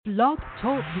Blog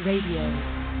Talk Radio.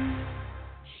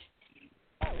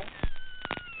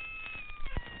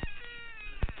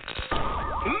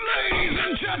 Ladies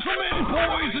and gentlemen,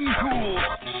 boys and ghouls,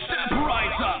 step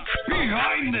right up.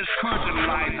 Behind this curtain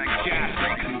lies a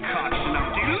ghastly concoction of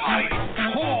delight,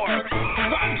 horror,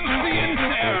 fantasy, and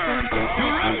terror.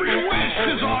 Your every wish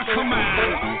is our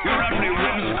command, your every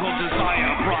whimsical desire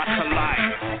brought to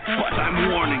life. But I'm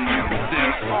warning you,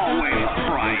 there's always a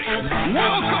price.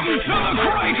 Welcome to the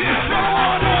greatest show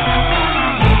on earth!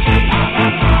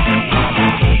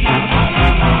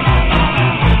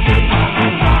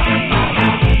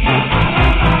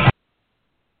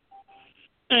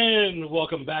 And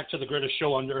welcome back to the greatest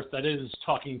show on earth, that is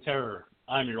Talking Terror.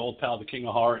 I'm your old pal, the King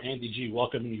of Horror, Andy G,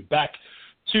 welcoming you back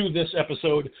to this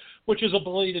episode, which is a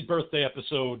belated birthday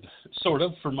episode, sort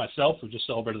of, for myself, who just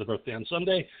celebrated the birthday on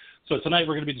Sunday. So tonight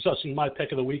we're going to be discussing my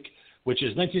pick of the week, which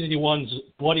is 1981's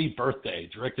Bloody Birthday,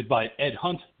 directed by Ed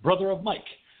Hunt, brother of Mike.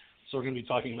 So we're going to be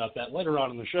talking about that later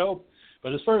on in the show.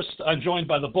 But as first, I'm joined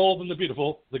by the bold and the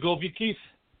beautiful, the Goldbeat Keith.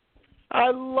 I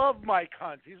love Mike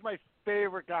Hunt. He's my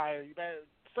favorite guy.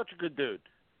 Such a good dude.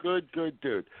 Good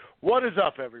dude. What is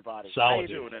up, everybody? Solid, How you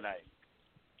dude. doing tonight?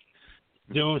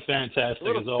 Doing fantastic,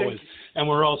 as always. And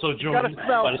we're also joined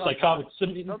by the psychotic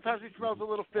simian. Sometimes he smells a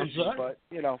little fishy, sorry? but,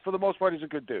 for the most part, he's a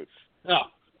good dude.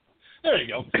 Oh, there you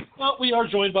go. Well, we are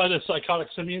joined by the psychotic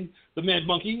simian, the mad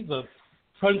monkey, the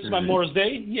Prince Mamora's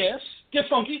Day. Yes. Get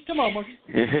funky. Come on, monkey.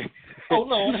 Oh,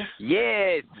 Lord.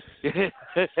 Yes.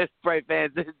 Right,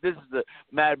 fans. This is the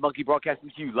Mad Monkey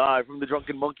broadcasting to you live from the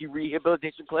Drunken Monkey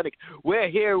Rehabilitation Clinic. We're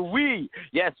here. We,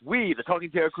 the Talking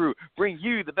Terror crew, bring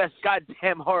you the best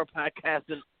goddamn horror podcast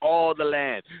in all the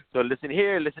land. So listen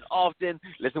here, listen often,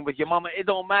 listen with your mama. It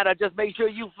don't matter. Just make sure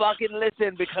you fucking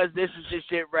listen, because this is the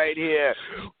shit right here.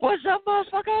 What's up,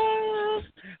 motherfuckers?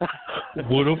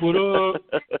 What up?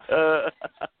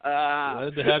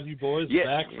 Glad to have you boys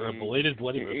back for a belated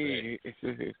Bloody Birthday.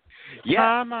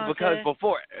 Yeah, because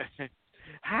before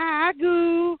hi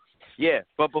goo. Yeah,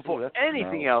 but before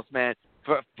anything else, man,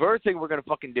 first thing we're gonna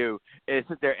fucking do is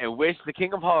sit there and wish the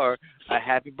King of Horror a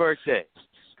happy birthday,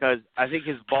 because I think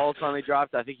his balls finally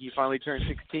dropped. I think he finally turned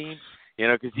 16.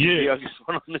 Because he's the youngest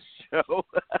one on the show.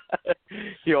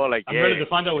 He all like, I'm ready to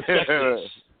find out what sex is.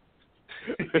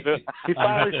 He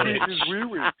finally sees his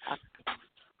wee-wee.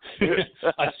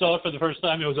 I saw it for the first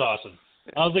time. It was awesome.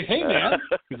 I was like, hey, man.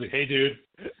 He's like, hey, dude,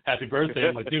 happy birthday.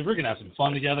 I'm like, dude, we're going to have some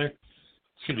fun together.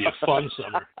 It's going to be a fun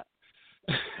summer.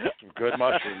 Some good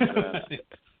mushrooms, man.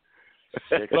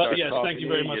 But, yes, thank you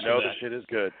very much for that. The shit is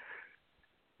good.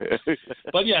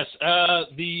 But, yes,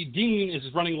 the Dean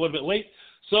is running a little bit late.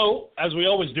 So, as we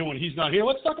always do when he's not here,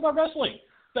 let's talk about wrestling.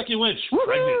 Becky Lynch,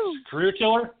 pregnant, career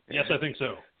killer? Yes, I think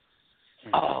so.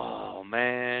 Oh,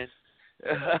 man.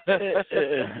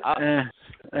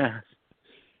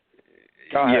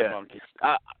 Go ahead, Monkey.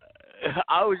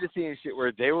 I was just seeing shit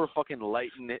where they were fucking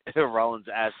lighting Rollins'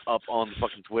 ass up on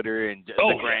fucking Twitter and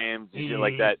the grams and shit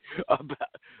like that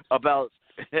about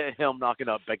him knocking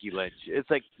up Becky Lynch. It's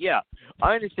like, yeah,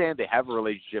 I understand they have a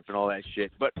relationship and all that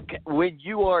shit, but when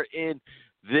you are in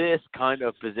this kind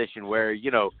of position where,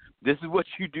 this is what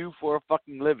you do for a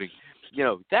fucking living,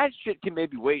 that shit can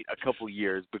maybe wait a couple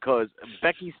years, because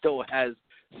Becky still has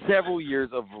several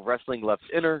years of wrestling left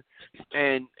in her,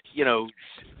 and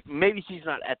maybe she's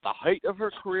not at the height of her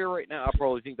career right now. I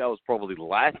probably think that was probably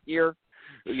last year,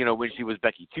 when she was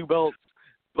Becky Two Belts,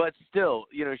 but still,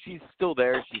 she's still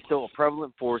there. She's still a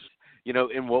prevalent force,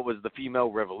 in what was the female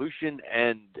revolution,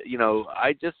 and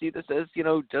I just see this as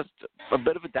just a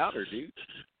bit of a doubter, dude.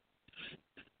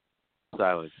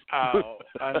 Silence. Oh,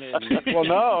 I mean, well,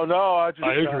 no,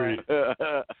 I agree.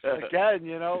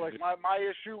 Again, like my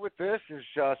issue with this is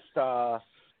just,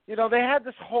 they had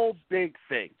this whole big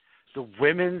thing, the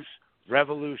women's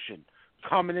revolution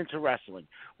coming into wrestling.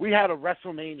 We had a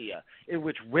WrestleMania in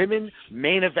which women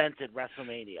main evented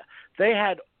WrestleMania. They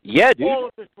had all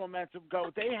of this momentum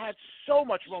go. They had so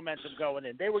much momentum going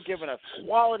in. They were giving us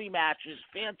quality matches,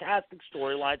 fantastic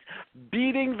storylines,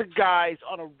 beating the guys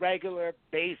on a regular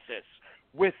basis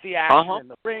with the action in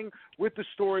the ring, with the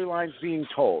storylines being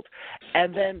told.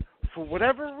 And then, for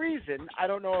whatever reason, I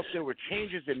don't know if there were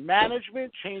changes in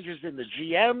management, changes in the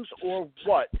GMs, or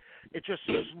what, it just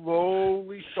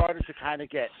slowly started to kind of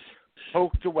get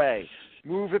poked away.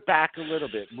 Move it back a little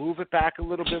bit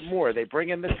more. They bring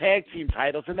in the tag team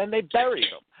titles, and then they bury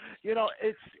them.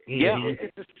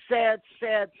 It's a sad,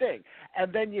 sad thing.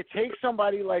 And then you take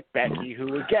somebody like Becky,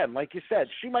 who, again, like you said,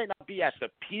 she might not be at the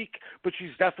peak, but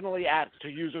she's definitely at, to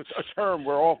use a term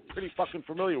we're all pretty fucking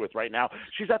familiar with right now,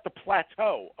 she's at the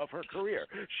plateau of her career.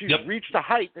 She's reached a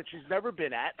height that she's never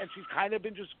been at, and she's kind of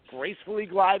been just gracefully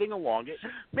gliding along it,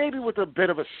 maybe with a bit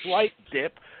of a slight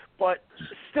dip, but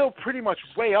still pretty much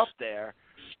way up there.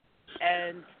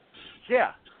 And,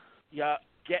 yeah,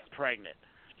 get pregnant.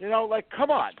 You know, like,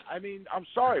 come on. I mean, I'm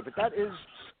sorry, but that is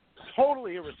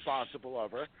totally irresponsible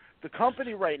of her. The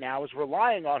company right now is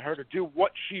relying on her to do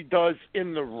what she does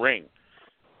in the ring,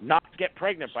 not get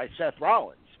pregnant by Seth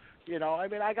Rollins. You know, I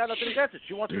mean, I got nothing against it.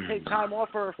 She wants to take time off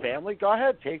for her family. Go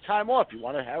ahead, take time off. You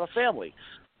want to have a family,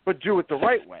 but do it the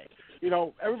right way. You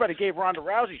know, everybody gave Ronda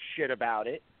Rousey shit about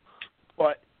it,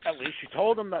 but at least she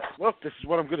told them that, look, this is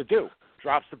what I'm going to do.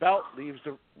 Drops the belt, leaves,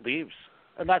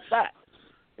 and that's that.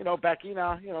 You know, Becky,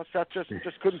 now, you know, Seth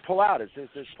just couldn't pull out. His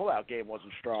pull-out game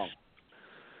wasn't strong.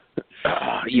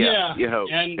 You know,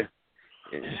 and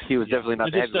he was definitely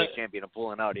not the heavyweight champion of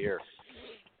pulling out here.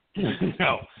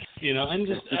 No, you know, and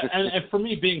for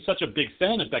me, being such a big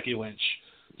fan of Becky Lynch,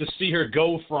 to see her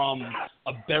go from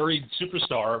a buried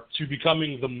superstar to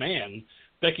becoming the man,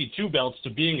 Becky 2 belts, to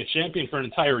being a champion for an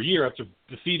entire year after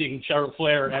defeating Charlotte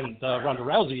Flair and Ronda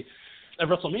Rousey at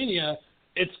WrestleMania,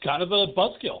 it's kind of a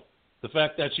buzzkill. The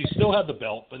fact that she still had the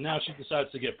belt, but now she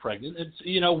decides to get pregnant. It's,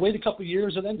 you know, wait a couple of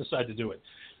years and then decide to do it.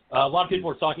 A lot of people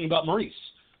are talking about Maurice,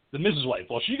 the Mrs. wife.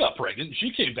 Well, she got pregnant.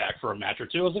 She came back for a match or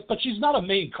two. I was like, but she's not a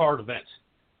main card event.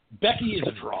 Becky is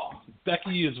a draw.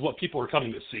 Becky is what people are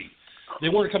coming to see. They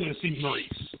weren't coming to see Maurice.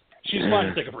 She's fine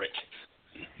to take a break.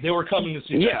 They were coming to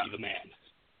see Becky, the man.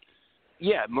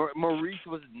 Yeah, Maurice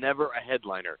was never a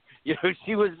headliner. You know,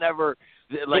 she was never,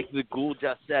 like the Ghoul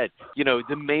just said, you know,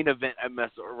 the main event at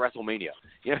WrestleMania.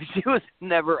 You know, she was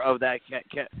never of that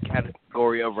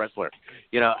category of wrestler.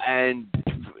 You know, and,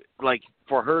 like,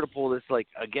 for her to pull this, like,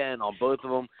 again, on both of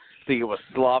them, I think it was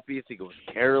sloppy, I think it was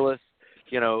careless.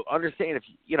 You know, understand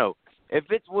if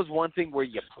it was one thing where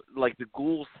you, like the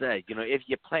Ghoul said, you know, if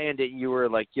you planned it and you were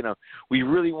like, you know, we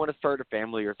really want to start a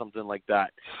family or something like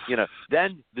that, you know,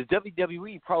 then the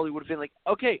WWE probably would have been like,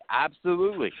 okay,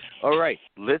 absolutely. All right,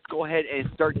 let's go ahead and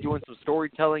start doing some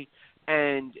storytelling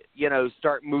and, you know,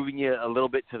 start moving you a little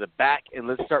bit to the back and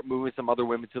let's start moving some other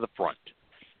women to the front.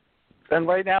 And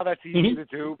right now that's easy to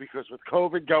do because with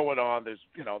COVID going on, there's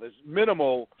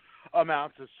minimal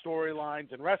amounts of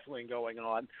storylines and wrestling going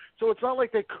on. So it's not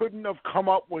like they couldn't have come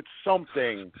up with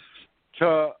something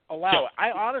to allow it.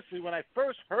 I honestly, when I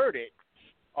first heard it,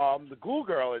 the Ghoul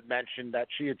Girl had mentioned that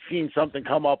she had seen something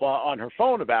come up on her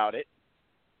phone about it,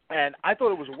 and I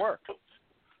thought it was a work.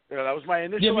 You know, that was my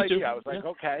initial idea. I was like,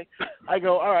 okay. I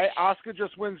go, all right, Asuka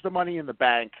just wins the Money in the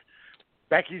Bank.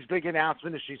 Becky's big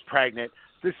announcement is she's pregnant.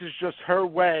 This is just her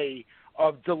way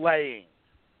of delaying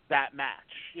that match.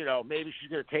 You know, maybe she's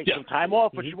going to take some time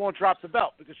off, but she won't drop the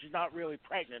belt because she's not really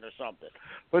pregnant or something.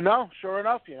 But no, sure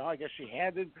enough, you know, I guess she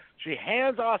hands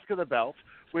Asuka the belt,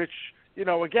 which, you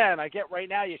know, again, I get right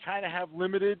now you kind of have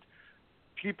limited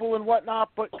people and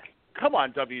whatnot, but come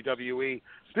on, WWE.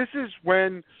 This is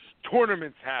when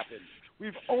tournaments happen.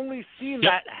 We've only seen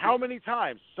that how many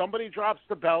times? Somebody drops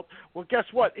the belt. Well, guess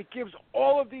what? It gives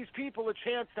all of these people a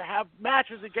chance to have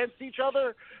matches against each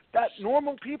other that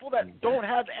normal people that don't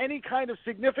have any kind of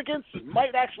significance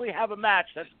might actually have a match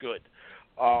that's good.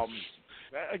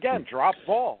 Again, drop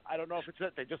ball. I don't know if it's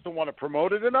that they just don't want to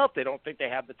promote it enough. They don't think they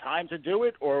have the time to do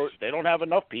it, or they don't have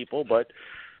enough people. But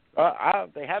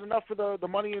they had enough for the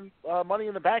Money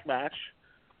in the Bank match.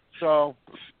 So,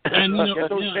 and get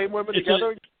those same women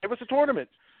together. Give us a tournament.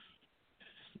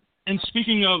 And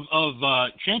speaking of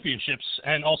championships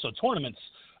and also tournaments,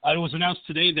 it was announced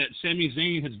today that Sami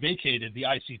Zayn has vacated the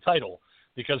IC title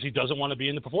because he doesn't want to be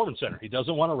in the Performance Center. He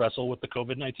doesn't want to wrestle with the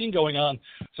COVID-19 going on.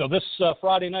 So this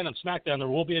Friday night on SmackDown, there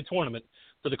will be a tournament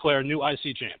to declare a new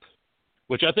IC champ,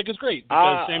 which I think is great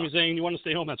because Sami Zayn, you want to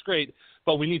stay home, that's great,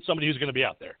 but we need somebody who's going to be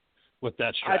out there with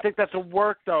that strap. I think that's a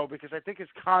work, though, because I think his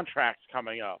contract's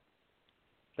coming up.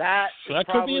 That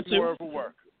could be more of a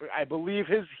work. I believe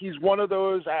he's one of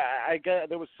those. I get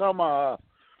there was some. I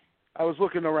was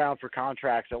looking around for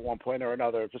contracts at one point or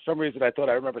another. For some reason, I thought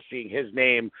I remember seeing his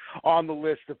name on the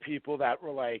list of people that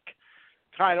were like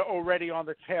kind of already on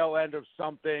the tail end of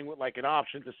something with like an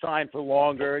option to sign for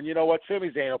longer. And you know what? Sami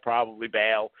Zayn will probably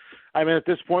bail. I mean, at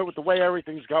this point, with the way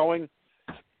everything's going,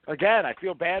 again, I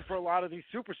feel bad for a lot of these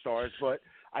superstars, but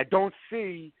I don't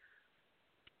see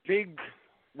big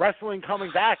wrestling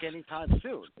coming back anytime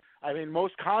soon. I mean,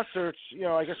 most concerts, you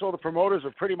know, I guess all the promoters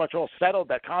are pretty much all settled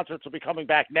that concerts will be coming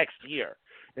back next year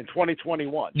in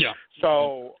 2021. Yeah.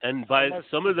 So, and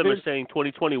some of them are saying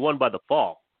 2021 by the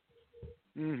fall.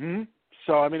 Mm-hmm.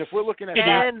 So, I mean, if we're looking at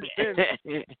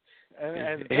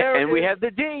And we have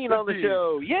the Dean on the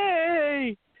show.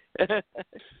 Yay!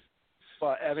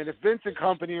 But, I mean, if Vince and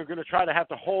company are going to try to have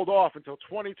to hold off until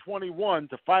 2021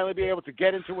 to finally be able to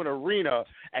get into an arena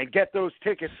and get those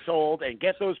tickets sold and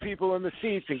get those people in the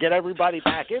seats and get everybody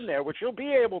back in there, which you'll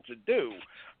be able to do,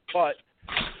 but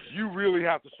you really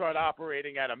have to start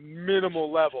operating at a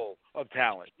minimal level of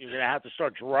talent. You're going to have to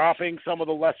start dropping some of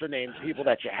the lesser-named people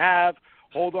that you have,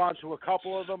 hold on to a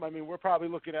couple of them. I mean, we're probably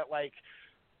looking at, like,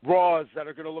 Raws that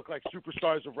are going to look like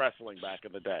superstars of wrestling back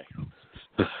in the day.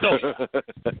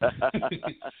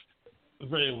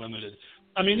 Very limited.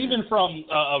 I mean, even from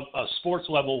a sports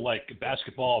level like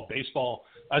basketball, baseball,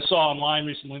 I saw online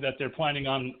recently that they're planning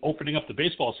on opening up the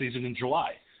baseball season in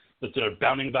July, that they're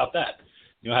bounding about that,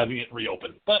 having it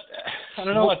reopened. But I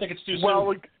don't know. I think it's too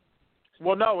soon.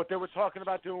 Well, no, what they were talking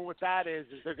about doing with that is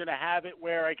they're going to have it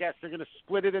where I guess they're going to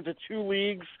split it into two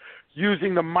leagues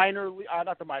using the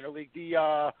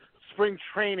the spring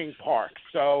training parks.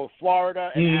 So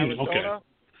Florida and Arizona. Okay.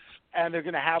 And they're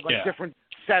going to have different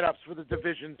setups for the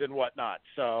divisions and whatnot.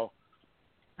 So.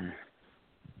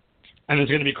 And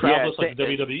it's going to be crowdless like the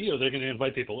WWE, or they're going to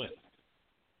invite people in?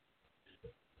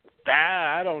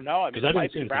 I don't know. I mean, it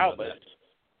might be crowdless.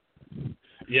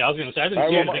 Yeah, I was going to say, I didn't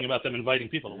see anything about them inviting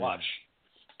people to watch.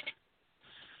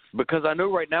 Because I know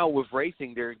right now with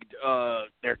racing, they're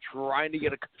trying to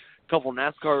get a couple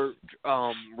NASCAR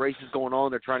races going on.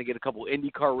 They're trying to get a couple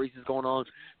IndyCar races going on.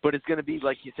 But it's going to be,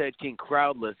 like you said, King,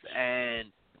 crowdless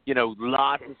and,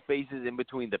 lots of spaces in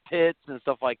between the pits and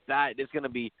stuff like that. It's going to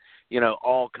be,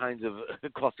 all kinds of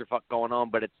clusterfuck going on.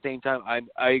 But at the same time,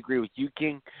 I agree with you,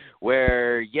 King,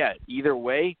 where, either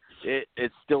way,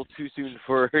 it's still too soon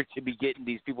for to be getting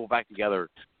these people back together.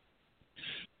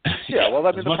 Yeah, well,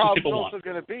 I mean, the problem is also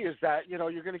going to be is that, you're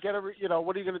going to get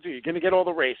what are you going to do? You're going to get all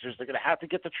the racers. They're going to have to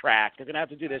get the track. They're going to have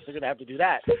to do this. They're going to have to do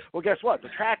that. Well, guess what? The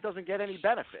track doesn't get any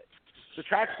benefit. The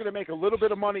track's going to make a little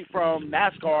bit of money from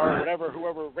NASCAR or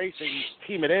whoever racing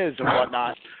team it is and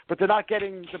whatnot, but they're not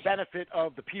getting the benefit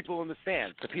of the people in the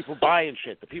stands, the people buying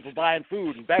shit, the people buying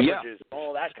food and beverages, and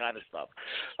all that kind of stuff.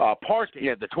 Parking.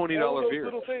 Yeah, the $20 beer.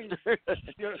 Little things.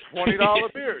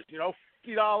 $20 beers,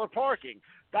 $50 parking.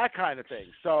 That kind of thing.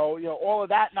 So, all of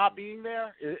that not being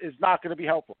there is not going to be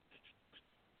helpful.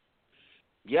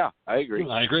 Yeah, I agree.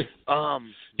 I agree. But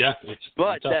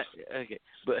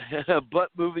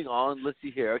moving on, let's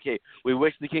see here. Okay, we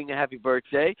wish the King a happy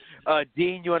birthday.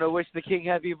 Dean, you want to wish the King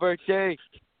happy birthday?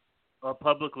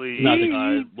 Publicly,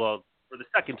 for the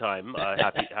second time,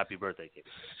 happy birthday, King.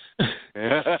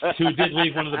 Who did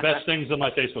leave one of the best things on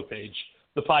my Facebook page.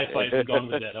 The pie fight from Gone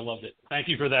with the Dead. I loved it. Thank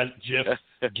you for that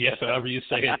GIF, however you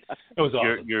say it. It was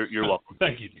awesome. You're welcome.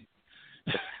 Thank you, Dean.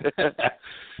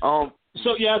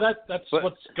 So, that's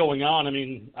what's going on. I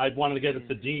mean, I wanted to get it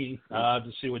to Dean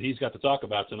to see what he's got to talk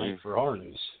about tonight for horror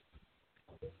news.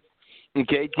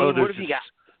 Okay, Dean, what have you got?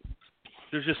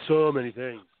 There's just so many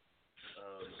things.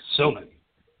 So many.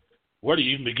 Where do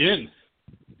you even begin?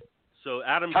 So,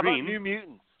 Adam How Green. about New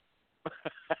Mutants?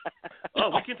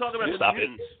 We can talk about the New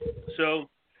Mutants. So,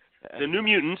 the New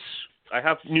Mutants, I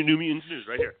have New Mutants news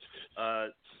right here.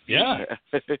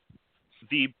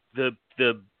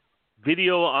 The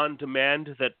video on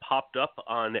demand that popped up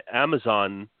on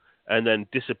Amazon and then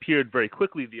disappeared very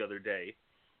quickly the other day,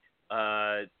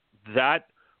 that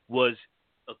was,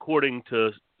 according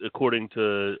to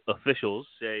officials,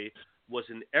 was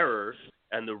an error,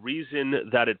 and the reason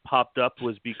that it popped up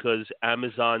was because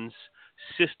Amazon's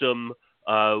system,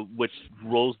 which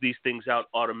rolls these things out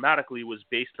automatically, was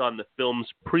based on the film's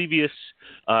previous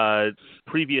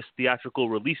theatrical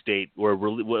release date or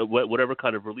whatever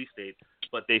kind of release date.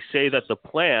 But they say that the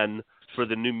plan for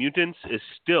the New Mutants is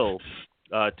still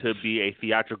to be a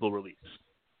theatrical release.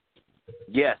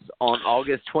 Yes, on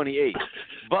August 28th.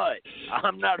 But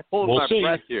I'm not holding my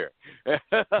breath here,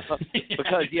 because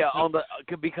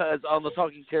on the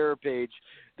Talking Terror page,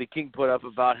 the King put up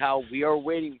about how we are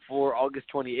waiting for August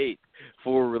 28th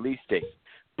for a release date.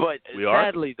 But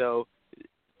sadly, though,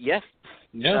 yes,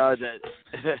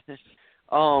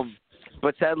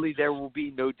 but sadly there will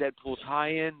be no Deadpool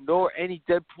tie-in nor any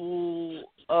Deadpool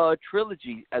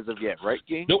trilogy as of yet, right,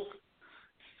 King? Nope.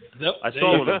 I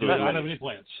saw one of them. I don't have any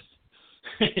plans.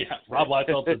 Rob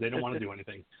Liefeld said they don't want to do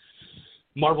anything.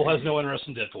 Marvel has no interest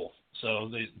in Deadpool, so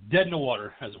they dead in the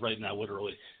water as of right now,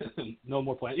 literally. No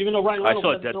more plans. Even though Ryan Reynolds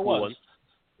I saw Deadpool once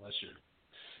last year.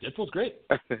 Deadpool's great.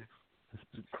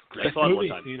 Great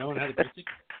movie, one time. And had a critique.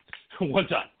 One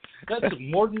time. That's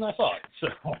more than I thought. So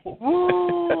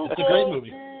it's a great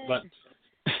movie, but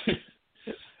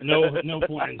no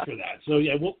plans for that. So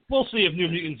we'll see if New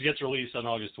Mutants gets released on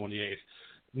August 28th.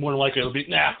 More than likely it'll be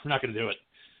we're not going to do it.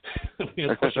 We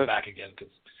have to push it back again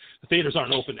because the theaters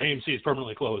aren't open. AMC is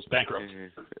permanently closed, bankrupt.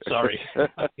 Sorry.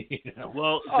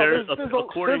 Well, there's a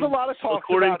lot of talk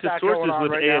according about to that sources going on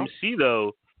with right AMC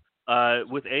though.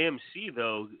 With AMC,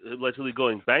 though, allegedly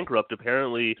going bankrupt,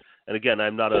 apparently, and again,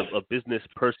 I'm not a business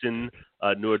person,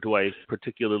 nor do I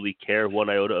particularly care one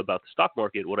iota about the stock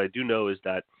market. What I do know is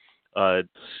that AMC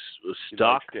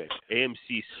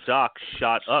stock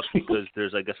shot up because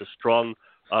there's, I guess, a strong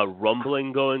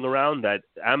rumbling going around that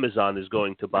Amazon is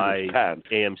going to buy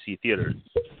AMC theaters.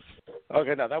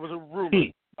 Okay, now that was a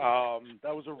rumor.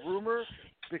 That was a rumor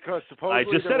because supposedly I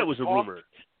just said it was a rumor.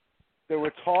 There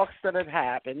were talks that had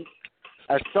happened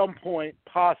at some point,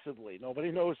 possibly. Nobody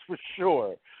knows for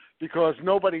sure because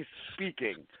nobody's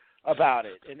speaking about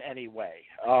it in any way.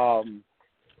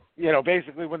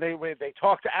 Basically, when they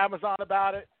talk to Amazon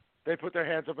about it, they put their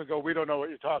hands up and go, "We don't know what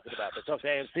you're talking about." They talk to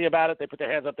AMC about it, they put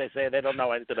their hands up, they say they don't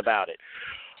know anything about it.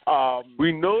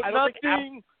 We know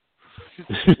nothing.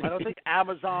 I don't think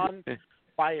Amazon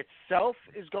by itself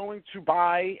is going to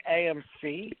buy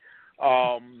AMC.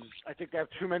 I think they have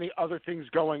too many other things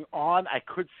going on. I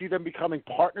could see them becoming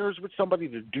partners with somebody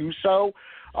to do so.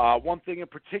 One thing in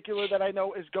particular that I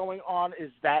know is going on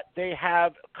is that they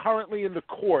have currently in the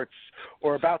courts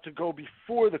or about to go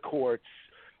before the courts,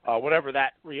 whatever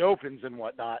that reopens and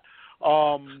whatnot,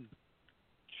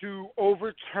 to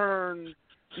overturn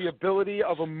the ability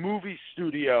of a movie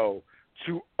studio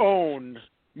to own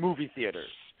movie theaters.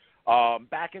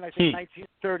 Back in, I think,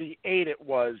 1938, it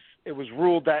was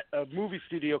ruled that a movie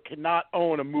studio cannot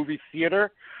own a movie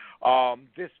theater.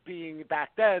 This being back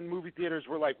then, movie theaters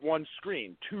were like one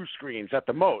screen, two screens at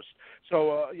the most.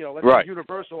 So, let's say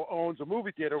Universal owns a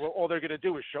movie theater. Well, all they're going to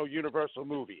do is show Universal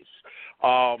movies.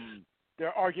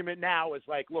 Their argument now is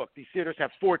like, look, these theaters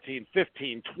have 14,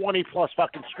 15, 20-plus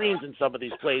fucking screens in some of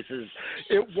these places.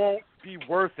 It won't be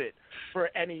worth it for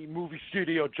any movie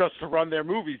studio just to run their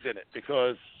movies in it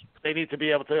because they need to be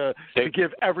able to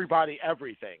give everybody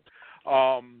everything.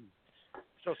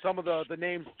 So some of the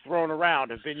names thrown around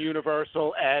have been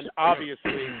Universal and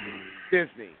obviously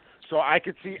Disney. So I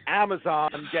could see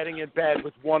Amazon getting in bed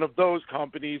with one of those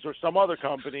companies or some other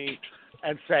company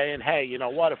and saying, hey, you know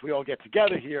what, if we all get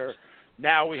together here,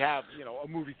 now we have, a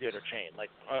movie theater chain. Like,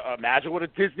 imagine what a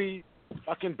Disney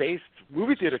fucking based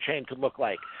movie theater chain could look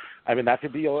like. I mean, that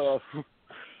could be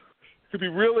could be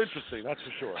real interesting, that's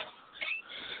for sure.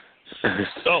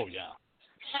 Oh, yeah.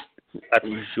 That's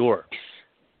for sure.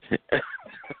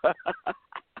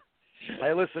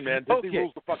 Hey, listen, man, Disney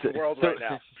rules the fucking world right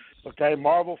now. Okay,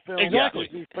 Marvel films, exactly.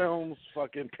 Disney films,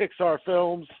 fucking Pixar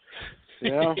films,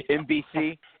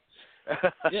 NBC.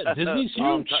 Yeah, Disney's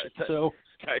huge. So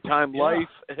Time Life.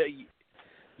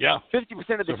 Yeah.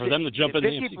 50% of the for them to jump in the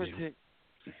AMC game.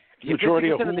 Majority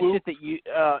of the shit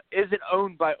that isn't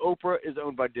owned by Oprah is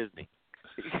owned by Disney.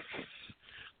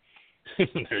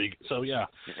 There you go. So yeah,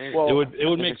 well, it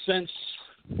would make sense.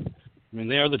 I mean,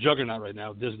 they are the juggernaut right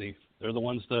now, Disney. They're the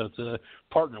ones to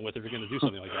partner with if you're going to do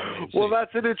something like that. Well,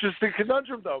 that's an interesting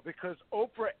conundrum, though, because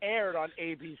Oprah aired on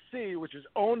ABC, which is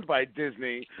owned by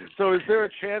Disney. So is there a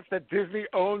chance that Disney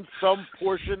owns some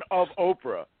portion of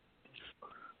Oprah?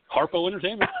 Harpo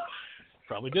Entertainment.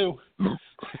 Probably do.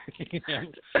 They have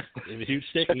a huge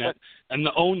stake in that. And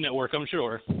the OWN network, I'm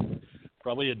sure.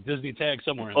 Probably a Disney tag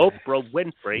somewhere in there. Oprah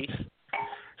Winfrey.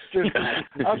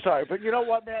 I'm sorry, but you know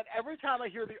what, man? Every time I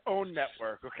hear the OWN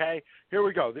network, okay, here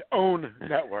we go, the OWN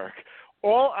network.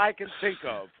 All I can think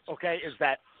of, okay, is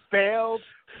that failed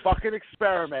fucking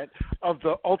experiment of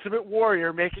the Ultimate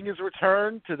Warrior making his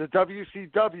return to the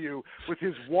WCW with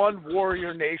his One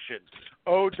Warrior Nation,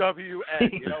 OWN,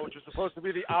 which is supposed to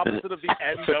be the opposite of the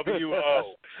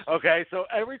NWO. Okay, so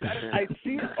every time I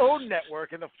see OWN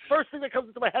network, and the first thing that comes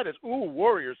into my head is, ooh,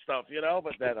 Warrior stuff,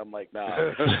 but then I'm like,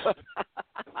 nah.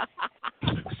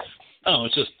 Oh,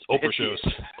 it's just Oprah shows.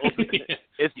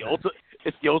 It's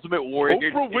the Ultimate Warrior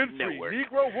Oprah Winfrey, Network.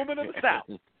 Negro woman of the South.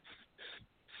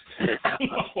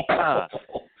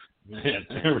 Man,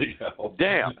 there we go.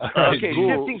 Damn. Okay,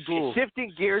 cool.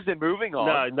 Shifting gears and moving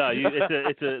on. No,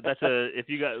 if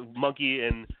you got Monkey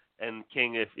and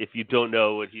King, if you don't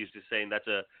know what he's just saying, that's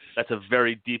a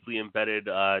very deeply embedded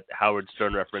Howard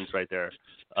Stern reference right there.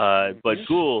 But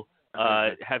Ghoul,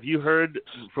 have you heard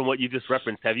from what you just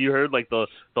referenced? Have you heard like the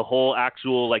whole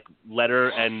actual like letter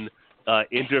and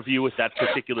interview with that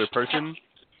particular person?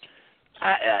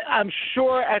 I'm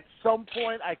sure at some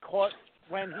point I caught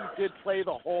when he did play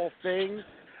the whole thing.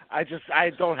 I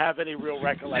don't have any real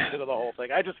recollection of the whole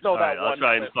thing. I just know that one. I'll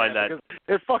try and find that.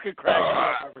 It fucking cracks me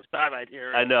up every time I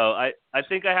hear it. I know. I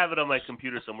think I have it on my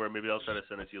computer somewhere. Maybe I'll try to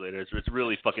send it to you later. It's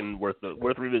really fucking worth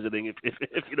revisiting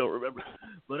if you don't remember.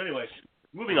 But anyway,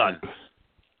 moving on.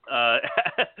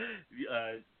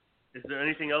 Is there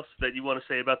anything else that you want to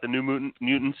say about the New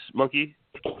Mutants, Monkey?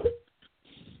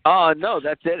 No,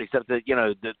 that's it. Except that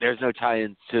there's no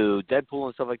tie-ins to Deadpool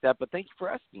and stuff like that. But thank you for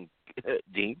asking,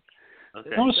 Dean.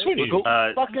 Okay. Oh, sweet.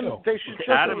 They should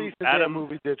just release the damn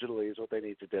movie digitally. Is what they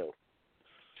need to do.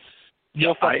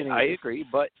 Yeah, I agree,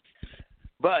 but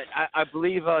I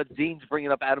believe Dean's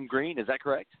bringing up Adam Green. Is that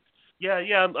correct? Yeah.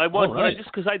 I want, right.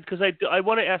 but I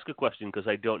want to ask a question because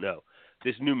I don't know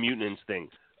this New Mutants thing.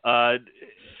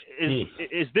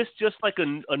 Is this just like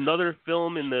another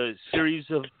film in the series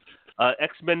of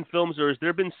X-Men films, or has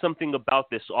there been something about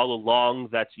this all along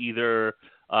that's either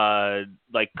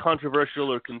like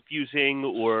controversial or confusing,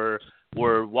 or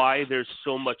why there's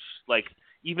so much, like,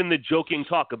 even the joking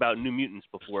talk about New Mutants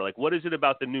before? Like, what is it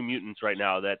about the New Mutants right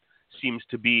now that seems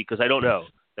to be, because I don't know,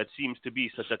 that seems to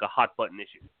be such like a hot button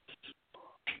issue?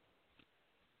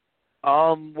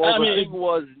 The thing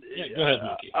was, go ahead,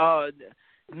 Mickey.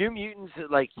 New Mutants,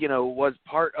 was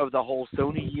part of the whole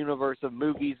Sony universe of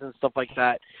movies and stuff like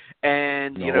that.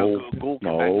 And, Ghoul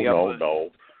can back me up.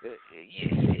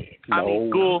 I mean,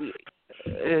 Ghoul.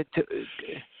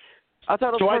 I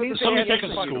thought it was somebody take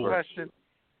a question.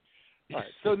 All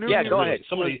right, so New go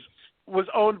Mutants ahead. was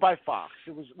owned by Fox.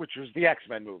 Which was the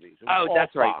X-Men movies.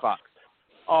 That's right, Fox.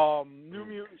 New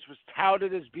Mutants was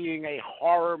touted as being a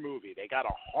horror movie. They got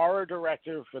a horror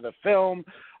director for the film.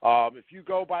 If you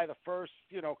go by the first,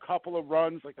 couple of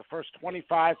runs, like the first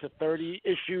 25 to 30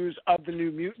 issues of the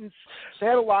New Mutants, they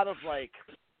had a lot of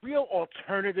real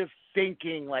alternative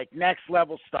thinking, next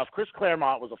level stuff. Chris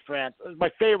Claremont was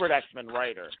my favorite X-Men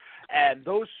writer, and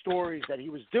those stories that he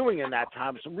was doing in that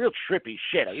time, some real trippy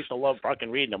shit. I used to love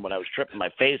fucking reading them when I was tripping my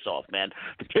face off, man.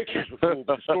 The pictures were cool,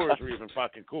 but the stories were even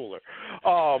fucking cooler.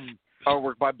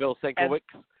 Artwork by Bill Sienkiewicz.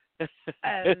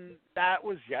 And that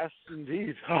was, yes,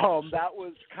 indeed.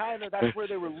 That's where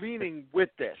they were leaning with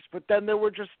this. But then there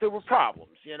were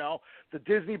problems, The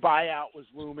Disney buyout was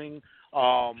looming.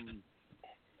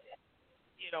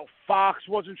 Fox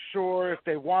wasn't sure if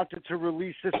they wanted to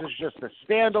release this as just a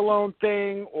standalone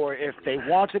thing or if they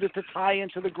wanted it to tie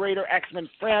into the greater X-Men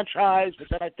franchise. But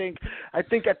then I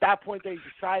think at that point they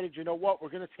decided, you know what, we're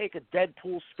going to take a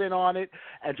Deadpool spin on it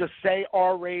and just say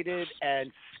R-rated and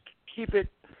keep it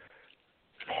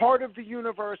part of the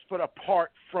universe but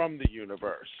apart from the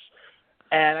universe.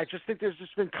 And I just think there's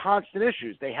just been constant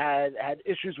issues. They had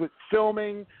issues with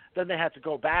filming. Then they had to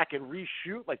go back and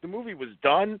reshoot. The movie was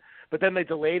done, but then they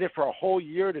delayed it for a whole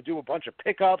year to do a bunch of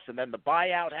pickups, and then the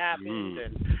buyout happened.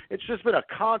 And it's just been a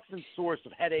constant source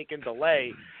of headache and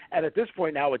delay. And at this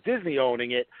point now, with Disney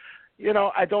owning it,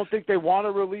 I don't think they want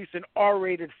to release an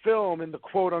R-rated film in the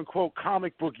quote-unquote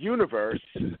comic book universe,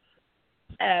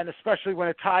 and especially when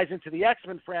it ties into the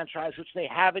X-Men franchise, which they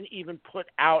haven't even put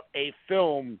out a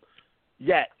film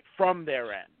yet from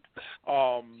their end.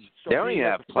 They don't even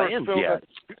have plans yet.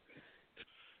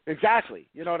 Exactly.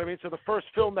 You know what I mean? So the first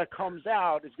film that comes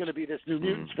out is going to be this New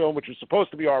Mutants film, which was supposed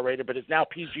to be R-rated, but is now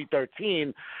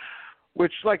PG-13,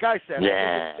 which, like I said,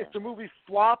 if the movie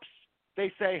flops,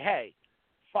 they say, hey,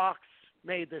 Fox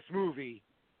made this movie.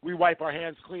 We wipe our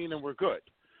hands clean and we're good.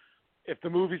 If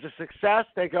the movie's a success,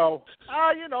 they go,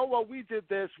 we did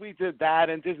this, we did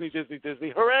that, and Disney,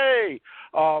 hooray!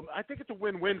 I think it's a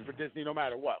win-win for Disney no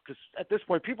matter what, because at this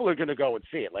point, people are going to go and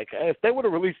see it. If they would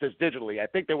have released this digitally, I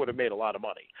think they would have made a lot of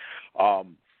money. I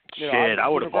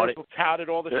would have bought it. Touted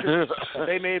all the shit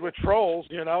they made with Trolls,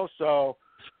 so...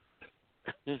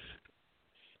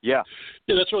 Yeah,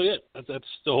 that's really it. That's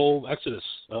the whole exodus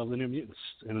of the New Mutants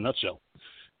in a nutshell.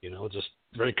 Just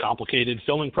very complicated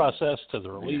filming process to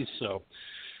the release. So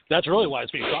that's really why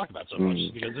it's being talked about so much,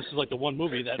 because this is the one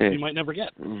movie that we might never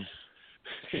get.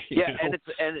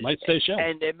 Might stay shelved.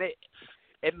 And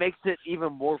it makes it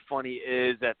even more funny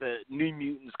is that the New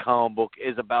Mutants comic book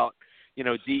is about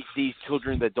these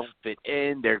children that don't fit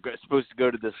in. They're supposed to go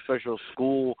to this special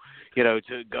school, to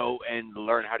go and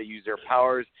learn how to use their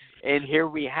powers. And here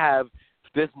we have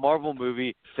this Marvel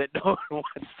movie that no one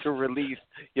wants to release.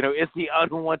 It's the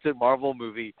unwanted Marvel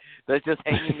movie that's just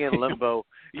hanging in limbo,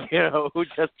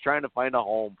 just trying to find a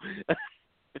home.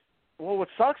 Well, what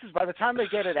sucks is by the time they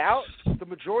get it out, the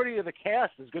majority of the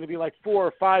cast is going to be 4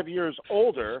 or 5 years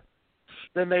older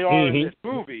than they are in this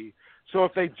movie. So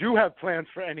if they do have plans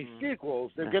for any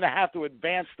sequels, they're going to have to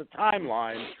advance the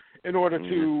timeline in order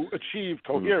to achieve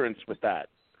coherence with that.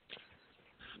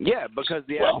 Yeah, because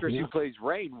the actress who plays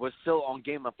Rain was still on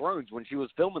Game of Thrones when she was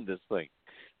filming this thing.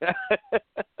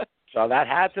 So that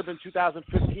had to have been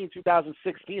 2015,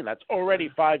 2016. That's already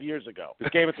 5 years ago.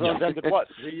 Because Game of Thrones ended,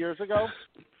 3 years ago?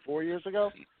 4 years ago?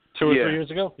 2 or 3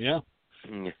 years ago, yeah.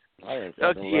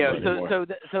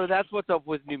 So that's what's up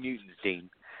with New Mutants, Dean.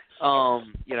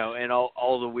 And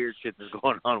all the weird shit that's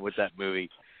going on with that movie.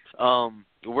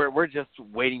 We're just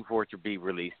waiting for it to be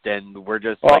released, and we're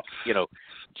just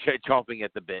chomping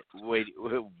at the bit,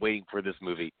 waiting for this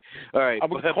movie. All right, I'm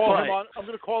going to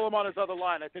call him on his other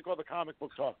line. I think all the comic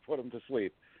book talk put him to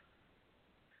sleep.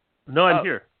 No, I'm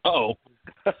here. Uh-oh.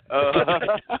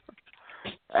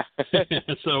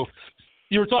 So,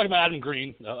 you were talking about Adam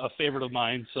Green, a favorite of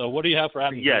mine. So, what do you have for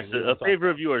Adam Yes, Green? a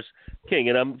favorite of yours, King,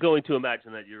 and I'm going to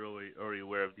imagine that you're already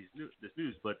aware of this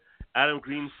news, but Adam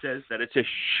Green says that it's a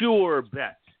sure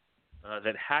bet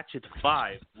that Hatchet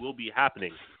 5 will be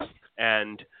happening,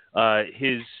 and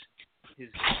his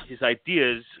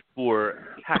ideas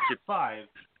for Hatchet 5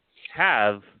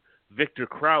 have Victor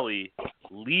Crowley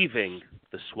leaving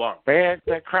the swamp.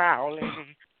 Victor Crowley.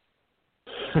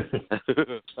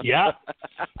 Yeah,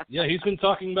 he's been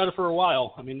talking about it for a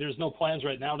while. I mean, there's no plans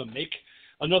right now to make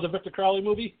another Victor Crowley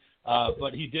movie,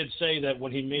 but he did say that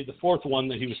when he made the fourth one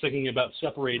that he was thinking about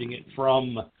separating it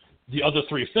from the other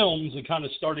three films and kind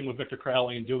of starting with Victor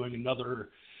Crowley and doing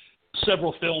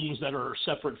several films that are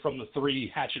separate from the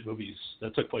three Hatchet movies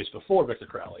that took place before Victor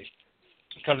Crowley,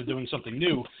 kind of doing something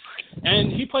new.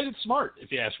 And he played it smart,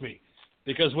 if you ask me.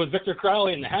 Because with Victor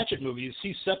Crowley and the Hatchet movies,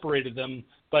 he separated them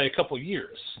by a couple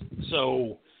years.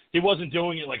 So he wasn't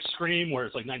doing it like Scream, where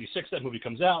it's like 96, that movie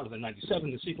comes out, and then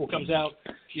 97, the sequel comes out.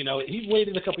 He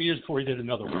waited a couple years before he did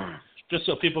another one, just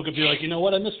so people could be like, you know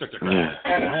what, I miss Victor Crowley.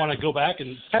 I want to go back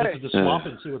and look at the swamp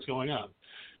and see what's going on.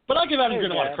 But I'll give Adam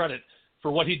Green a lot of credit for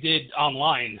what he did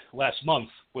online last month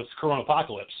with Corona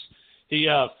Apocalypse. He,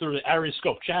 through the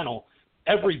Arescope channel,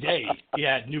 every day he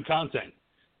had new content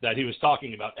that he was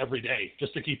talking about every day,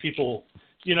 just to keep people,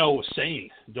 sane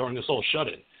during this whole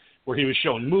shut-in, where he was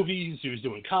showing movies, he was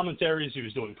doing commentaries, he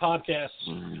was doing podcasts,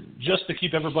 just to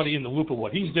keep everybody in the loop of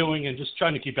what he's doing and just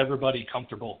trying to keep everybody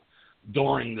comfortable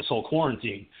during this whole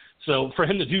quarantine. So for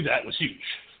him to do that was huge,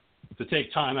 to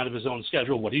take time out of his own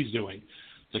schedule, what he's doing,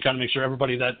 to kind of make sure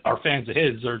everybody that are fans of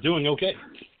his are doing okay.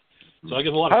 So I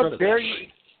give a lot of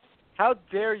credit. How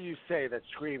dare you say that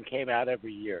Scream came out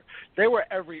every year? They were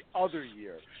every other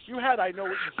year. You had I Know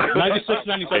What You Did. 96,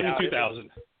 97, 2000.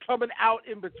 Coming out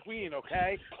in between,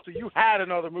 okay? So you had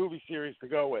another movie series to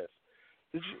go with.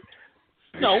 Did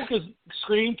you? No, because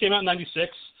Scream came out in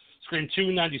 96, Scream 2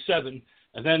 in 97,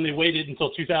 and then they waited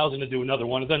until 2000 to do another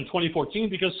one, and then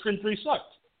 2014 because Scream 3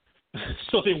 sucked.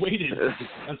 So they waited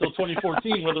until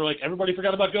 2014 where they're like, everybody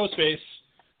forgot about Ghostface,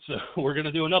 so we're going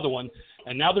to do another one.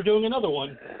 And now they're doing another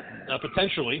one,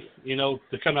 potentially, to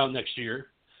come out next year.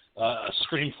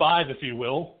 Scream 5, if you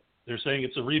will. They're saying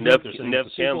it's a reboot. Nev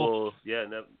Campbell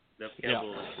has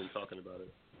been talking about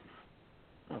it.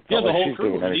 Yeah, the whole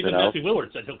crew. Even Matthew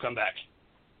Lillard said he'll come back.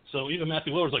 So even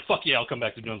Matthew Lillard's like, fuck yeah, I'll come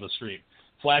back to do another Scream.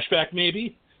 Flashback,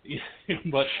 maybe.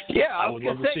 But I would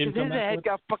love to see him come back. His head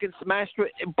got fucking smashed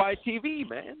by TV,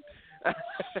 man.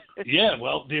 Yeah,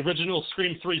 well, the original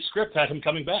Scream 3 script had him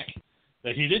coming back.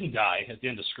 That he didn't die at the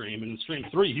end of Scream. And in Scream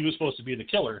 3, he was supposed to be the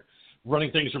killer running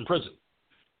things from prison.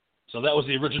 So that was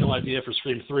the original idea for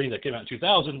Scream 3 that came out in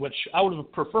 2000, which I would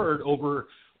have preferred over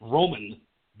Roman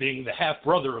being the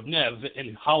half-brother of Nev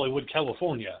in Hollywood,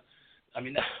 California. I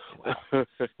mean, wow.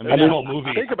 That whole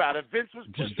movie. Think about it. Vince was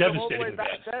just devastating all the way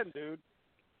back then, dude.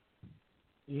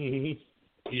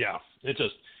 Mm-hmm. Yeah,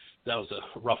 that was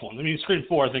a rough one. I mean, Scream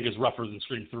 4, I think, is rougher than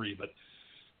Scream 3, but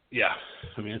yeah,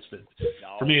 I mean,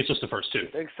 for me, it's just the first two.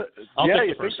 I'll take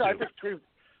the first two. I think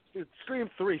Scream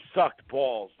 3 sucked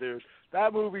balls, dude.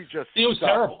 That movie just it was sucked,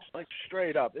 terrible. like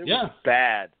straight up. It was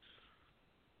bad.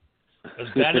 As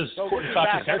bad as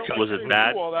Cox's haircut. Was it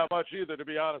bad? All that much either, to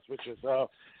be honest with you. So,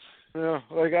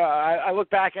 I look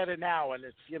back at it now, and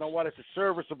it's it's a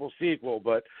serviceable sequel,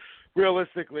 but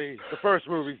realistically, the first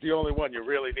movie's the only one you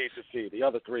really need to see. The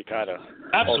other three kind of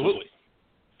absolutely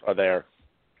are there.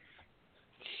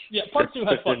 Yeah, part 2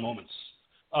 had fun moments.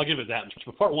 I'll give it that much.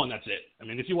 But part 1, that's it. I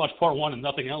mean, if you watch part 1 and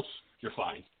nothing else, you're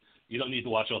fine. You don't need to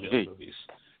watch all the other movies.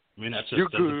 I mean, that's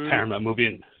just a Paramount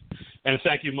movie. And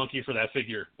thank you, Monkey, for that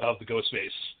figure of the Ghostface,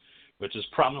 which is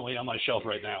prominently on my shelf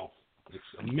right now. It's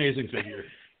an amazing figure.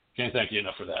 Can't thank you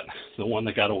enough for that. The one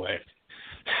that got away.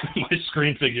 My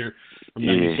Scream figure from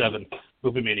 97,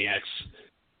 Movie Maniacs.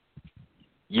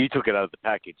 You took it out of the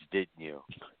package, didn't you?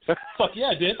 Fuck yeah,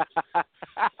 I did.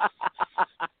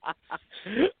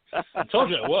 I told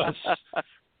you it was.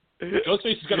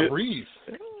 Ghostface has got to breathe.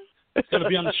 He's got to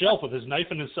be on the shelf with his knife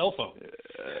and his cell phone.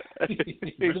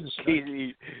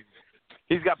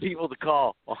 He's got people to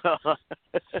call.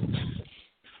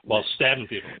 While stabbing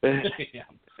people. Yeah.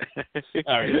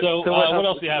 All right, so what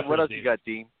else do you have for us,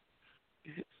 Dean?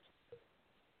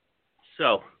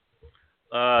 So,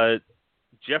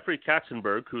 Jeffrey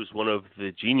Katzenberg, who's one of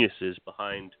the geniuses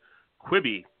behind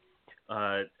Quibi,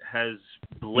 has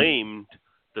blamed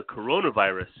the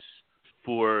coronavirus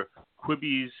for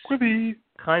Quibi's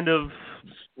kind of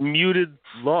muted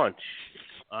launch.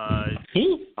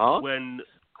 When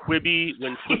Quibi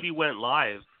went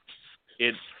live,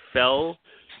 it fell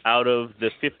out of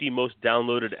the 50 most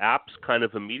downloaded apps kind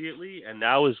of immediately, and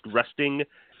now is resting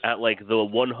at like the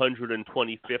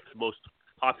 125th most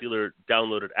popular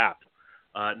downloaded app.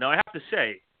 Now I have to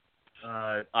say,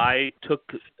 I took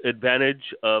advantage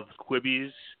of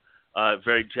Quibi's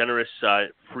very generous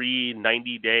free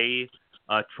 90-day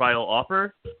trial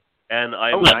offer, and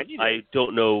I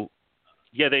don't know.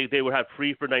 Yeah, they would have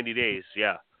free for 90 days.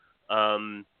 Yeah,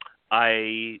 I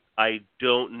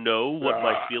don't know what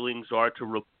my feelings are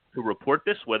to report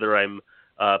this, whether I'm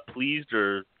pleased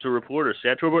or to report or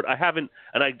sad to report. I haven't,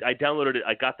 and I downloaded it.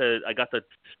 I got the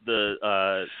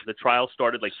trial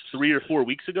started like 3 or 4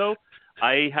 weeks ago.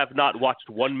 I have not watched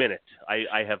 1 minute.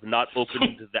 I have not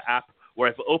opened the app, or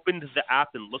I've opened the app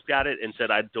and looked at it and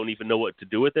said I don't even know what to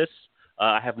do with this.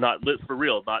 I have not, for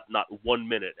real, not 1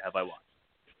 minute have I watched.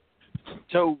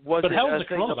 So but how is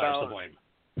the coronavirus to blame?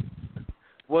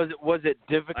 Was it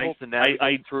difficult to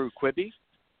navigate through Quibi?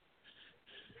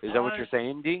 Is that what you're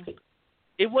saying, D?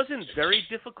 It wasn't very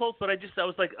difficult, but I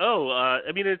was like,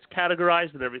 I mean, it's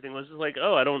categorized and everything. I was just like,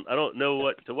 I don't know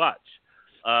what to watch.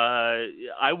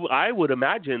 I would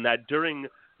imagine that during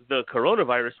the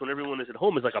coronavirus, when everyone is at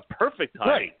home, is like a perfect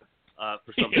time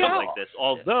for something like this.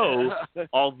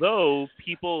 Although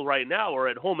people right now are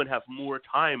at home and have more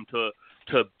time to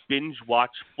binge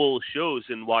watch full shows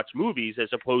and watch movies as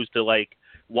opposed to like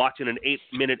watching an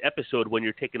 8-minute episode when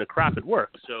you're taking a crap at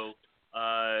work. So,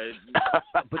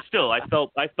 but still, I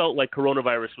felt like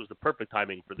coronavirus was the perfect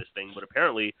timing for this thing. But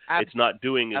apparently, it's not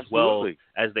doing as well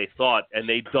as they thought, and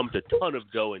they dumped a ton of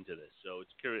dough into this. So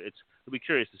it'll be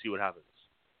curious to see what happens.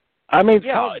 I mean,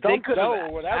 they could have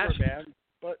or whatever, man.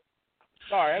 But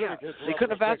sorry, they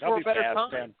couldn't have asked for a better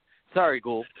time. Man. Sorry,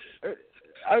 Gould.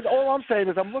 All I'm saying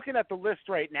is I'm looking at the list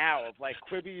right now of like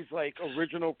Quibi's like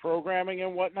original programming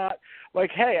and whatnot.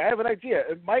 Like, hey, I have an idea.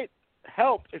 It might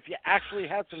help if you actually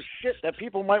had some shit that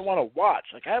people might want to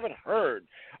watch. Like, I haven't heard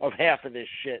of half of this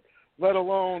shit, let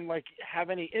alone like have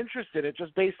any interest in it,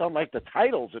 just based on like the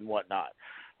titles and whatnot.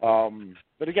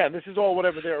 But again, this is all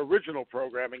whatever their original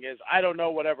programming is. I don't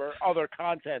know whatever other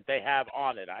content they have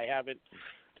on it. I haven't,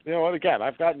 and again,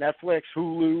 I've got Netflix,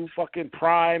 Hulu, fucking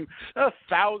Prime,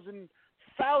 1,000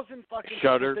 fucking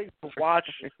things to watch,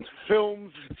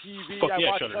 films and TV. I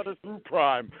watch Shudder through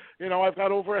Prime. I've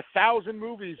got over 1,000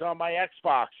 movies on my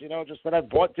Xbox, just that I've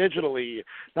bought digitally,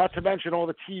 not to mention all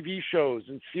the TV shows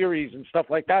and series and stuff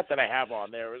like that I have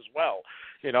on there as well.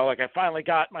 Like I finally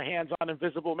got my hands on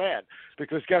Invisible Man,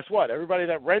 because guess what? Everybody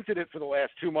that rented it for the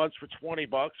last 2 months for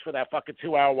 $20 for that fucking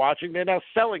 2-hour watching, they're now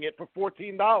selling it for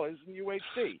 $14 in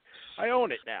UHC. I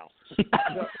own it now.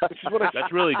 That's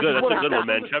really good. That's a good one,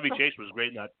 man. Chevy Chase was great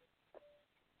in that.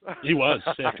 He was.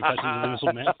 Confessions of an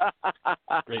Invisible Man.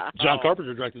 Great. John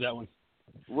Carpenter directed that one.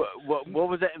 What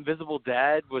was that? Invisible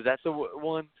Dad? Was that the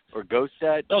one? Or Ghost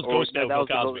Dad? That was Ghost Dad. Bill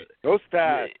Cosby. Ghost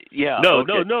Dad. Yeah. No.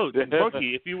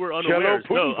 Monkey, if you were unaware,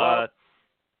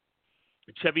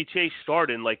 Chevy Chase starred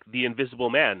in like The Invisible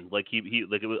Man, like he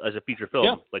like it was, as a feature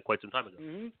film, like quite some time ago.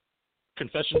 Mm-hmm.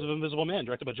 Confessions of an Invisible Man,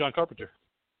 directed by John Carpenter.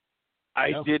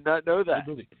 I did not know that.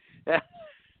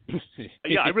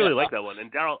 Yeah, I really like that one, and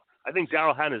I think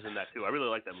Daryl Hannah's in that too. I really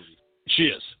like that movie. She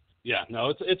is. Yeah,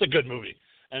 no, it's a good movie,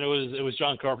 and it was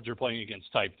John Carpenter playing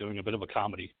against type, doing a bit of a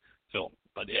comedy film.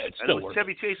 But yeah, it's still worth it.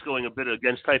 Chevy Chase going a bit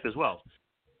against type as well.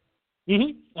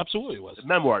 Mm-hmm. Absolutely, it was.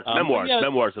 Memoirs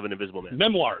of an Invisible Man.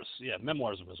 Memoirs of an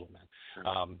Invisible Man.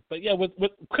 But yeah, with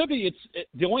Quibi,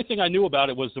 the only thing I knew about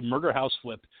it was the Murder House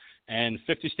flip and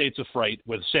 50 States of Fright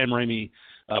with Sam Raimi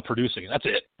producing it. That's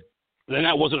it. Then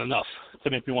that wasn't enough to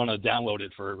make me want to download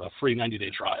it for a free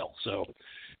 90-day trial. So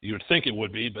you would think it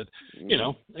would be, but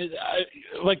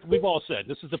like we've all said,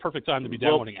 this is the perfect time to be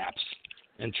downloading apps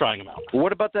and trying them out.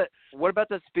 What about that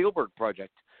Spielberg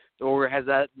project, or has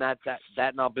that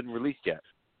not been released yet?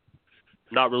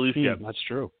 Not released yet. That's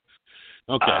true.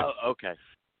 Okay. Okay.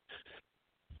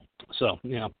 So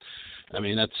I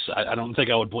mean, I don't think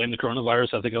I would blame the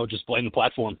coronavirus. I think I would just blame the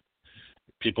platform.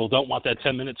 People don't want that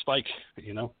 10-minute spike.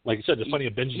 Like you said, there's plenty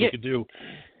of binges you could do.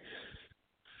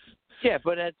 Yeah,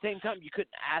 but at the same time, you couldn't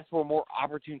ask for a more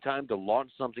opportune time to launch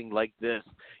something like this,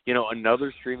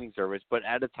 another streaming service, but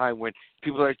at a time when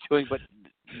people are doing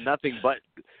nothing but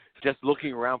just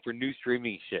looking around for new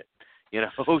streaming shit. You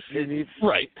know, You need,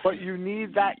 right. but you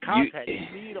need that content.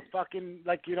 You need a fucking,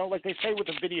 like, you know, like they say with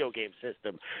the video game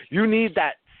system. You need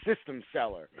that system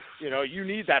seller. You know, you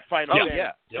need that Final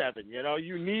Fantasy 7. You know,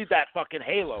 you need that fucking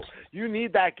Halo. You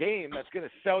need that game that's going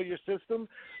to sell your system.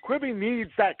 Quibi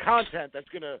needs that content that's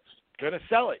going to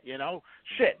sell it, you know?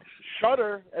 Shit.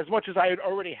 Shudder, as much as I had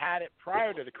already had it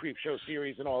prior to the Creepshow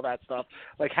series and all that stuff,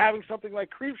 like having something like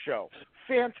Creepshow,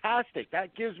 fantastic.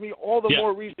 That gives me all the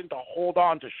more reason to hold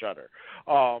on to Shudder.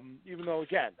 Even though,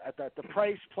 again, at the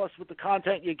price plus with the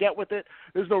content you get with it,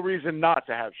 there's no reason not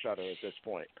to have Shudder at this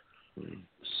point.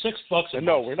 $6 a month.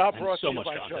 No, we're not brought so to you much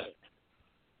by content.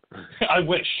 Shudder. I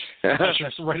wish. I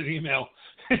should write an email.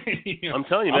 I'm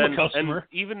telling you, I'm man, a customer. and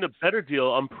even the better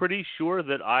deal, I'm pretty sure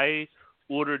that I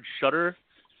ordered Shudder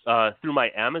through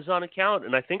my Amazon account,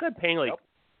 and I think I'm paying like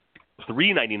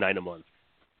 $3.99 a month.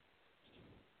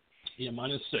 Yeah,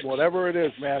 mine is $6. Whatever it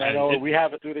is, man, I know we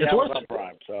have it through the Amazon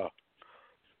Prime, so.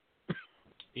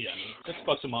 Yeah,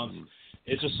 $6 a month.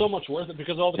 It's just so much worth it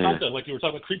because of all the content. Like you were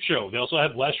talking about Creepshow. They also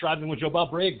have Last Driving with Joe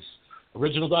Bob Briggs,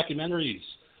 original documentaries,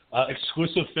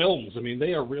 exclusive films. I mean,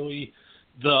 they are really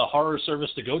the horror service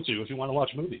to go to if you want to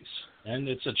watch movies. And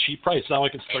it's a cheap price. It's not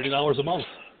like it's $30 a month.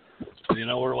 You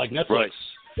know, or like Netflix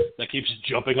that keeps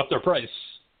jumping up their price.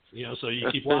 You know, so you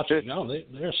keep watching. No,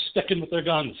 they're sticking with their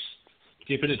guns,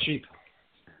 keeping it cheap.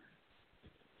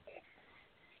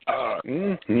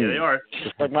 Yeah, they are.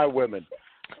 Just like my women.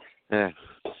 Yeah.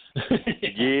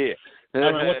 All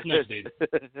right, what's next, Dave?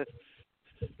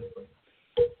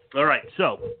 All right,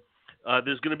 so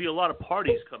there's going to be a lot of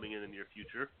parties coming in the near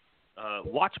future.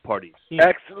 Watch parties.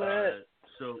 Excellent.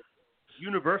 So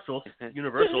Universal is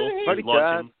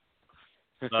launching.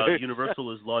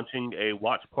 Universal is launching a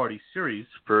watch party series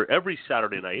for every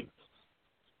Saturday night,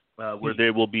 where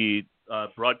they will be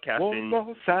broadcasting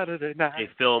a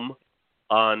film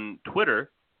on Twitter,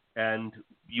 and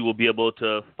you will be able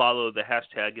to follow the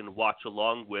hashtag and watch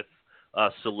along with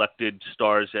selected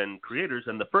stars and creators.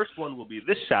 And the first one will be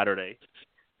this Saturday,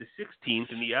 the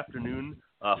 16th, in the afternoon,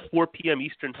 4 p.m.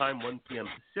 Eastern Time, 1 p.m.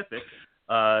 Pacific.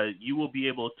 You will be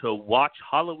able to watch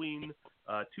Halloween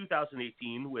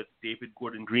 2018 with David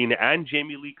Gordon Green and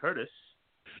Jamie Lee Curtis,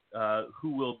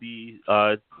 who will be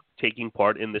taking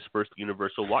part in this first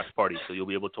Universal watch party. So you'll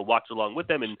be able to watch along with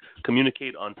them and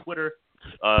communicate on Twitter.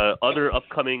 Other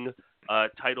upcoming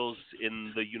titles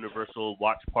in the Universal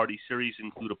watch party series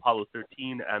include Apollo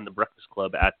 13 and The Breakfast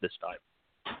Club at this time.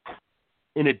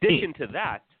 In addition to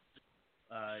that,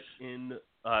 in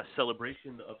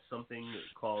celebration of something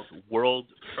called World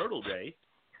Turtle Day,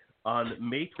 on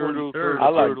May 23rd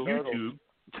on YouTube,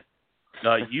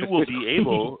 you will be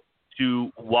able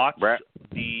to watch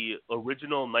the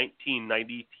original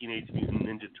 1990 Teenage Mutant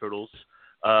Ninja Turtles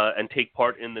and take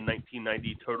part in the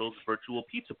 1990 Turtles virtual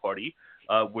pizza party,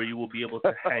 where you will be able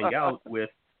to hang out with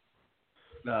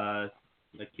I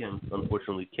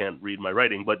unfortunately can't read my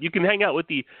writing, but you can hang out with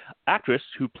the actress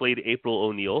who played April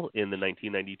O'Neil in the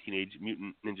 1990 Teenage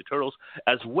Mutant Ninja Turtles,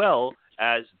 as well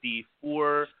as the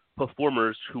 4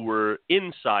 performers who were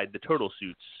inside the turtle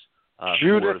suits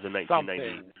Judith for the 1990.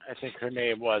 Something, I think her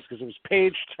name was, because it was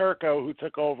Paige Turco who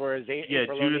took over as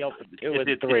April O'Neil for 2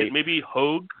 and 3. Is it maybe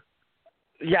Hogue?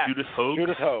 Yeah, Judith Hogue?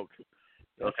 Judith Hogue.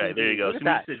 Okay, there you go. As soon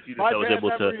as you said Judith, My I was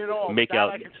able to make out.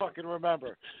 I can fucking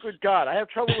remember. Good God, I have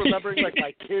trouble remembering like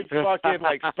my kids' fucking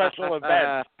like special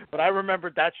events, but I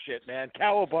remembered that shit, man.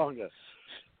 Cowabunga.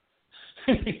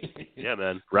 Yeah,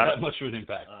 man. That much of an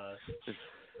impact.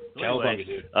 Anyway,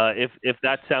 if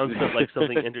that sounds like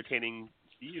something entertaining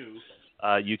to you,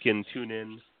 you can tune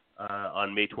in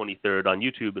on May 23rd on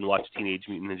YouTube and watch Teenage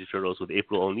Mutant Ninja Turtles with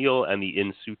April O'Neil and the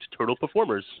in-suit turtle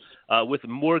performers, with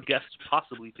more guests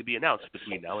possibly to be announced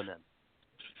between now and then.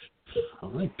 All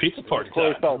right, pizza party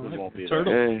Corey time. Feldman won't be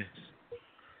Turtle. there.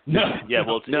 No. Yeah,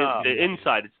 well,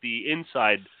 it's the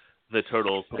inside the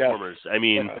turtle performers. I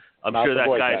mean, I'm Not sure the that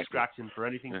voice guy is actor. scratching for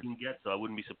anything he can get, so I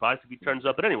wouldn't be surprised if he turns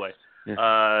up. But anyway,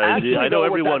 Actually, I know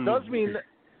everyone.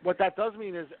 What that does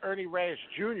mean is Ernie Reyes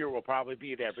Jr. will probably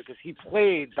be there because he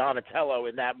played Donatello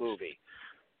in that movie.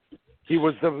 He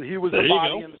was the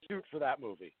body in the suit for that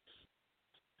movie.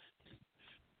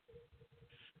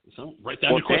 So write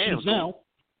down your questions now.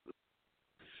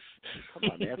 Come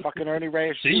on, man. Fucking Ernie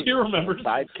Reyes Jr. See, you remember.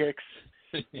 Sidekicks.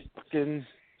 Fucking.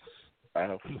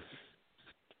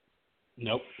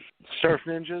 Nope. Surf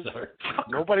Ninjas. Sorry.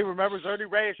 Nobody remembers Ernie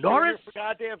Reyes Jr. Norris? For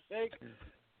goddamn sake.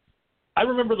 I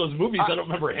remember those movies. I don't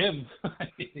remember him.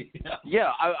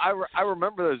 I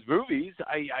remember those movies.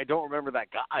 I don't remember that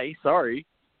guy. Sorry.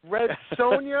 Red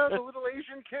Sonja, the little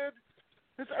Asian kid.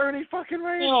 It's Ernie fucking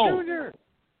Reyes Jr.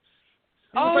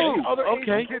 He was like the other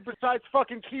Asian kid besides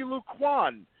fucking Ki-Lu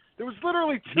Kwan. There was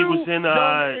literally two He was in,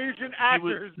 young Asian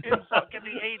actors in fucking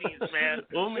the 80s, man.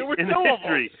 Only There were in two of them.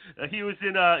 history. He was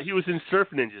in Surf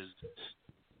Ninjas.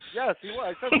 Yes, he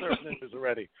was. I said Surf Ninjas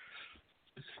already.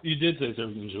 You did say Surf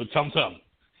Ninjas with Tum Tum.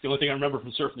 The only thing I remember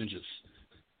from Surf Ninjas.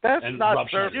 That's And not Rob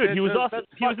Surf Schneider. Dude, he was Ninjas. also That's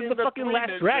he was in the fucking Three Last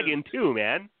Ninjas. Dragon too,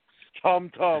 man. Tum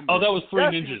Tum. Oh, that was Three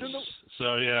Yes, he Ninjas. was in the-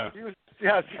 So, yeah. He was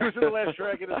in the Last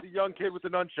Dragon as the young kid with the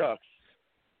nunchucks.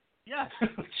 Yeah.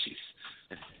 Jeez.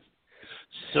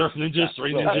 Surf Ninjas,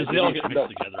 Three Ninjas, they all get mixed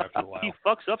together after a while. He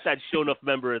fucks up that show enough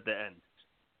member at the end.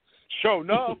 Show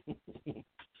no.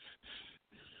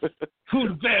 Who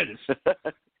the baddest?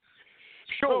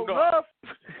 Show enough.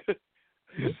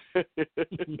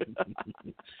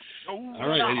 All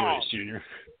right, anyways, Junior.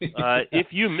 If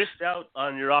you missed out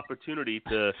on your opportunity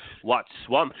to watch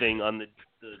Swamp Thing on the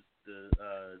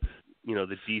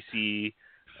DC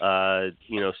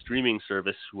streaming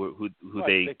service, who What,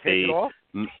 they take it off?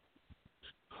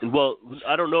 Well,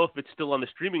 I don't know if it's still on the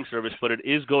streaming service, but it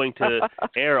is going to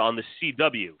air on the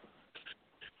CW.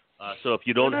 So if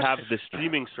you don't have the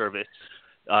streaming service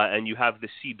and you have the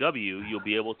CW, you'll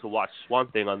be able to watch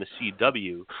Swamp Thing on the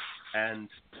CW. And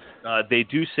they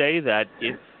do say that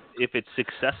if it's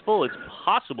successful, it's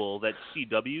possible that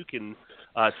CW can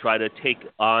try to take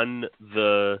on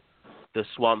the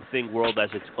Swamp Thing world as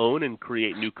its own and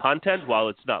create new content. While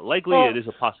it's not likely, it is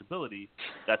a possibility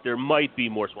that there might be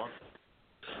more Swamp Thing.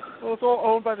 Well, it's all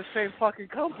owned by the same fucking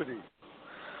company.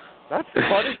 That's the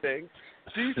funny thing.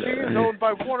 DC is owned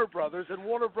by Warner Brothers, and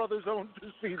Warner Brothers owns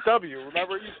the CW.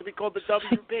 Remember, it used to be called the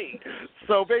WB.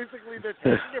 So basically, they're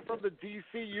taking it from the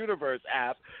DC Universe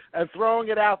app and throwing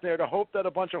it out there to hope that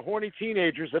a bunch of horny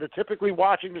teenagers that are typically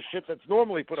watching the shit that's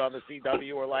normally put on the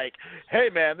CW are like, hey,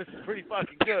 man, this is pretty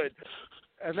fucking good.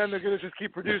 And then they're going to just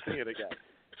keep producing it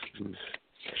again.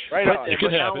 Right on.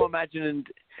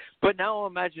 But now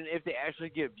imagine if they actually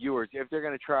get viewers, if they're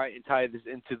going to try and tie this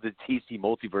into the TC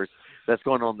multiverse that's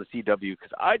going on in the CW,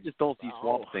 because I just don't see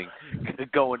Swamp Thing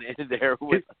going in there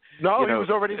with. He was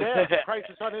already there.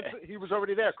 He was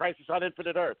already there. Crisis on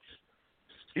Infinite Earths.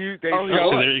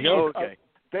 There you go. Okay.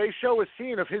 They show a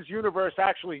scene of his universe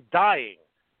actually dying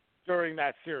during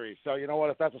that series. So you know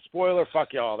what? If that's a spoiler,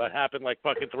 fuck y'all. That happened like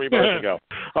fucking 3 months ago.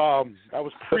 That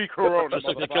was pre-corona. Just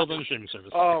like they killed on the streaming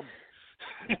service.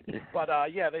 But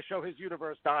they show his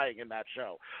universe dying in that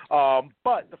show.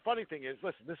 But the funny thing is,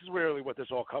 listen, this is really what this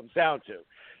all comes down to.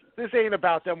 This ain't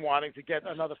about them wanting to get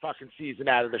another fucking season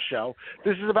out of the show.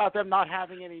 This is about them not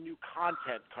having any new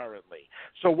content currently.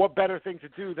 So what better thing to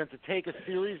do than to take a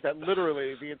series that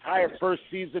literally the entire first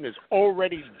season is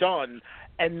already done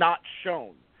and not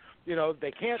shown? You know, they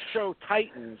can't show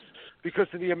Titans because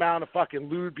of the amount of fucking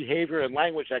lewd behavior and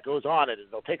language that goes on in it.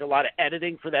 It'll take a lot of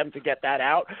editing for them to get that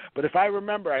out. But if I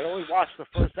remember, I only watched the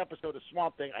first episode of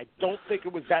Swamp Thing. I don't think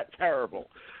it was that terrible,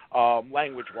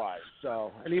 language-wise.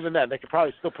 So, and even then, they could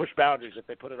probably still push boundaries if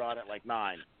they put it on at like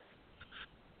 9.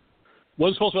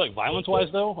 Was it supposed to be like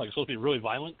violence-wise though? Like it's supposed to be really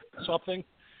violent, Swamp Thing?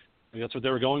 Like that's what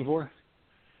they were going for?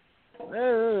 I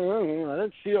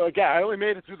didn't see it again. I only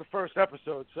made it through the first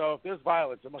episode, so if there's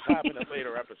violence, it must happen in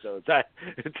later episodes.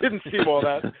 It didn't seem all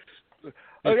that.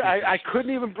 I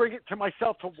couldn't even bring it to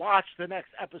myself to watch the next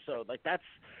episode. Like that's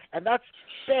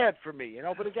bad for me, you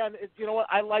know. But again, you know what?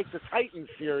 I like the Titans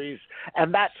series,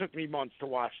 and that took me months to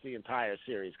watch the entire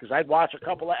series because I'd watch a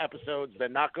couple of episodes,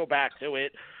 then not go back to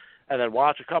it, and then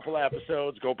watch a couple of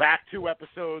episodes, go back 2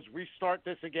 episodes, restart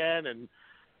this again, and.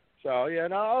 So,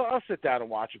 I'll sit down and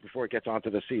watch it before it gets onto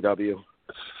the CW.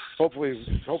 Hopefully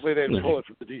they didn't pull it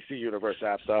from the DC Universe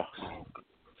app, though.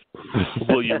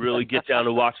 Will you really get down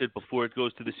to watch it before it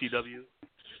goes to the CW?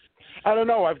 I don't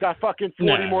know. I've got fucking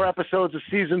 40 more episodes of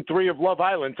Season 3 of Love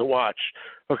Island to watch,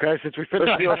 okay, since we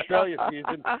finished the Australia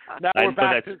season. Now we're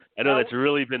back I know that's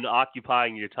really been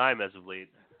occupying your time as of late.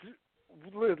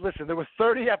 Listen, there were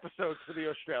 30 episodes for the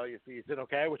Australia season,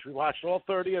 okay, which we watched all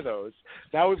 30 of those.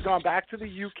 Now we've gone back to the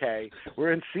UK.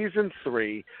 We're in Season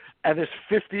 3, and there's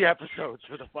 50 episodes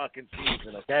for the fucking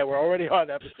season, okay? We're already on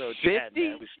episode 10. 50?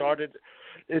 Man. We started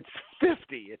 – it's 50.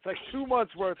 It's like 2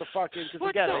 months worth of fucking – because,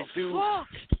 again,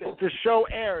 the show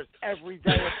airs every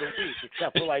day of the week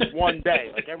except for, like, one day.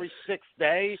 Like, every 6th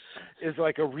day is,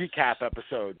 like, a recap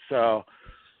episode, so –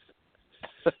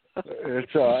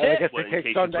 it's I guess they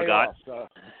take Sunday off. So.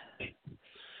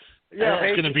 Yeah,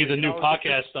 it's going to be the new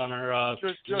podcast on our.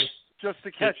 Just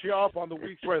to catch you up on the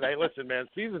weeks where they listen, man.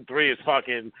 Season 3 is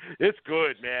fucking. It's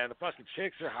good, man. The fucking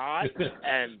chicks are hot,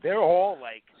 and they're all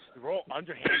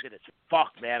underhanded as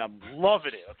fuck, man. I'm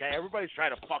loving it. Okay, everybody's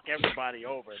trying to fuck everybody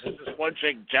over. There's this one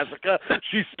chick, Jessica.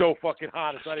 She's so fucking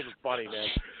hot. It's not even funny, man.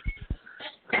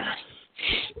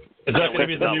 Is that going to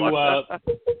be the new?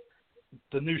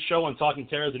 the new show on Talking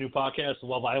Terror, the new podcast,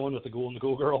 Love Island with the Ghoul and the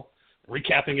Ghoul Girl,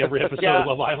 recapping every episode of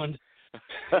Love Island.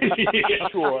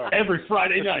 Sure. Every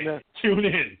Friday night, tune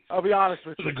in. I'll be honest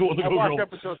with you. The Ghoul and the I Ghoul watch Girl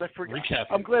episodes, I forget. recapping.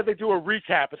 I'm glad they do a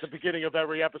recap at the beginning of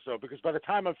every episode because by the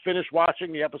time I'm finished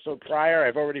watching the episode prior,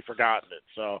 I've already forgotten it.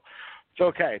 So it's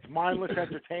okay. It's mindless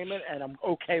entertainment, and I'm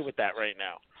okay with that right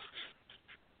now.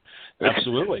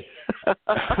 Absolutely.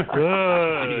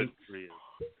 Good.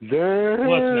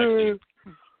 What's next, Steve?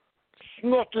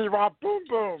 Snooty Rob Boom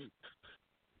Boom.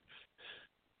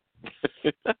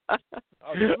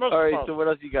 All right, so what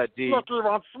else you got, D? Snooty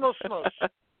Rob Smush Smush.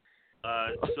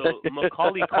 So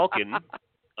Macaulay Culkin,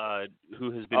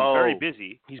 who has been very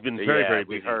busy, he's been very, very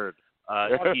busy. We heard.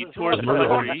 He toured the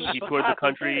country. He toured the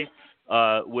country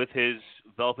with his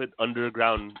Velvet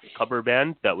Underground cover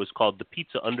band that was called the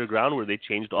Pizza Underground, where they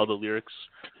changed all the lyrics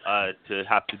to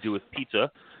have to do with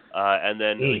pizza. And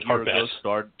then a year ago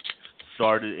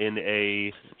starred in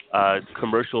a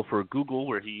commercial for Google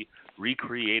where he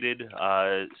recreated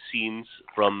scenes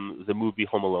from the movie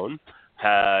Home Alone.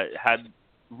 Had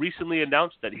recently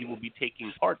announced that he will be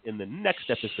taking part in the next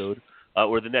episode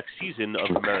or the next season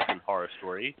of American Horror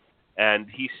Story. And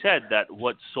he said that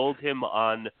what sold him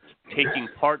on taking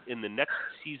part in the next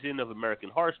season of American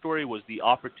Horror Story was the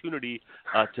opportunity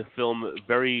to film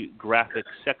very graphic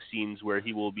sex scenes where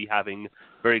he will be having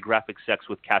very graphic sex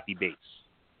with Kathy Bates.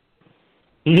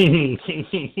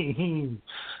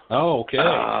 Oh, okay.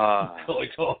 Macaulay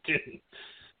Culkin.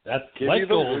 That's light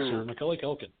goals for Macaulay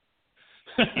Culkin.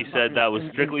 He said that was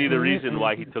strictly the reason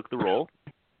why he took the role.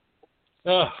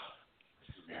 And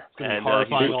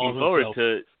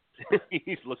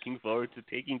he's looking forward to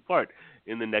taking part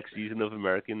in the next season of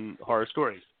American Horror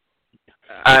Story.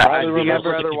 I think I'd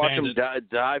rather watch him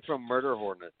die from murder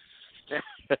hornets.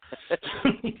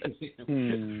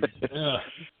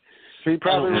 So he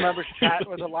probably remembers chatting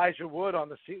with Elijah Wood on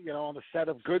the set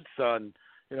of Good Son,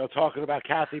 talking about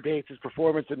Kathy Bates'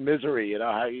 performance in Misery,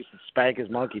 how he used to spank his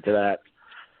monkey to that.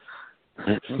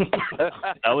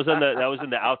 That was in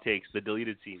the outtakes, the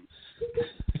deleted scenes.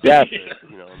 Yes.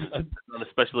 On the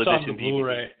special edition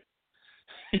Blu-ray.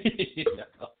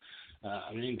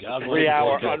 God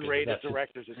 3-hour unrated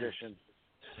director's edition.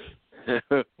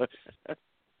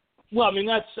 Well,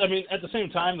 at the same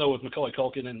time, though, with Macaulay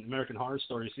Culkin and American Horror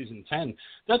Story Season 10,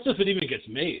 that's if it even gets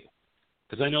made.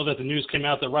 Because I know that the news came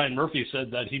out that Ryan Murphy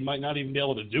said that he might not even be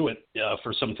able to do it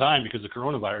for some time because of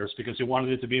coronavirus, because he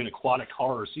wanted it to be an aquatic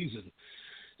horror season.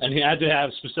 And he had to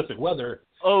have specific weather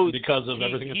because of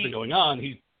everything that's been going on.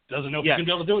 He doesn't know if he's going to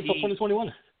be able to do it until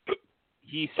 2021.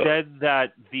 He said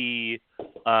that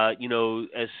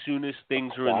as soon as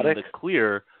things are in the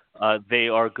clear, they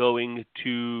are going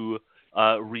to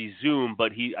resume.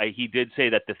 But he did say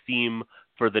that the theme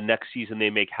for the next season they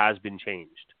make has been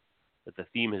changed. That the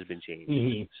theme has been changed.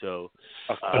 Mm-hmm. So,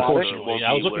 unfortunately,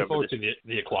 I was looking forward to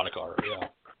the aquatic horror. Yeah.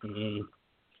 Mm-hmm.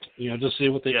 Just see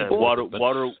what they can do.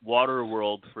 Water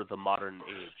world for the modern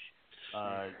age.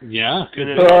 In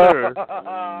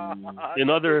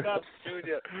other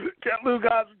Get Lou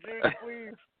Gossett Jr.,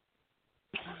 please.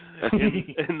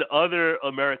 in other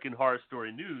American Horror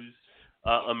Story news,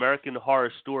 American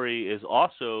Horror Story is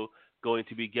also going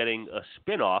to be getting a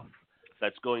spin-off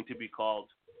that's going to be called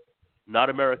not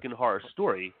American Horror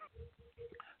Story,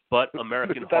 but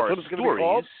American Horror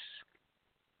Stories.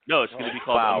 No, it's going to be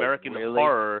called American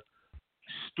Horror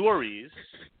Stories.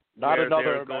 Not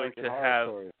another going American to Horror have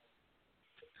Story.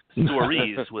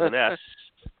 Stories with an S.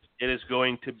 It is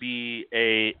going to be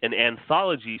an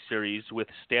anthology series with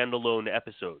standalone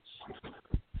episodes.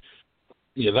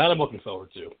 Yeah, that I'm looking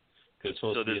forward to.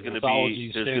 So there's going to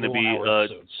be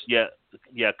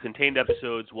contained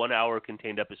episodes, 1 hour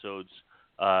contained episodes.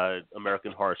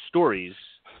 American Horror Stories.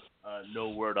 No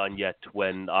word on yet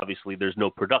when obviously there's no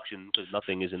production because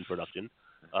nothing is in production.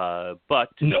 But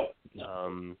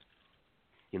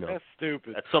that's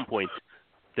stupid. At some point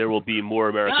there will be more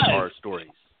American Horror Stories.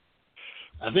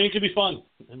 I think it could be fun.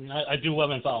 I do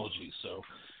love anthologies, so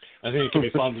I think it could be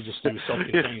fun to just do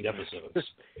self-contained episodes.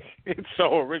 It's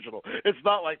so original. It's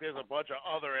not like there's a bunch of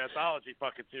other anthology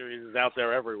fucking series out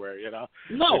there everywhere, No,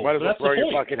 you might as well throw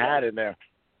your fucking hat in there.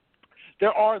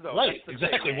 There are, though. Right,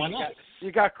 exactly. Why not?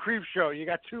 You got Creepshow. You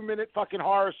got 2-minute fucking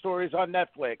horror stories on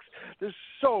Netflix. There's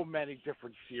so many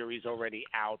different series already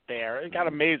out there. You got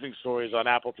amazing stories on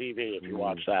Apple TV if you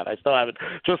watch that. I still haven't,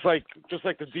 just like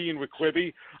the Dean with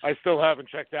Quibi, I still haven't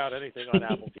checked out anything on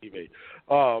Apple TV.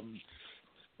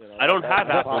 I don't have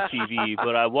Apple TV,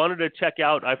 but I wanted to check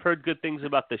out. I've heard good things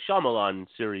about the Shyamalan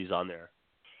series on there.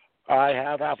 I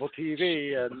have Apple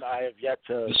TV, and I have yet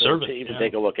to even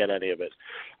take a look at any of it.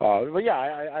 But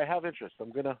yeah, I have interest.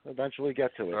 I'm gonna eventually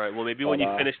get to it. All right. Well, maybe when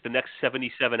you finish the next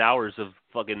 77 hours of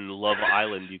fucking Love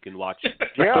Island, you can watch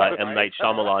M. Night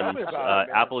Shyamalan's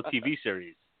Apple TV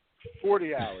series.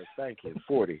 40 hours, thank you,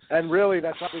 40. And really,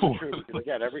 that's not even true, because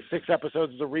again, every 6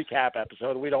 episodes is a recap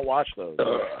episode, and we don't watch those.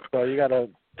 So you got to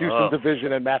do some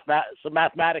division and some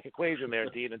mathematic equation there,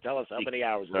 Dean, and tell us how many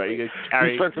hours. All right, you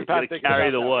got to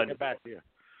carry the one. Get back to you.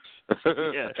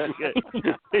 Yeah,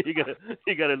 you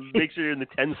got to make sure you're in the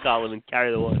tens column and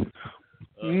carry the one.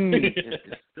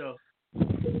 So,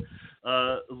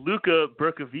 Luca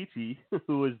Bercovici,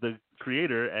 who is the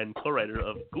creator and co-writer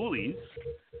of Ghoulies,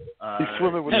 he's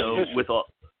swimming with with all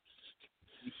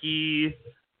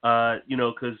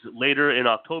because later in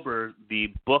October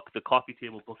the coffee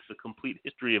table book, The Complete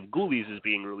History of Ghoulies, is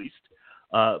being released.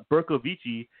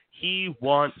 Bercovici, he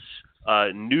wants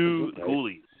new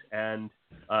Ghoulies, and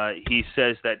he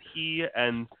says that he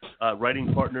and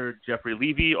writing partner Jeffrey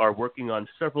Levy are working on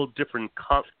several different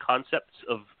concepts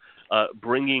of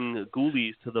bringing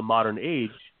Ghoulies to the modern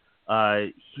age.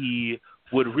 He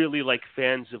would really like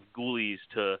fans of Ghoulies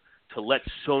to let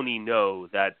Sony know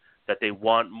that they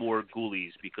want more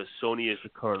Ghoulies, because Sony is the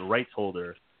current rights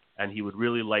holder, and he would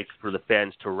really like for the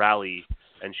fans to rally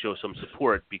and show some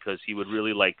support, because he would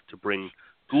really like to bring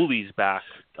Ghoulies back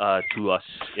to us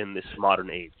in this modern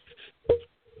age.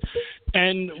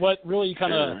 And what really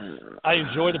kind of I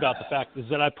enjoyed about the fact is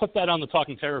that I put that on the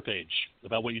Talking Terror page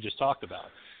about what you just talked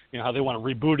about. You know, how they want to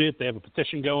reboot it. They have a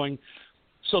petition going.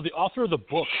 So the author of the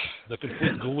book, the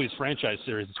Complete Ghoulies franchise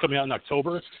series, it's coming out in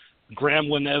October, Graham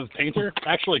Lenev Painter,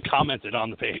 actually commented on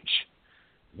the page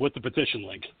with the petition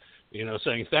link,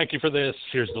 saying, thank you for this,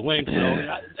 here's the link. So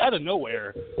out of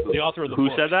nowhere, the author of the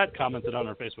book said that? commented on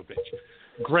our Facebook page.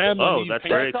 Graham that's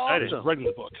Painter, very exciting. who's writing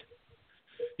the book.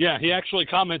 Yeah, he actually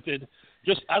commented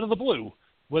just out of the blue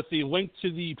with the link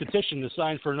to the petition to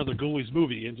sign for another Ghoulies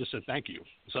movie, and just said thank you.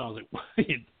 So I was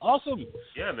like, awesome.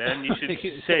 Yeah, man, you should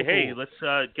say, hey, let's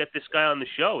get this guy on the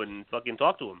show and fucking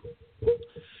talk to him.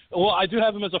 Well, I do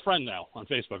have him as a friend now on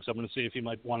Facebook, so I'm going to see if he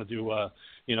might want to do, a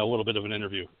little bit of an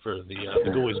interview for the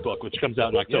Ghoulies book, which comes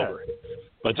out in October. Yeah.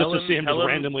 But just to see him just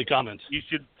randomly comment. You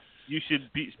should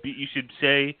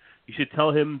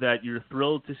tell him that you're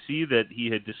thrilled to see that he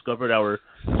had discovered our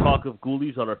Talk of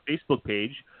Ghoulies on our Facebook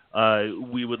page.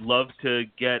 We would love to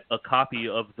get a copy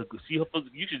of you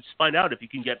should find out if you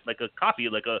can get like a copy,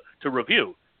 to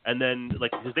review, and then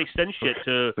because they send shit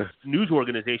to news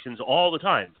organizations all the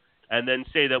time, and then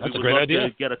say that we would love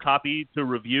to get a copy to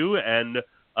review, and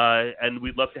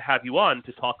we'd love to have you on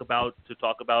to talk about the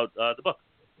book.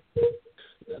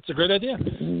 That's a great idea.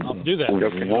 I'll do that.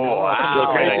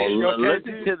 Wow.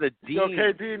 Listen to the Dean.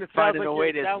 Okay, Dean. It sounds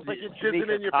like you're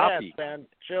jizzing in your pants, man.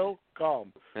 Chill,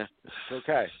 calm. It's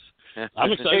okay.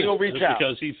 I'm excited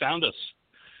because he found us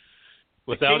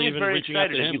without even reaching out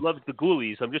to him. He loves the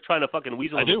Ghoulies. I'm just trying to fucking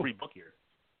weasel him a free book here.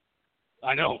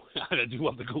 I know. I do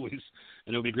love the Ghoulies,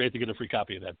 and it would be great to get a free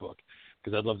copy of that book,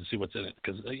 because I'd love to see what's in it.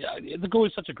 Because the Ghoulies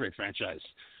is such a great franchise.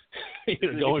 A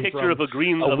picture of a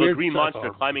green monster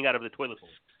climbing out of the toilet bowl.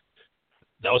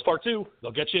 That was part 2.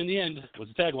 They'll get you in the end. Was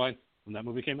the tagline when that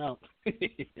movie came out.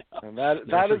 And that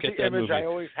is the image I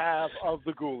always have of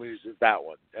the Ghoulies, is that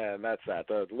one, and that's that.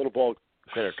 The little ball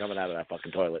critter coming out of that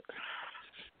fucking toilet.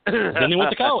 Then they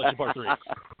went to college in part 3,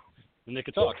 and they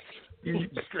could talk.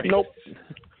 Nope.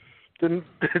 Didn't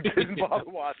bother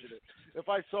watching it. If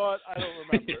I saw it, I don't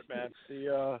remember it, man.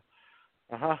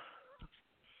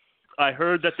 I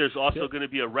heard that there's also going to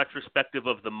be a retrospective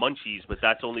of the Munchies, but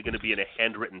that's only going to be in a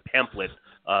handwritten pamphlet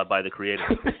by the creator.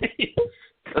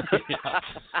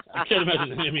 I can't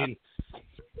imagine. I mean,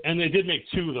 and they did make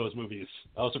 2 of those movies.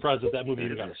 I was surprised that movie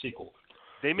even got a sequel.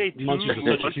 They made 2 Munchies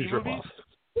was such a huge ripoff.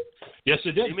 Yes,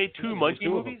 they did. They made 2 Munchie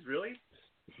movies, really?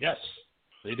 Yes,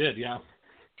 they did. Yeah,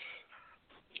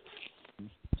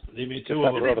 they made 2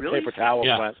 of them. Where the paper towels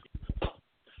went.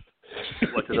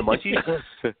 What, to the Munchies?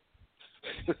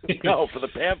 No, for the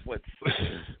pamphlets.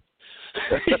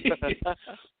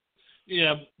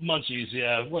 Yeah, Munchies.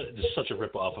 Yeah, it's such a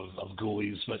ripoff of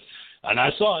Ghoulies, and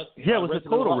I saw it. Yeah, it was a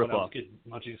total ripoff.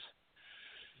 Munchies.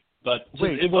 But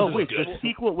it wasn't good. The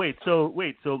sequel. So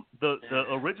the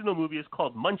original movie is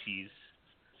called Munchies,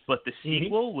 but the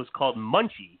sequel was called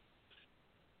Munchie.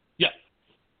 Yeah.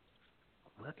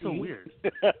 That's so weird.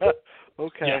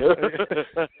 Okay.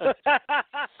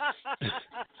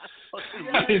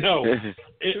 I know.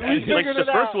 The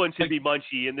first one should be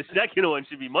Munchie, and the second one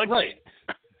should be Munchie. Right.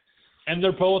 And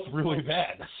they're both really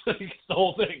bad. That's the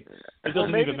whole thing. It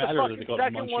doesn't even matter that they call it Munchie.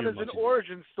 The second one is an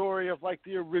origin story of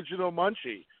the original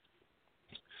Munchie.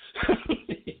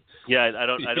 Yeah, I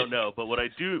don't know, but what I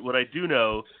do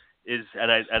know is,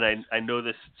 and I know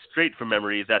this straight from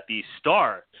memory, that the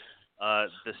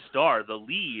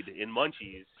lead in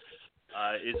Munchies,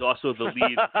 is also the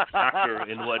lead actor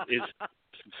in what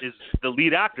is the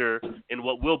lead actor in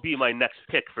what will be my next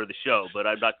pick for the show, but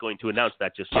I'm not going to announce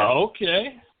that just yet.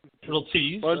 Okay. Little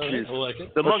tease. I like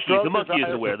it. The monkey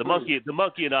is aware. The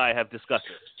monkey and I have discussed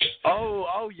it.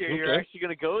 Oh, you're actually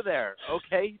gonna go there.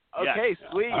 Okay, Yes.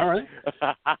 Sweet. All right.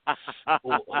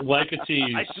 Like a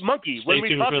tease. Monkey. When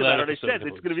we talked about it, I said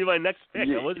it's gonna be my next pick.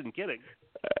 I wasn't kidding.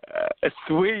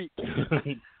 Sweet.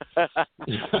 All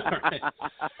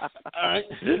right.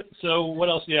 So what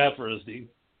else do you have for us, Dean?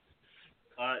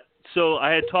 So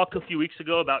I had talked a few weeks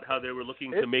ago about how they were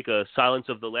looking to make a Silence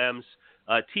of the Lambs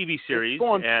TV series, it's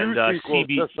on and two sequels,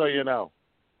 CB. just so you know.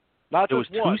 Not There was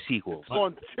just one. two sequels. It's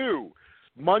on two.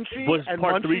 Munchie Was and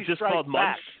part Munchie 3 just Strike called Back.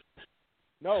 Munch?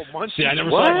 No, Munchie. See, I never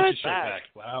Strike saw Munchie Strike Back. Back.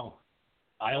 Wow.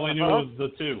 I only knew it was the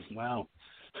two. Wow.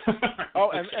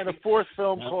 Oh, and a fourth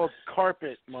film called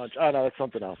Carpet Munch. Oh, no, that's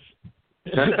something else.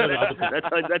 That's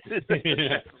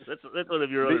one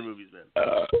of your other movies, man.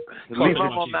 Leave my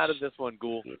mom out of this one,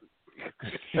 Ghoul.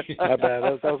 My bad.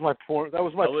 That was my porn. That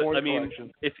was my porn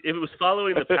collection. If it was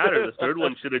following the pattern, the third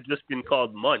one should have just been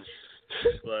called Munch.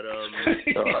 But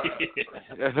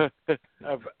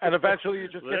and eventually you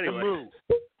just get anyway. to moo.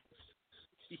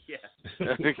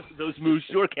 Yeah, those moos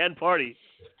sure can party.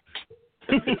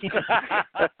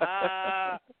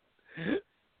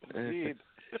 Indeed.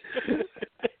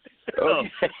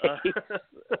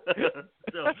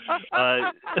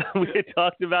 We had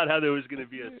talked about how there was going to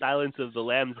be a Silence of the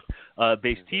Lambs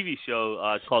based TV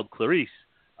show called Clarice.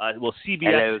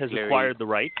 CBS has acquired the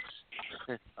rights.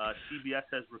 CBS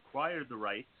has acquired the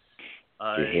rights.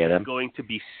 It's going to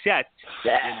be set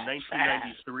in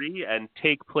 1993 and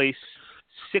take place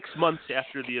 6 months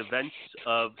after the events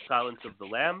of Silence of the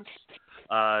Lambs.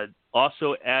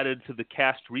 Also added to the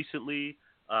cast recently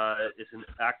is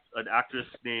an actress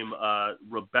named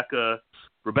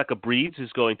Rebecca Breeds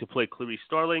is going to play Clarice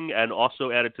Starling, and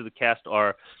also added to the cast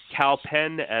are Cal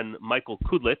Penn and Michael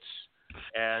Kudlitz.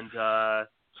 And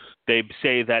they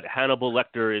say that Hannibal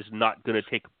Lecter is not going to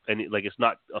take any, it's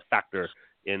not a factor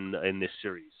in this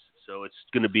series. So it's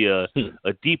going to be a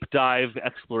deep dive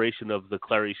exploration of the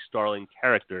Clarice Starling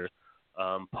character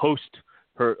post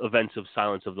her events of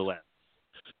Silence of the Lambs.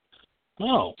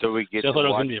 Oh, so we get to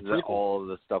watch all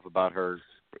the stuff about her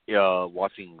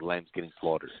watching lambs getting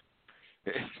slaughtered.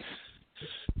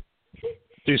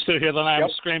 Do you still hear the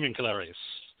lambs screaming, Clarice?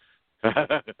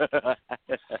 I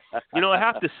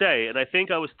have to say, and I think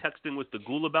I was texting with the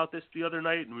Ghoul about this the other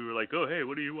night, and we were like, "Oh, hey,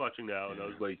 what are you watching now?" And I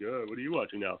was like, "What are you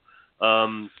watching now?"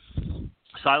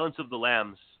 Silence of the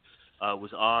Lambs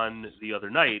was on the other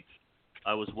night.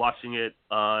 I was watching it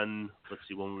on, let's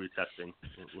see, when were we texting?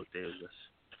 What day was this?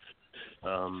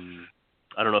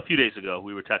 I don't know, a few days ago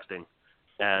we were texting,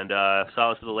 and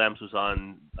Silence of the Lambs was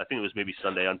on, I think it was maybe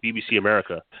Sunday, on BBC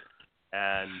America,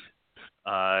 and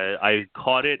I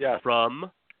caught it from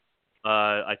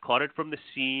the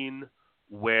scene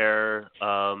where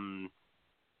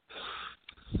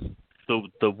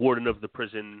the warden of the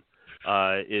prison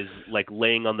is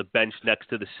laying on the bench next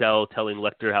to the cell, telling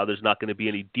Lecter how there's not going to be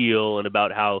any deal, and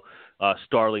about how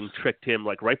Starling tricked him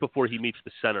right before he meets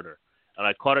the senator. And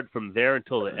I caught it from there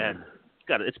until the end.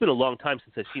 God, it's been a long time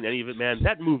since I've seen any of it, man.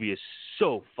 That movie is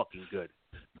so fucking good.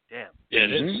 Damn. Yeah,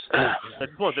 it is. I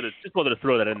just wanted to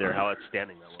throw that in there, how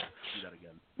outstanding that was. Do that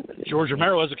again. George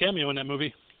Romero has a cameo in that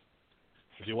movie.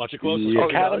 If you watch it closely. The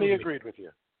Academy agreed with you.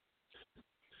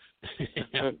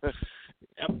 Yep.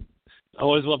 I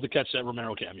always love to catch that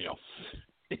Romero cameo.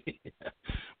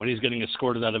 When he's getting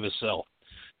escorted out of his cell.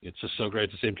 It's just so great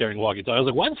to see him carrying walkie-talkie. I was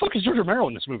like, why the fuck is George Romero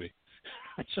in this movie?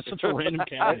 It's just such a random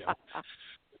cameo.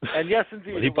 And yes,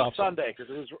 indeed, it was Sunday,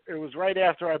 because it was right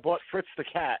after I bought Fritz the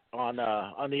Cat on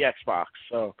the Xbox.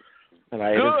 So, and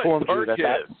I informed you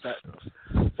that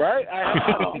right. I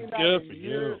haven't seen that in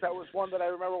years. That was one that I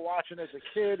remember watching as a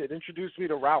kid. It introduced me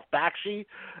to Ralph Bakshi,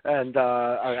 and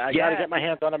I got to get my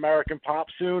hands on American Pop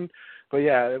soon. But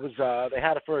yeah, it was. They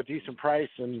had it for a decent price,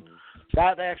 and they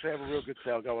actually have a real good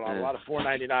sale going on. A lot of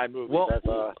 $4.99 movies.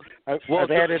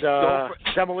 I've added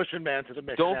Demolition Man to the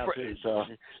mix now too. So.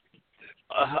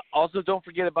 Also, don't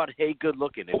forget about Hey Good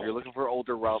Looking if you're looking for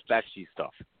older Ralph Bakshi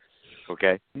stuff.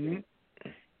 Okay. Mm-hmm.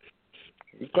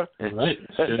 Okay. Right.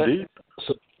 Indeed.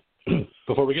 So,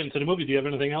 before we get into the movie, do you have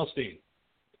anything else, Dean?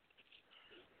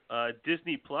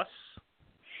 Disney Plus,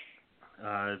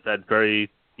 that very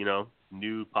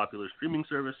new popular streaming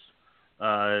service,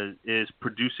 is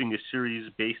producing a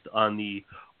series based on the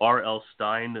R.L.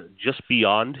 Stine Just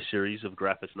Beyond series of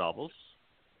graphic novels.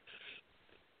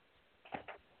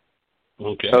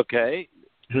 Okay.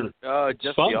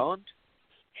 Just fun. Beyond?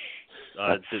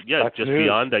 Just news.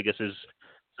 Beyond, I guess, is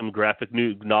some graphic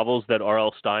new novels that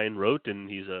R.L. Stine wrote, and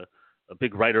he's a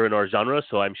big writer in our genre,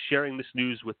 so I'm sharing this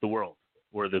news with the world,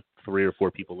 or the 3 or 4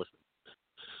 people listening.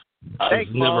 I've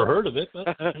never heard of it, but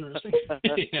interesting.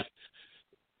 Yeah.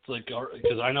 It's like,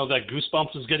 because I know that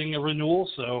Goosebumps is getting a renewal,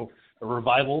 so a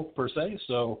revival per se,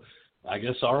 so I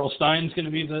guess R.L. Stine's going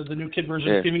to be the new kid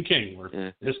version of Stephen King,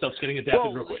 where his stuff's getting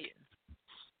adapted real quick.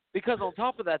 Because on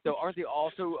top of that, though, aren't they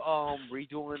also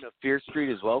redoing Fear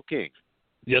Street as well, King?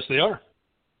 Yes, they are.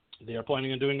 They are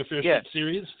planning on doing a Fear Street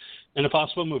series and a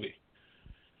possible movie.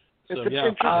 So,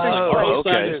 Interesting R.L.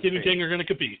 Stine and play. Stephen King are going to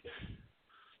compete.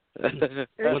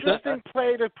 Interesting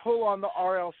play to pull on the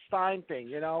R.L. Stine thing,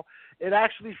 you know. It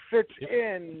actually fits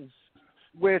in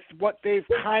with what they've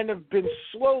kind of been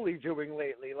slowly doing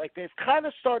lately. Like, they've kind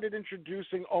of started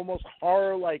introducing almost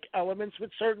horror-like elements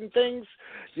with certain things.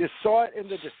 You saw it in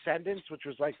The Descendants, which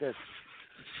was like the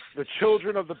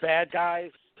children of the bad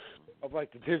guys of,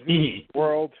 like, the Disney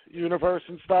World universe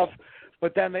and stuff.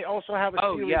 But then they also have a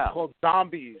series called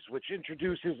Zombies, which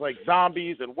introduces, like,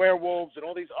 zombies and werewolves and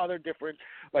all these other different,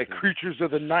 like, creatures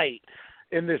of the night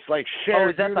in this, like,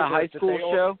 shared is that the high school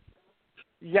show?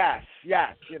 Yes.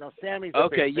 You know, Sammy's a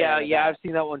okay, big fan of that. I've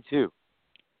seen that one too.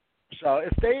 So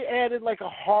if they added like a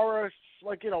horror,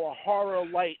 like, you know, a horror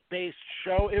light-based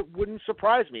show, it wouldn't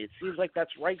surprise me. It seems like that's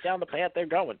right down the path they're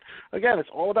going. Again, it's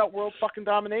all about world fucking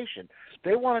domination.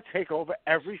 They want to take over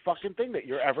every fucking thing that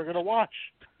you're ever going to watch.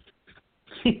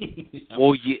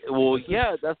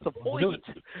 Yeah, that's the point.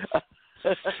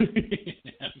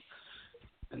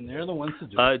 And they're the ones to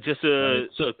do it. Just a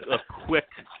quick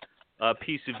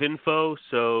piece of info.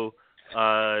 So,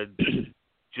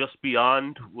 Just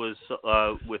Beyond was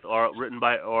written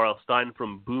by R.L. Stine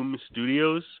from Boom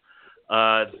Studios.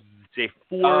 It's a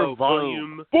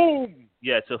 4-volume. Boom.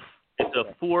 Yeah, it's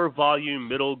a 4-volume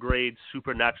middle grade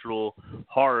supernatural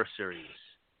horror series.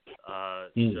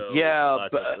 It's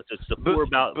a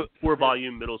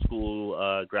 4-volume middle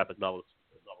school graphic novel.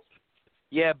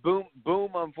 Yeah, Boom,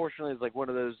 unfortunately, is like one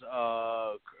of those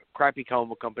crappy comic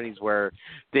book companies where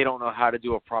they don't know how to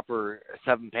do a proper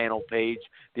 7-panel page.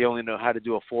 They only know how to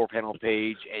do a 4-panel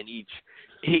page, and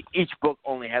each book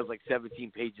only has like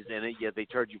 17 pages in it. Yet they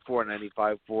charge you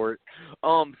 $4.95 for it.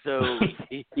 So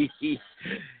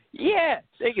yeah,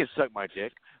 they can suck my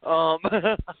dick. I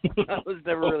was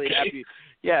never really happy.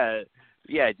 Yeah,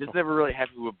 just never really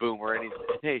happy with Boom or any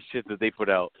shit that they put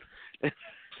out.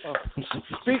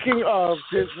 Speaking of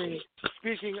Disney,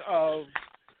 speaking of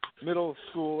middle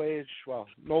school age, well,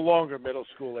 no longer middle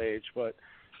school age, but,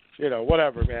 you know,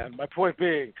 whatever, man. My point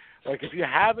being, like, if you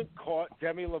haven't caught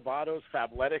Demi Lovato's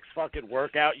Fabletics fucking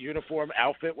workout uniform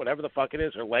outfit, whatever the fuck it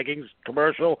is, her leggings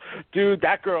commercial, dude,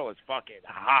 that girl is fucking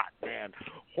hot, man.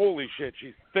 Holy shit,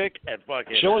 she's thick and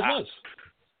fucking She always hot. was.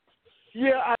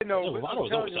 Yeah, I know. Yeah, I'm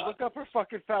telling you, look up her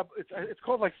fucking It's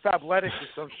called like Fabletics or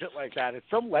some shit like that. It's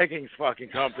some leggings fucking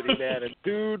company, man. And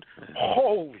dude,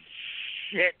 holy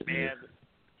shit, man.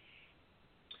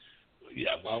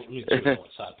 Yeah, well, let me see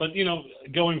what's hot. But, you know,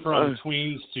 going from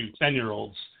tweens to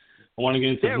 10-year-olds, I want to get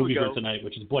into the movie here tonight,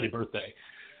 which is Bloody Birthday.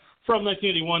 From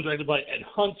 1981, directed by Ed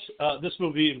Hunt, this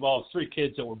movie involves 3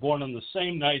 kids that were born on the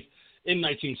same night in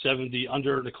 1970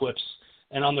 under an eclipse.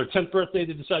 And on their 10th birthday,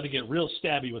 they decided to get real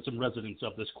stabby with some residents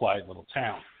of this quiet little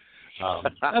town.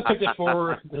 I picked it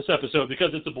for this episode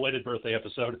because it's a belated birthday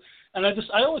episode. And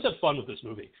I always have fun with this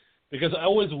movie because I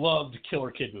always loved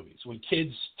killer kid movies, when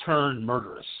kids turn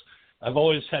murderous. I've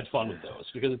always had fun with those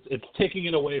because it's taking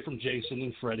it away from Jason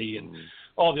and Freddy and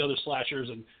all the other slashers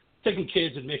and taking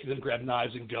kids and making them grab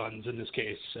knives and guns in this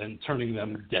case and turning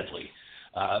them deadly.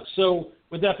 So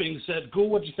with that being said, Ghoul,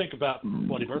 what did you think about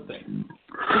Bloody Birthday?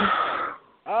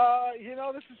 You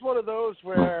know, this is one of those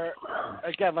where,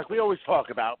 again, like we always talk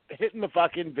about, hitting the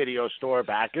fucking video store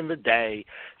back in the day,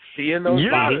 seeing those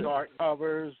box art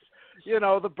covers, you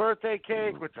know, the birthday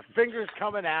cake with the fingers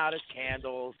coming out as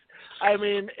candles. I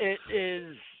mean, it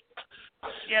is,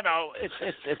 you know,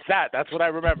 it's that. That's what I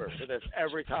remember for this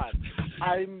every time.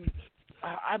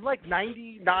 I'm like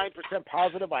 99%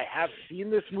 positive I have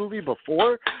seen this movie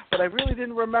before, but I really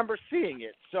didn't remember seeing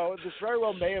it. So this very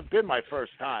well may have been my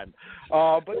first time.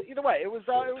 But either way, it was.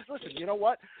 Listen, you know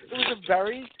what? It was a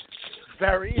very,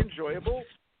 very enjoyable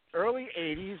early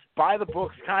 80s,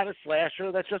 by-the-books kind of slasher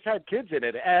that just had kids in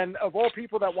it. And of all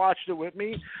people that watched it with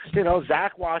me, you know,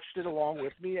 Zach watched it along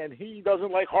with me, and he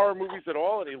doesn't like horror movies at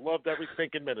all, and he loved every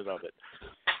thinking minute of it.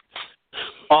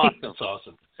 Awesome. That's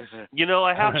awesome. You know,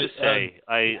 I have All to right,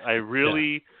 say, I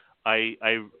really, I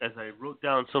as I wrote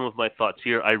down some of my thoughts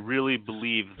here, I really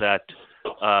believe that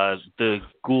the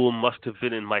ghoul must have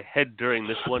been in my head during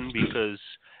this one because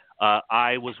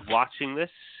I was watching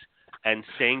this and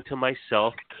saying to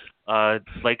myself,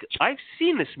 like, I've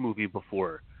seen this movie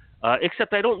before,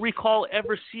 except I don't recall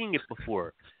ever seeing it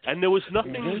before. And there was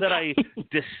nothing that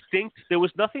there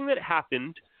was nothing that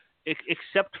happened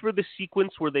except for the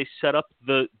sequence where they set up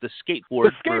the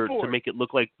skateboard, to make it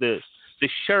look like the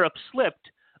sheriff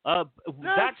slipped.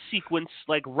 That sequence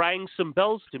like rang some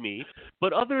bells to me,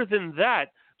 but other than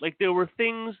that, like there were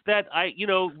things that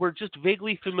were just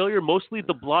vaguely familiar. Mostly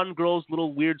the blonde girl's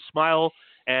little weird smile,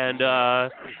 and I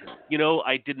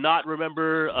did not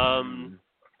remember,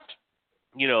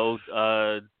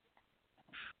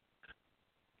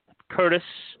 Curtis.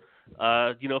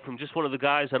 From just one of the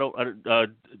guys. I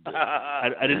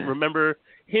didn't remember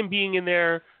him being in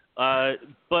there.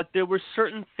 But there were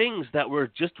certain things that were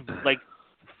just like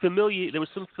familiar. There was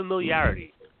some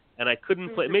familiarity, and I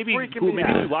couldn't play. Maybe we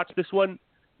watched this one.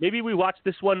 Maybe we watched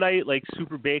this one night, like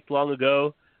super baked long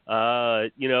ago.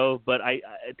 But I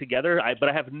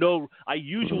have no. I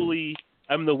usually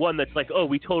am the one that's like, oh,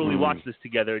 we totally watched this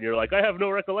together, and you're like, I have no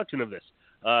recollection of this.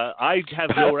 I have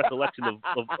no recollection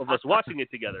of us watching it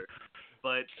together.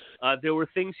 But there were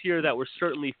things here that were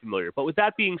certainly familiar. But with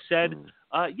that being said,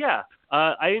 I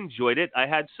enjoyed it. I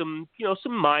had some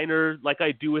minor, like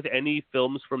I do with any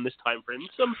films from this time frame,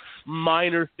 some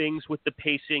minor things with the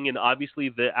pacing, and obviously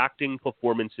the acting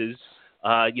performances,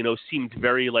 seemed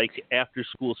very like after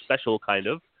school special kind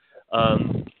of.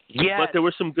 But there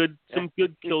were some good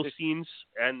kill scenes,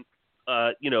 and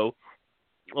a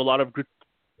lot of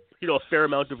a fair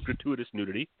amount of gratuitous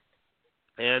nudity.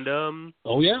 And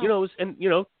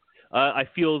I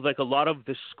feel like a lot of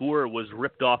the score was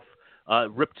ripped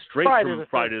straight from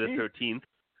Friday the 13th.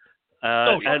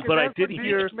 But I did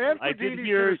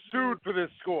hear sued for this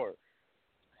score.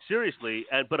 Seriously,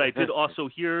 but I did also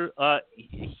hear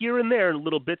here and there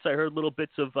little bits. I heard little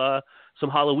bits of some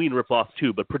Halloween ripoff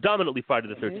too, but predominantly Friday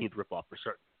the 13th ripoff for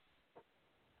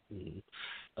certain.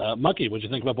 Monkey, what'd you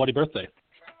think about Bloody Birthday?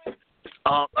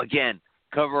 Again,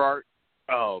 cover art,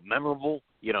 memorable.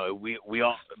 We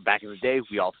all back in the day,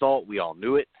 we all saw it, we all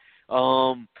knew it.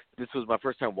 This was my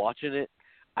first time watching it.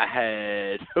 I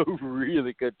had a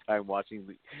really good time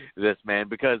watching this, man,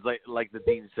 because like the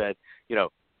dean said,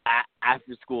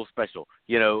 after school special,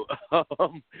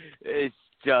 it's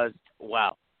just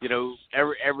wow.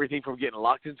 Everything from getting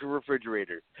locked into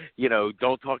refrigerators,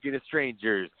 don't talk to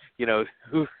strangers,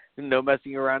 no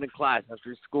messing around in class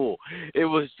after school. It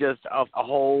was just a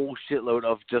whole shitload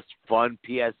of just fun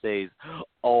PSAs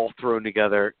all thrown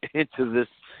together into this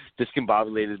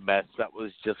discombobulated mess that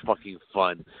was just fucking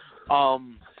fun.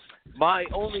 My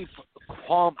only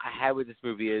qualm I had with this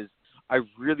movie is I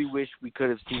really wish we could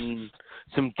have seen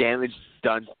some damage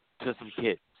done to some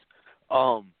kids.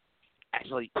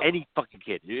 Actually, any fucking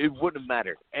kid. It wouldn't have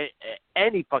mattered.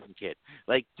 Any fucking kid.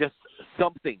 Like, just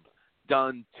something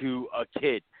done to a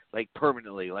kid, like,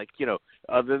 permanently. Like,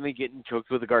 other than getting choked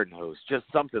with a garden hose. Just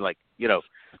something like,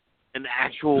 an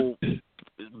actual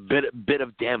bit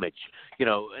of damage.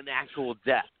 An actual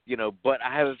death. But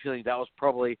I have a feeling that was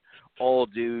probably all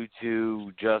due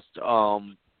to just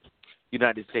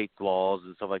United States laws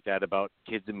and stuff like that about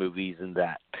kids and movies and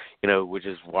that, which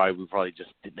is why we probably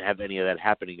just didn't have any of that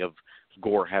happening of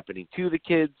gore happening to the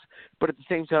kids. But at the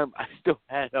same time, I still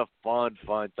had a fun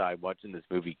time watching this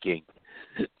movie, King.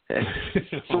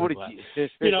 So what did you?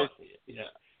 Yeah,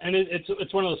 and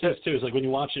it's one of those things too. Is like when you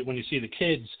watch it, when you see the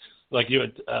kids, like you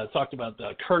had talked about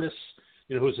Curtis,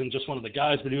 who's in just one of the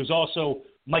guys, but he was also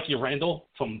Mikey Randall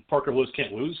from Parker Lewis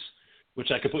Can't Lose, which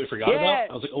I completely forgot about.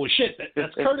 I was like, oh shit,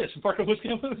 that's Curtis from Parker Lewis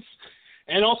Can't Lose.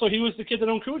 And also he was the kid that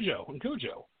owned Cujo.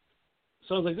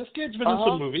 So I was like, this kid's been in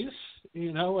some movies,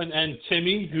 and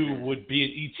Timmy, who would be in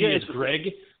E.T. as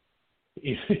Greg.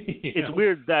 It's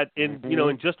weird that in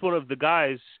just one of the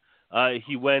guys,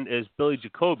 he went as Billy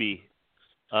Jacoby,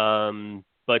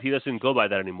 but he doesn't go by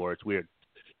that anymore. It's weird.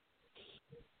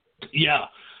 Yeah,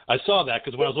 I saw that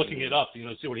because when I was looking it up,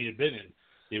 see what he had been in.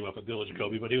 He went for Billy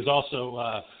Jacoby, but he was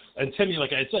also, and Timmy,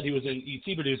 like I said, he was in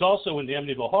E.T., but he was also in the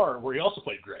Amityville Horror, where he also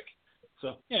played Greg.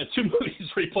 So, yeah, 2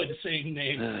 movies where he played the same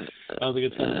name. That was a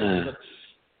good time. But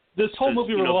this whole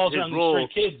movie revolves around these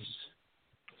 3 kids.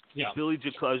 Yeah. I was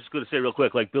just going to say real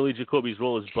quick, like Billy Jacoby's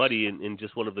role as Buddy in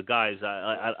just one of the guys.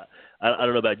 I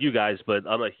don't know about you guys, but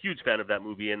I'm a huge fan of that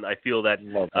movie, and I feel that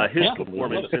his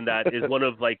performance in that is one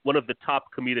of the top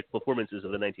comedic performances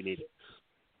of the 1980s.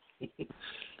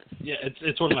 Yeah,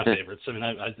 it's one of my favorites. I mean,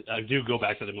 I do go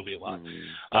back to the movie a lot.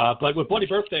 But with Bloody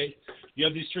Birthday, you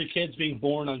have these three kids being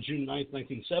born on June 9th,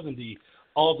 1970,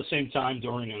 all at the same time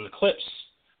during an eclipse,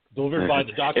 delivered by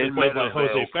the doctor played by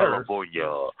Jose Ferrer.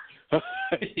 Yeah,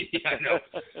 I know.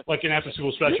 Like an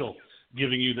after-school special,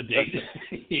 giving you the date,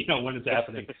 when it's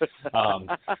happening.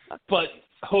 But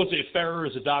Jose Ferrer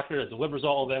is a doctor that delivers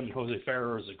all of them, and Jose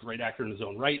Ferrer is a great actor in his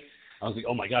own right. I was like,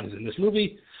 oh my God, he's in this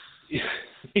movie. This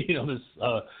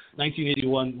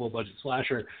 1981 low-budget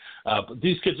slasher. But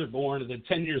these kids are born, and then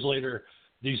 10 years later,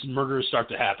 these murders start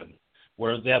to happen,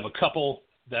 where they have a couple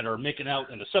that are making out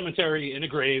in a cemetery, in a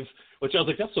grave, which I was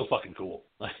like, that's so fucking cool.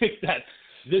 Like that.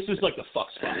 This is like the fuck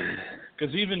spot.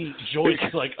 Because even Joyce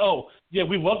is like, oh, yeah,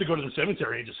 we love to go to the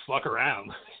cemetery and just fuck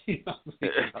around.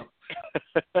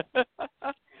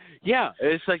 Yeah,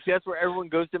 it's like that's where everyone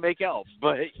goes to make out.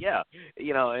 But, yeah,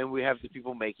 and we have the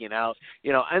people making out,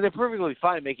 and they're perfectly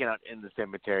fine making out in the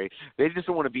cemetery. They just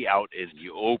don't want to be out in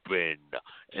the open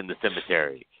in the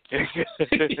cemetery.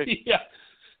 Yeah.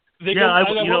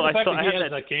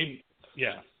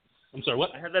 Yeah. I'm sorry,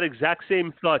 what? I had that exact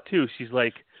same thought, too. She's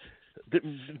like,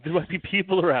 there might be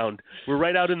people around. We're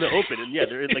right out in the open, and yeah,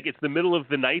 they're in, like, it's the middle of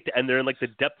the night, and they're in like the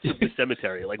depths of the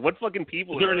cemetery. Like, what fucking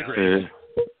people? They're in a grave.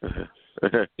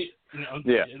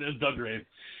 Yeah, in a dug grave.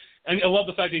 And I love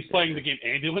the fact that he's playing the game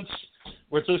Ambulance,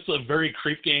 where it's just a very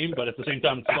creep game, but at the same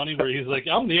time it's funny. Where he's like,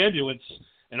 "I'm the ambulance,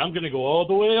 and I'm gonna go all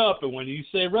the way up, and when you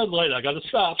say red light, I gotta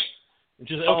stop." And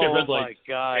she's like, "Okay, red light. My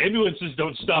God. Ambulances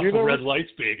don't stop for red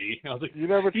lights, baby." I was like, "You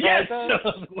never tried that?"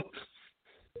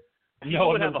 No, I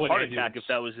would have a heart attack if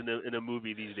that was in a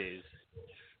movie these days.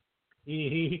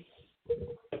 Mm-hmm.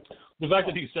 The fact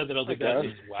that he said that, I was like, that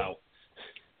is wow.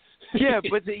 Yeah,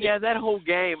 but that whole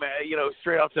game,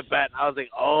 straight off the bat, I was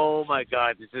like, oh my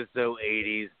God, this is so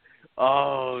 80s.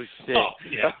 Oh shit. Oh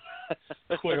yeah,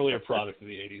 clearly a product of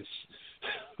the 80s.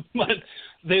 But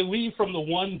they leave from the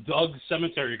one dug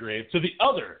cemetery grave to the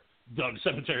other dug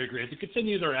cemetery grave to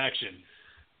continue their action,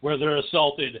 where they're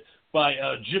assaulted by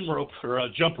a gym rope or a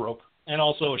jump rope, and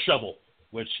also a shovel,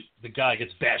 which the guy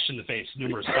gets bashed in the face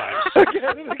numerous times.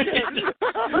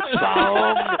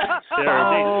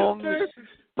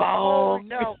 Boom.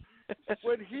 No.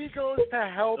 When he goes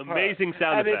to help amazing her,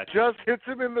 sound and effect. it just hits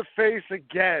him in the face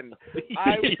again,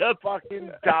 I was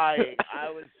fucking dying. I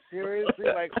was seriously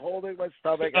like holding my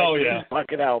stomach. I couldn't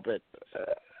fucking help it.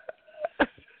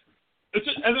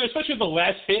 And especially the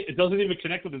last hit, it doesn't even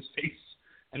connect with his face,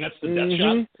 and that's the death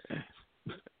shot.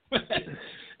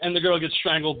 And the girl gets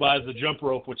strangled by the jump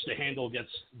rope, which the handle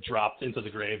gets dropped into the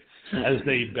grave as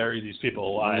they bury these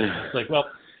people alive. It's like, well,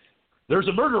 there's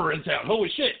a murderer in town. Holy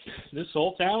shit. This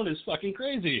whole town is fucking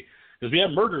crazy. Because we have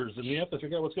murders, and we have to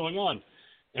figure out what's going on.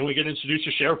 And we get introduced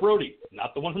to Sheriff Brody.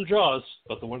 Not the one from Jaws,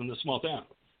 but the one in the small town.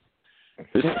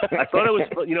 I thought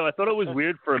it was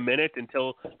weird for a minute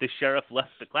until the sheriff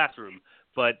left the classroom.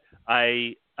 But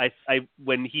I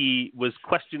when he was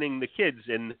questioning the kids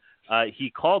and he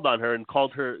called on her and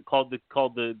called the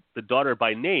daughter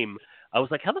by name, I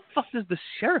was like, how the fuck does the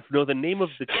sheriff know the name of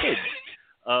the kids?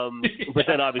 But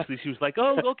then obviously she was like,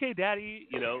 "Oh, okay, Daddy,"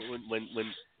 when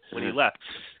he left.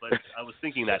 But I was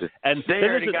thinking that, and they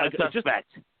already got a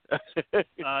suspect.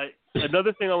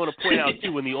 Another thing I want to point out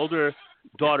too, when the older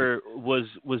daughter was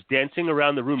dancing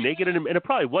around the room naked, and it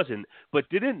probably wasn't, but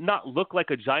did it not look like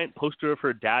a giant poster of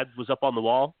her dad was up on the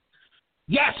wall?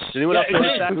 Yes. Did anyone else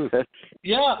notice that?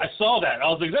 Yeah, I saw that. I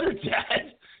was like, is that her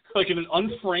dad? Like in an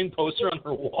unframed poster on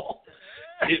her wall.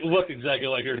 It looked exactly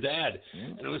like her dad,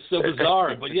 and it was so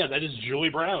bizarre. But yeah, that is Julie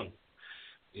Brown,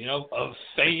 of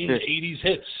famed '80s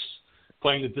hits,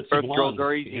 playing the Ditsy Blonde. Girls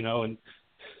Are Easy, and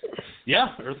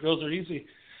yeah, Earth Girls Are Easy.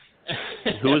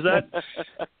 Who was that?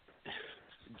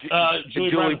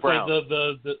 Julie Brown played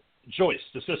the Joyce,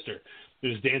 the sister,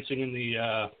 who's dancing in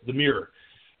the mirror,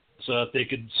 so that they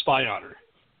could spy on her.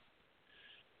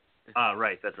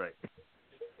 Right, that's right.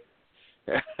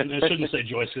 And I shouldn't say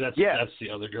Joyce, because that's the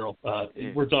other girl.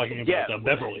 We're talking about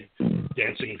Beverly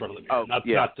dancing in front of the mirror, not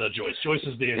Joyce. Joyce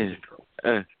is the Indian girl.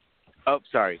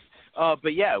 Sorry.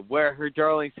 But yeah, where her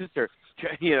darling sister,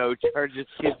 charges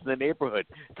kids in the neighborhood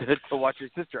to watch her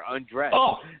sister undress.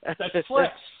 Oh, that's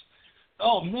flex.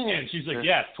 Oh man, she's like,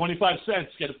 25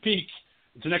 cents, get a peek.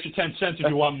 It's an extra 10 cents if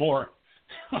you want more.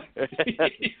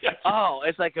 Oh,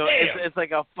 it's like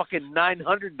a fucking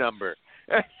 900 number.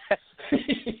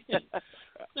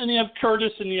 And you have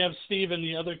Curtis and you have Steve and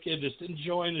the other kid just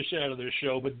enjoying the shit out of their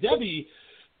show. But Debbie,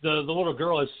 the little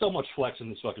girl, has so much flex in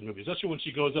this fucking movie, especially when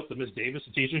she goes up to Miss Davis,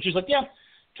 the teacher, and she's like, "Yeah,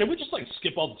 can we just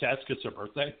skip all the tests because it's her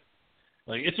birthday?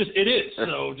 It is.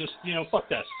 So just fuck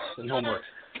tests and homework."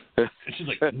 And she's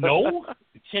like, no,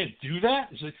 you can't do that.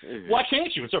 She's like, why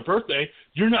can't you? It's our birthday.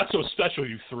 You're not so special,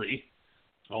 you three.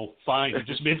 Oh, fine. You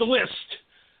just made the list.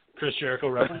 Chris Jericho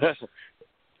reference.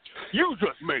 You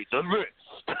just made the list.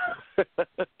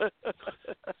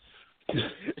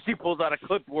 She pulls out a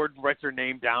clipboard and writes her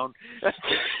name down.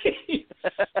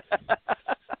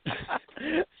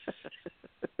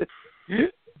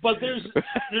 But there's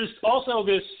also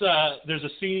this there's a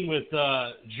scene with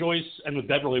Joyce and with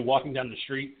Beverly walking down the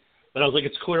street that I was like,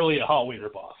 it's clearly a Halloween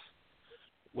ripoff.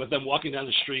 With them walking down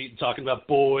the street and talking about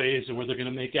boys and where they're going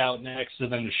to make out next, and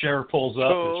then the sheriff pulls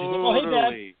up and she's like, oh,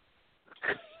 hey,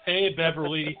 Dad. Hey,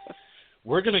 Beverly.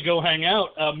 We're going to go hang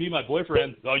out, me and my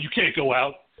boyfriend. Oh, you can't go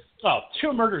out. Oh,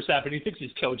 2 murders happened. He thinks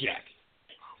he's Kojak.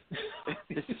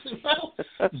 Well,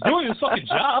 he's doing his fucking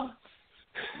job.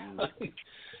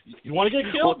 You want to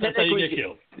get killed? That's how you get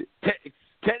killed.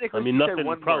 Technically, I mean, nothing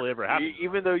one probably murder. ever happened.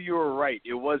 Even though you were right,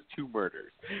 it was 2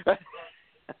 murders.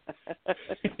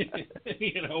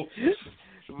 You know,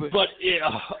 but yeah,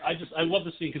 I love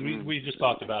the scene because we just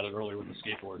talked about it earlier with the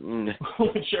skateboard.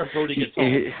 When Sheriff Brody gets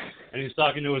home and he's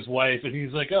talking to his wife and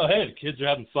he's like, "Oh, hey, the kids are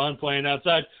having fun playing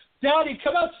outside. Daddy,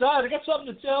 come outside. I got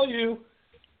something to tell you.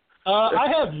 I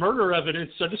have murder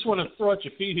evidence. I just want to throw at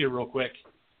your feet here real quick.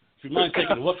 If you mind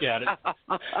taking a look at it."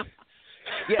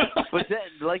 Yeah, but then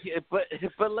like you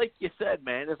said,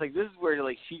 man, it's like this is where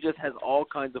like she just has all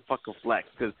kinds of fucking flex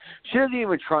because she doesn't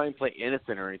even try and play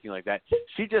innocent or anything like that.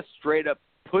 She just straight up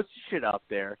puts shit out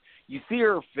there. You see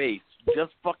her face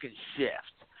just fucking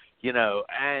shift, you know,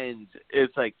 and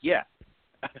it's like, yeah,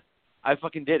 I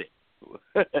fucking did it.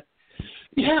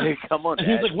 Yeah, come on. And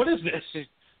he's like, "What is this?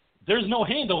 There's no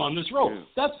handle on this rope.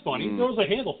 That's funny. There was a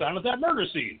handle found at that murder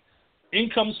scene. In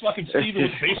comes fucking Steve with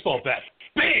a baseball bat.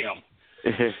 Bam."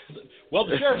 Well,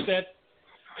 the sheriff's dead.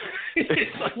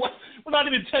 It's like, what? We're not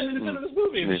even 10 minutes into this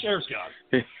movie, and the sheriff's gone.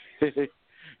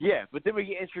 Yeah, but then we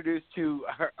get introduced to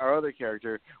our other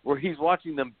character, where he's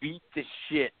watching them beat the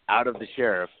shit out of the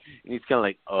sheriff, and he's kind of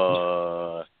like,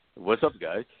 what's up,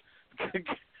 guys?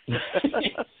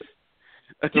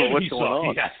 What's going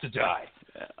on? He has to die.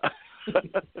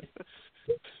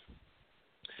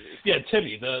 Yeah,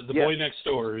 Timmy, the boy next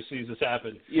door who sees this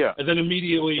happen. Yeah. And then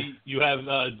immediately you have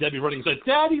Debbie running and saying,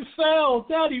 Daddy fell,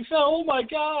 oh my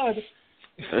God.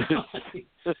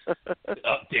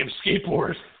 Damn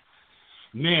skateboard.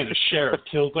 Man, a sheriff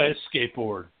killed by a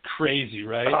skateboard. Crazy,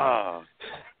 right?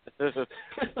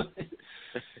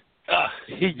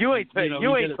 You ain't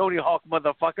Tony Hawk,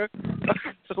 motherfucker.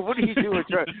 What are you doing?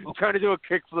 Trying to do a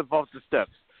kickflip off the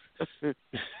steps.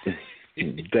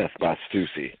 Death by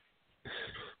Stussy.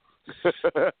 But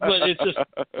it's just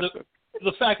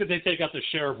the fact that they take out the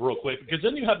sheriff real quick, because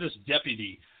then you have this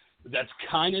deputy that's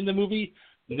kind of in the movie,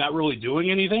 not really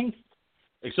doing anything,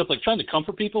 except like trying to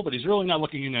comfort people, but he's really not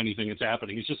looking into anything that's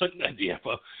happening. He's just like, yeah,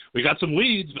 well, we got some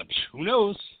leads, but who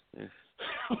knows?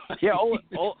 Yeah, all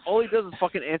he does is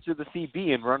fucking answer the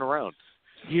CB and run around.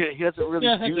 He doesn't really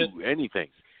do anything.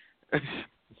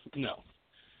 No.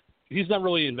 He's not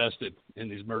really invested in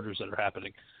these murders that are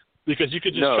happening. Because you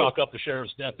could just chalk up the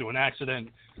sheriff's death to an accident,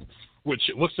 which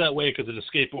it looks that way because of the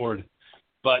skateboard.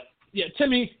 But, yeah,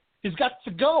 Timmy, he's got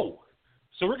to go.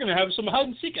 So we're going to have some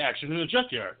hide-and-seek action in the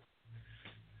junkyard.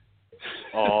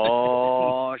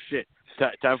 Oh, shit.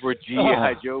 Time for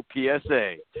G.I. Joe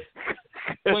PSA.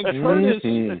 When Curtis,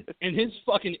 in his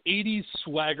fucking 80s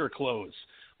swagger clothes,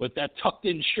 with that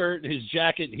tucked-in shirt and his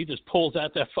jacket, he just pulls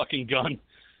out that fucking gun.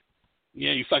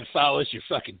 Yeah, you fucking foul us, you're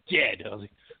fucking dead. I was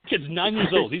like, kid's 9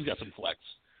 years old. He's got some flex.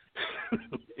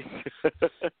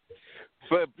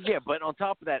 But on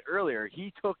top of that, earlier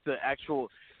he took the actual,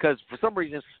 because for some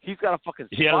reason he's got a fucking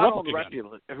spot-on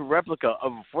replica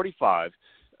of a 45.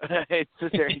 It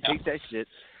sits there and takes that shit,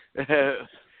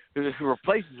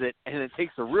 replaces it, and then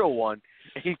takes the real one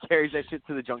and he carries that shit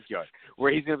to the junkyard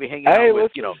where he's going to be hanging out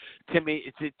with Timmy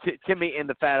and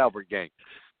the Fat Albert gang.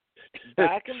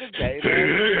 Back in the day,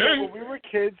 man, when we were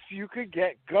kids, you could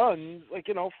get guns, like,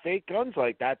 fake guns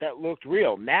like that looked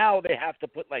real. Now they have to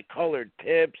put, like, colored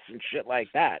tips and shit like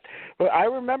that. But I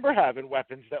remember having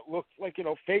weapons that looked like,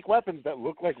 fake weapons that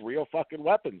looked like real fucking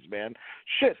weapons, man.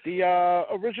 Shit, the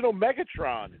original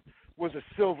Megatron was a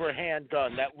silver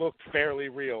handgun that looked fairly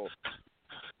real.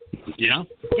 Yeah?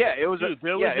 Yeah, it was, it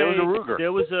was a Ruger.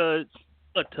 There was a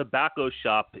tobacco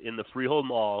shop in the Freehold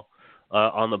Mall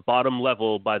on the bottom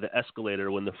level by the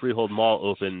escalator when the Freehold Mall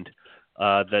opened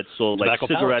that sold like Tobacco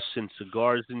cigarettes pouch. and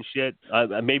cigars and shit.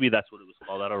 Maybe that's what it was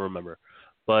called. I don't remember.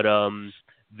 But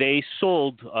they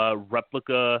sold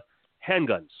replica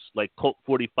handguns, like Colt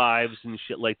 45s and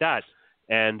shit like that.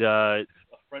 And I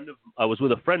was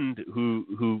with a friend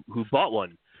who bought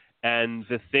one. and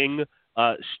the thing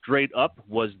straight up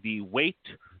was the weight,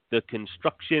 the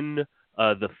construction,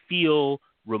 the feel,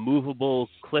 removable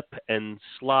clip and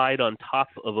slide on top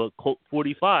of a Colt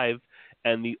 45,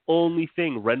 and the only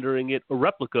thing rendering it a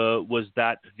replica was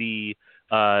that the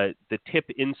tip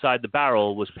inside the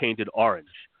barrel was painted orange.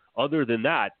 Other than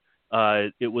that,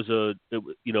 it was a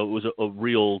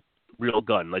real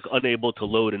gun, like unable to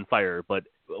load and fire, but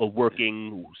a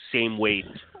working same weight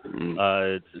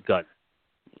gun.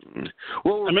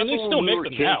 Well, I mean, they still make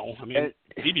them kids, now. I mean,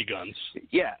 BB guns.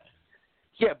 Yeah.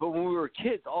 Yeah, but when we were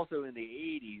kids, also in the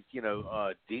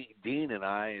 80s, Dean and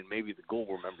I, and maybe the Ghoul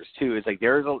remembers too, it's like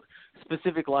there's a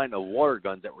specific line of water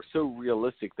guns that were so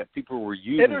realistic that people were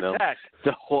using them.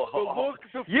 The look,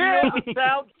 the feel, the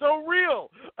sound, so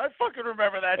real. I fucking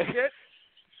remember that shit.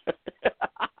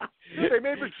 Dude, they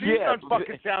made machine gun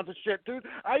fucking sounds and shit, dude.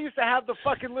 I used to have the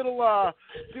fucking little,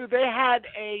 dude, they had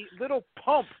a little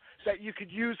pump that you could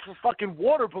use for fucking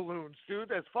water balloons,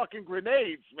 dude, as fucking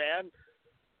grenades, man.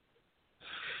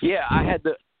 Yeah, I had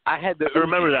the. I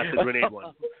remember that, the grenade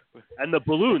one. And the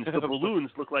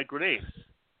balloons look like grenades.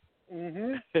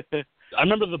 Mm-hmm. I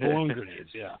remember the balloon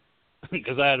grenades, yeah.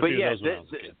 Because I had a few of those when I was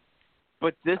a kid.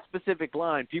 But this specific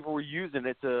line, people were using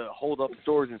it to hold up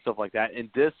stores and stuff like that. And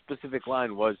this specific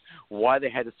line was why they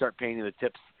had to start painting the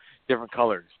tips different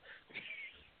colors.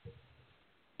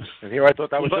 And here I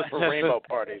thought that was just for rainbow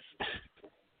parties.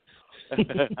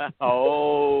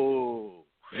 Oh,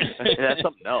 that's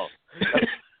something else.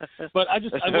 But I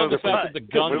love the fact that the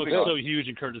gun looks so huge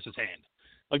in Curtis's hand.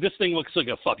 Like, this thing looks like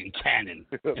a fucking cannon.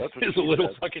 His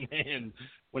little fucking hand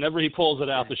whenever he pulls it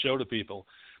out to show to people.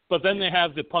 But then they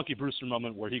have the Punky Brewster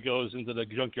moment where he goes into the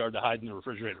junkyard to hide in the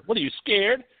refrigerator. What are you,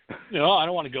 scared? No, I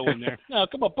don't want to go in there. No,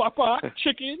 come on, pop,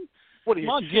 chicken. What are you?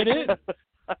 Come on, get in.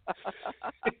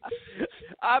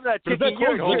 I'm not chicken.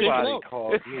 Nobody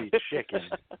calls me chicken.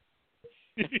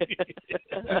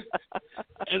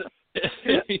 And,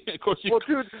 of course,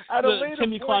 dude, at a later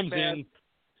Timmy point, climbs man, in.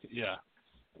 Yeah.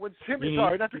 When Timmy,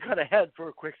 sorry, not to cut ahead for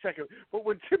a quick second, but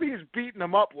when Timmy's beating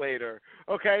him up later,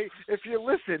 okay, if you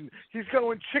listen, he's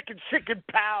going chicken,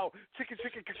 pow, chicken,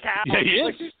 cacao. Yeah, he is.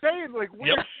 Like, he's saying, like,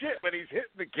 weird shit when he's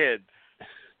hitting the kid.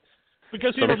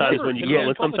 Because sometimes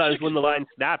when the line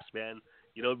snaps, man.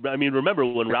 I mean, remember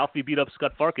when Ralphie beat up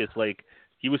Scott Farkas, like,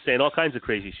 he was saying all kinds of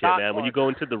crazy shit, Scott man. Farkas. When you go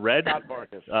into the red, Scott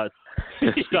Farkas. Scott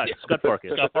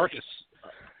Farkas. Scott Farkas.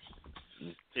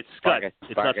 It's Scott. Farkas.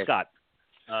 It's not Scott.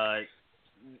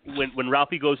 When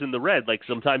Ralphie goes in the red, like,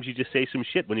 sometimes you just say some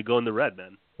shit when you go in the red,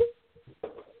 man.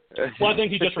 Well, I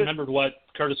think he just remembered what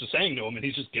Curtis was saying to him, and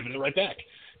he's just giving it right back.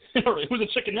 Who's a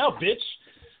chicken now, bitch?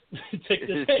 Take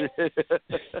this hit.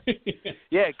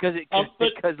 Yeah,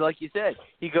 because like you said,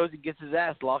 he goes and gets his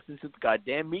ass locked into the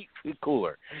goddamn meat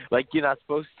cooler, like you're not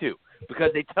supposed to,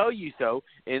 because they tell you so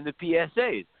in the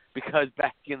PSAs. Because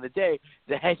back in the day,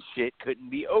 that shit couldn't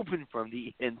be opened from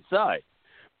the inside.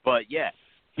 But yeah,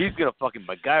 he's gonna fucking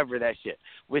MacGyver that shit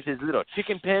with his little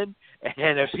chicken pen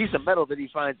and a piece of metal that he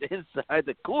finds inside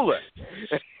the cooler.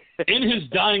 In his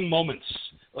dying moments,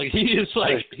 like, he is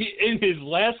like, in his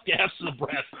last gasps of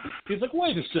breath, he's like,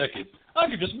 wait a second, I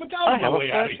could just MacGyver my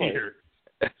way out of here.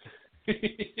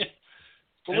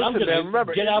 And I'm gonna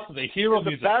get out the hero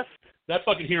music. That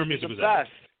fucking hero music was the best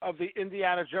of the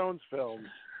Indiana Jones films.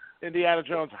 Indiana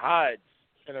Jones hides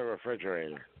in a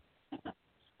refrigerator.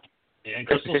 And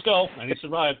Crystal Skull, and he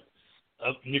survived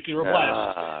a nuclear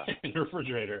blast in the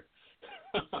refrigerator.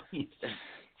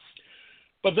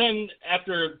 But then,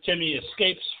 after Timmy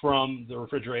escapes from the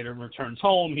refrigerator and returns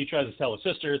home, he tries to tell his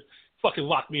sister, fucking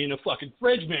lock me in a fucking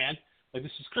fridge, man. Like,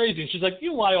 this is crazy. And she's like,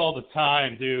 you lie all the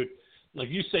time, dude. Like,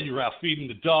 you said you were out feeding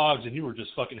the dogs and you were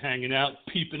just fucking hanging out,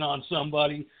 peeping on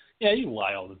somebody. Yeah, you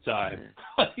lie all the time.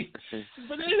 But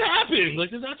it happened. Like,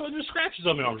 that's why there's scratches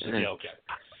on my arm. Like, yeah, okay.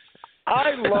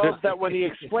 I love that when he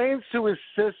explains to his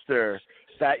sister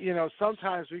that,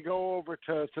 sometimes we go over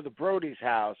to the Brody's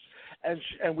house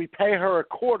and we pay her a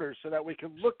quarter so that we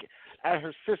can look at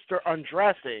her sister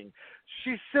undressing.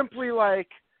 She's simply like,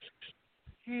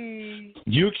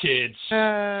 you kids.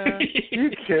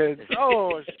 You kids.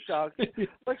 Oh, shucks.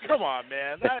 Like, come on,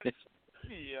 man.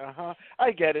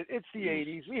 I get it. It's the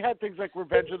 80s. We had things like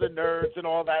Revenge of the Nerds and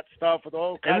all that stuff with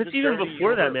all kinds of. And it's even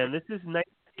before that, man. This is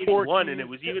 1981, and it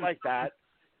was even like that.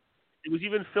 It was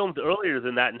even filmed earlier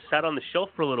than that and sat on the shelf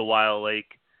for a little while. Like,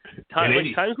 times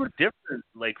were different,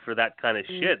 like, for that kind of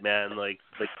shit, man. Like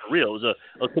for real. It was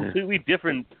a completely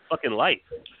different fucking life.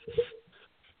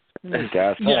 I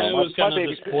guess. Yeah, it was kind of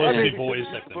this Boise Boys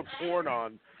thing. Put porn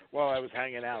on while I was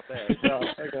hanging out there. So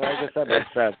I guess that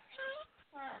makes sense.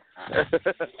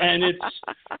 And it's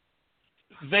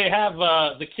they have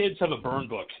the kids have a burn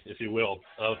book, if you will,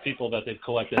 of people that they've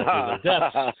collected after their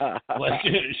deaths, like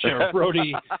Sheriff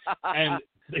Brody, and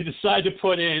they decide to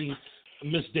put in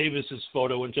Miss Davis's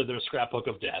photo into their scrapbook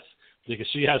of death because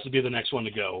she has to be the next one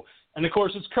to go. And of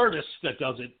course, it's Curtis that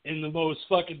does it in the most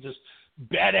fucking just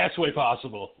badass way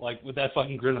possible, like with that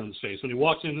fucking grin on his face when he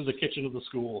walks into the kitchen of the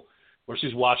school where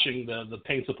she's washing the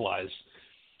paint supplies.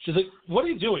 She's like, "What are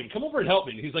you doing? Come over and help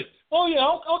me." And he's like, "Oh yeah,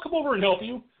 I'll come over and help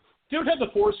you." Dude had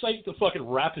the foresight to fucking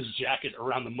wrap his jacket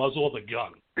around the muzzle of the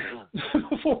gun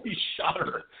before he shot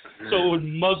her, so it would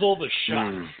muzzle the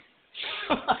shot.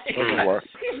 Doesn't work.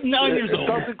 He's 9 years old.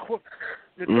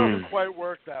 It doesn't quite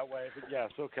work that way, but yes,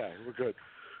 okay, we're good.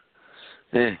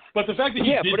 But the fact that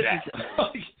he did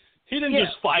that, he didn't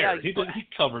just fire it. He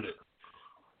covered it.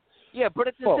 Yeah, but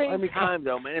at the same time,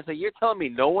 though, man, it's like you're telling me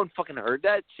no one fucking heard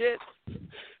that shit?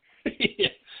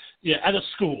 yeah, at a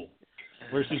school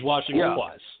where she's washing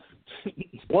supplies.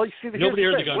 Well, you see, nobody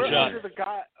heard the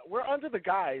gunshot. We're under the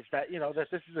guise that that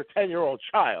this is a 10-year-old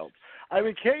child. I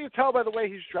mean, can't you tell by the way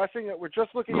he's dressing that we're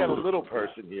just looking at a little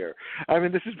person here? I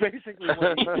mean, this is basically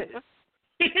what he did.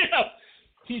 Yeah,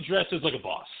 he dresses like a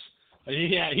boss.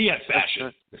 He had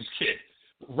fashion. This kid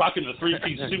rocking a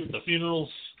 3-piece suit at the funerals.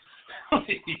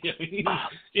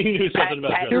 he knew something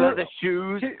about patent leather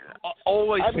shoes.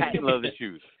 Always patent leather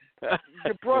shoes.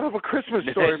 You brought up a Christmas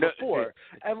story before,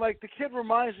 and like the kid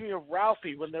reminds me of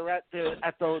Ralphie when they're at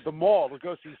the mall to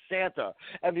go see Santa,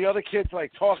 and the other kid's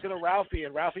like talking to Ralphie,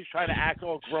 and Ralphie's trying to act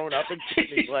all grown up and shit.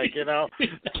 He's like,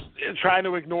 trying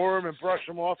to ignore him and brush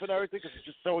him off and everything because he's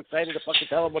just so excited to fucking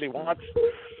tell him what he wants.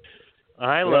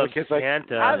 I love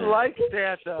Santa. I like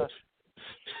Santa.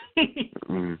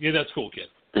 Yeah, that's cool, kid.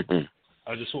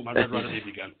 I just want my Red Runner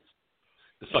BB gun.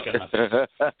 The fuck out of my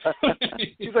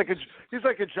face. He's like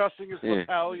adjusting his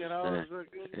lapel,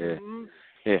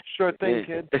 Sure thing,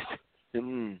 kid.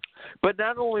 But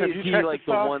not only is he like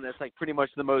the one that's like pretty much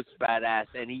the most badass,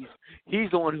 and he's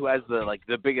the one who has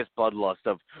the biggest bloodlust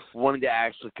of wanting to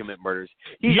actually commit murders.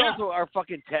 He's also our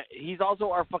fucking tech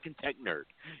nerd.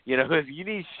 If you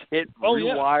need shit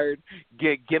rewired,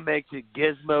 gimmicks,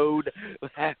 gizmoed,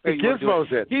 Gizmo's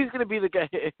it. He's gonna be the guy.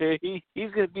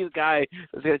 He's gonna be the guy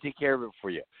that's gonna take care of it for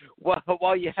you.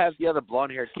 While you have the other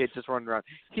blonde-haired kid just running around,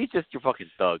 he's just your fucking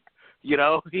thug.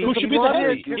 Who should be the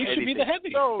heavy? He should be the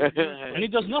heavy. No, and he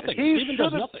does nothing. Steven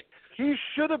does nothing. He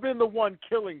should have been the one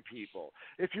killing people.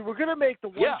 If you were going to make the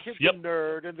one kid the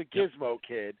nerd and the gizmo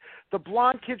kid, the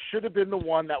blonde kid should have been the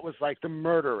one that was like the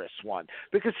murderous one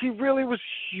because he really was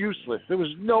useless. There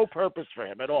was no purpose for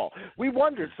him at all. We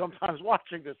wondered sometimes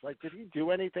watching this, like, did he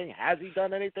do anything? Has he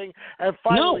done anything? And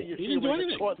finally, you see him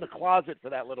get caught in the closet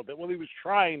for that little bit. Well, he was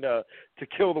trying to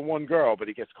kill the one girl, but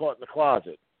he gets caught in the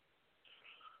closet.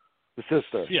 The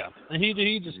sister. Yeah, and he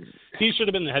should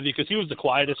have been the heavy because he was the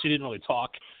quietest. He didn't really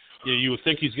talk. You would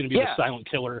think he's going to be the silent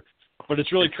killer, but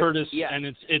it's really Curtis, and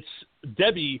it's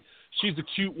Debbie. She's the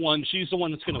cute one. She's the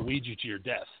one that's going to lead you to your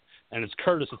death, and it's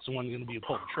Curtis that's the one going to be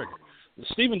pulling the trigger.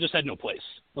 Steven just had no place.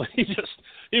 Like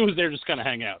he was there just kind of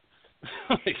hang out.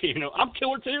 I'm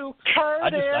killer too.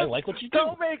 Curtis, I like what you do.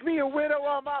 Don't make me a widow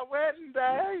on my wedding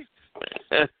day.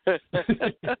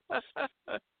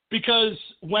 Because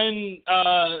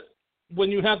when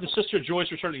you have the sister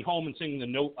Joyce returning home and seeing the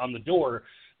note on the door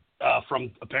from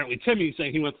apparently Timmy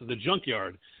saying he went to the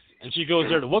junkyard, and she goes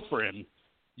there to look for him,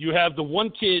 you have the one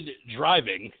kid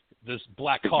driving this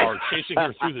black car chasing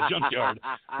her through the junkyard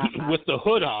with the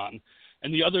hood on,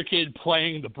 and the other kid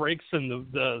playing the brakes and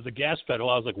the gas pedal.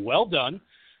 I was like, well done.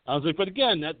 I was like, but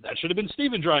again, that should have been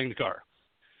Steven driving the car.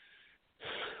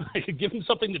 I could give him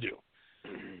something to do.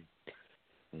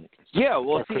 Yeah,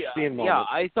 well,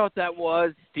 I thought that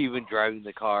was Steven driving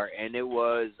the car, and it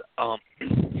was,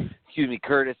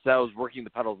 Curtis that was working the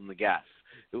pedals and the gas.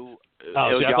 I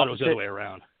thought it was the other way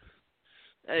around.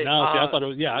 I thought it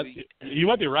was. Yeah, you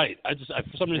might be right.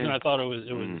 For some reason I thought it was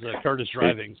Curtis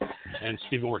driving and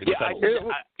Steven working the pedals.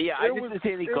 I didn't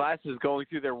see any glasses going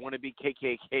through their wannabe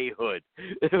KKK hood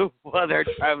while they're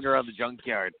driving around the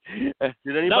junkyard.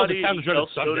 Did anybody else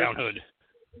notice sundown hood?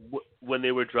 When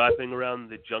they were driving around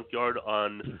the junkyard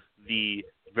on the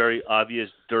very obvious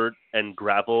dirt and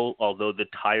gravel, although the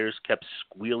tires kept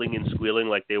squealing and squealing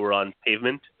like they were on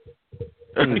pavement?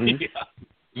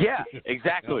 Yeah,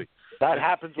 exactly. That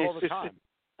happens all the time.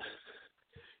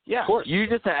 Yeah, of course. You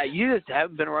just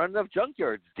haven't been around enough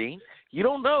junkyards, Dean. You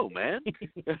don't know, man.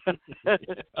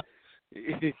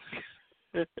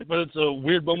 But it's a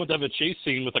weird moment to have a chase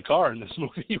scene with a car in this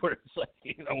movie where it's like,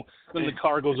 then the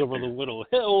car goes over the little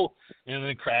hill and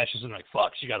then crashes and like,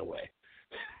 fuck, she got away.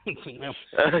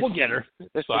 We'll get her.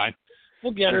 It's fine.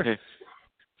 We'll get her.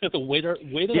 Have to wait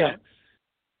it out.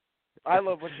 I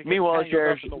love when she gets Meanwhile,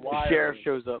 tangled up in the wiring, sheriff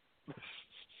shows up.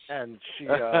 and she,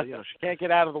 she can't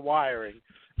get out of the wiring,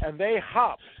 and they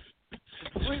hop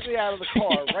completely out of the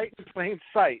car, right in plain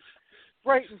sight.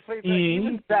 Right in plain sight. Mm-hmm.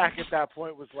 Even Zach at that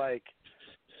point was like,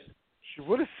 she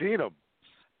would have seen him.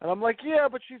 And I'm like, yeah,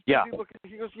 but she's busy looking.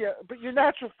 He goes, yeah, but your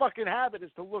natural fucking habit is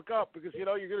to look up because, you're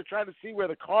going to try to see where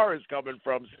the car is coming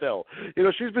from still.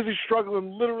 She's busy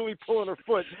struggling, literally pulling her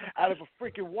foot out of a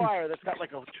freaking wire that's got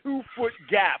like a 2-foot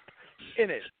gap in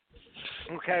it.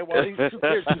 Okay, while these two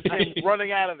kids just came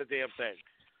running out of the damn thing.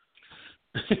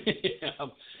 Yeah.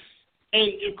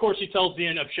 And, of course, he tells the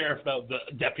end-up sheriff about the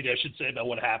deputy, I should say, about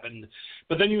what happened.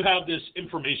 But then you have this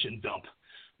information dump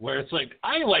where it's like,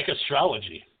 I like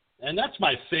astrology, and that's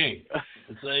my thing.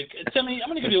 It's like, Timmy, I'm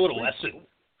going to give you a little lesson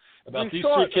about these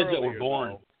 3 kids that were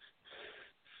born.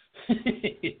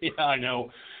 Yeah, I know.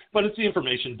 But it's the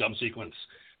information dump sequence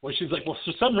where she's like, well,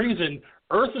 for some reason,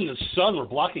 Earth and the sun were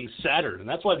blocking Saturn, and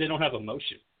that's why they don't have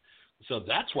emotion. So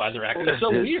that's why they're acting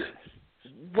so weird.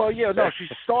 Well, yeah, no, she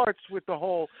starts with the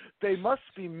whole, they must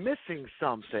be missing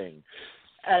something.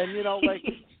 And,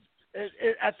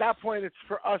 at that point, it's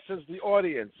for us as the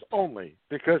audience only.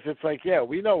 Because it's like, yeah,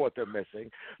 we know what they're missing.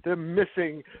 They're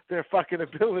missing their fucking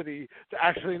ability to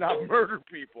actually not murder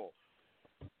people.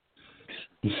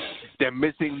 They're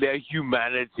missing their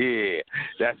humanity.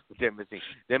 That's what they're missing.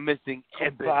 They're missing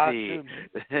empathy.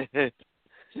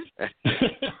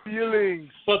 Feelings.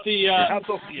 But they have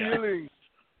no feelings.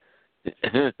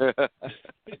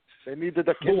 They needed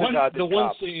the kindergarten. The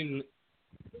one scene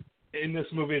in this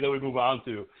movie that we move on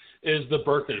to is the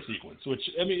birthday sequence, which,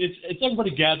 I mean, it's everybody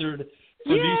gathered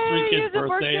for these 3 kids'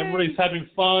 birthday. Everybody's having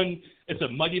fun. It's a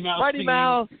Mighty Mouse scene.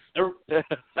 Mouse.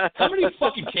 How many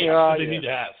fucking cakes do they need to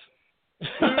have?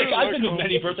 Like, I've been to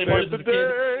many birthday parties as a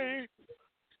kid.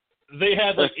 They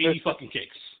had like 80 fucking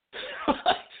cakes.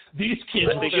 These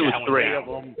kids I think it was 3 of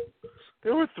them.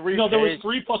 There were 3. No, there was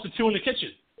 3 plus the 2 in the kitchen.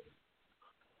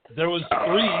 There was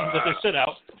 3 that they set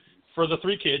out for the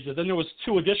 3 kids, and then there was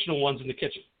 2 additional ones in the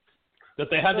kitchen that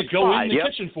they had to go in the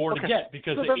kitchen for to get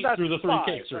because they ate through the 3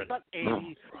 cakes already. That's not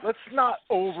 80. Let's not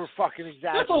over fucking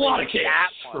exaggerate. That's a lot of cakes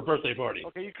for a birthday party.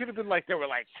 Okay, you could have been like, there were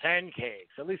like 10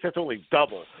 cakes. At least that's only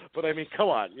double. But I mean, come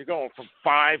on, you're going from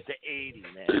 5 to 80,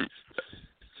 man.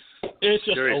 It's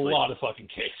just a lot of fucking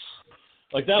cakes.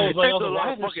 Like that was like,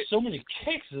 why are there so many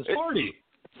cakes at this party?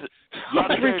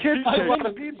 3 kids, a lot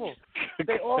of people.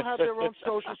 They all have their own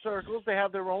social circles. They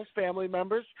have their own family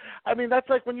members. I mean, that's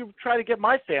like when you try to get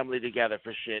my family together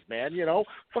for shit, man.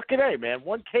 Fucking A, man.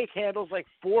 1 cake handles like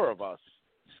 4 of us.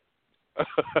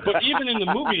 But even in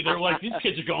the movie, they're like, these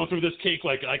kids are going through this cake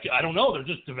like I don't know. They're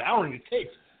just devouring these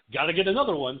cakes. Got to get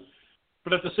another one.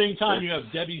 But at the same time, you have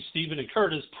Debbie, Steven, and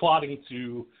Curtis plotting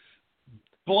to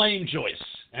blame Joyce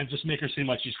and just make her seem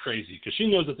like she's crazy because she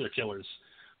knows that they're killers.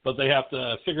 But they have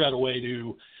to figure out a way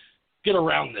to get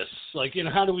around this. Like,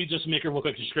 how do we just make her look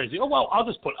like she's crazy? Oh, well, I'll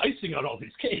just put icing on all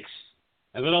these cakes.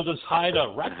 And then I'll just hide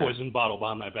a rat poison bottle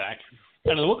behind my back.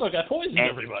 And it'll look like I poisoned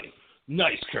everybody.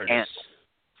 Nice, Curtis.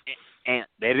 Ant.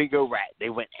 They didn't go rat. They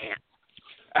went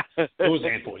ant. It was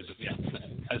ant poison, yeah.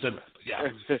 I said, yeah.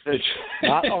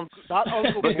 not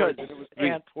Uncle Poison. It was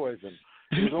ant poison.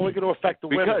 It was only going to affect the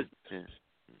women.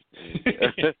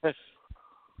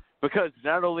 Because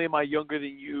not only am I younger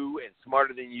than you and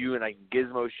smarter than you and I can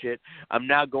gizmo shit, I'm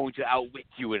now going to outwit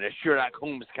you in a Sherlock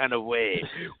Holmes kind of way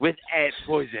with ant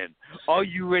poison. Are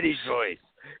you ready, Joyce?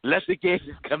 Let the games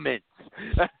commence.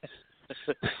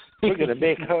 We're gonna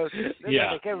make her.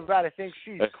 Gonna make everybody think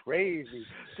she's crazy,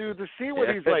 dude. The scene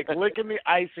where he's like licking the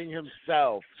icing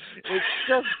himself, it's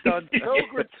just done so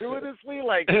gratuitously,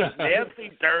 like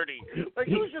nasty, dirty. Like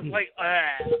it was just like,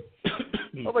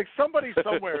 I'm like somebody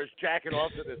somewhere is jacking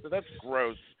off to this, and that's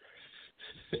gross.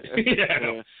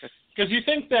 Yeah, because you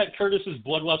think that Curtis's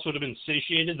bloodlust would have been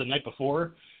satiated the night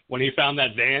before when he found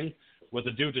that van with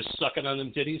the dude just sucking on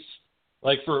them titties,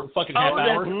 like for fucking half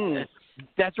hour.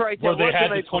 That's right. Where they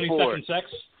had the 20-second sex,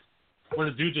 where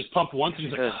the dude just pumped once and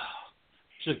he's like, oh.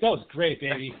 She's like, that was great,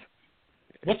 baby.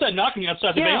 What's that knocking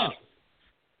outside the van?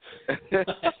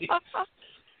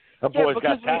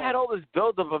 Because we had all this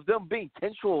buildup of them being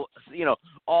sensual,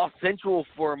 all sensual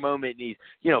for a moment. And he's,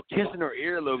 kissing her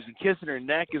earlobes and kissing her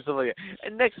neck and stuff like that.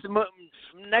 And next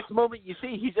moment you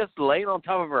see he's just laying on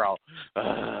top of her all.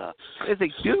 It's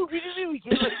like, dude, we didn't even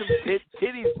get like some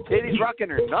titties rocking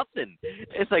or nothing.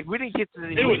 It's like we didn't get to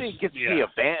see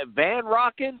a van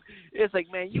rocking. It's like,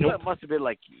 man, you must have been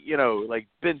like,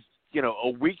 been. A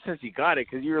week since you got it,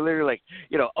 because you were literally like,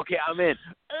 okay, I'm in.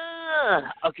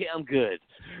 Okay, I'm good.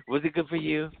 Was it good for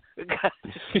you?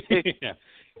 Yeah.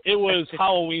 It was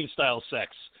Halloween-style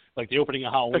sex like the opening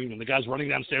of Halloween, and the guy's running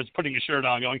downstairs, putting his shirt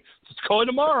on, going, "It's going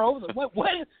tomorrow." Like,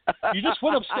 what? You just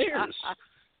went upstairs.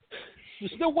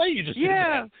 There's no way you just did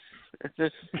that.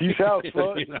 Peace out,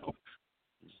 son. You know.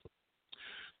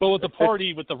 But with the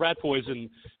party with the rat poison,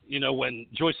 you know, when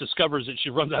Joyce discovers it, she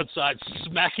runs outside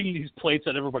smacking these plates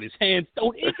at everybody's hands.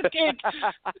 Don't eat the cake.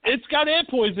 It's got ant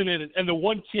poison in it. And the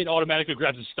one kid automatically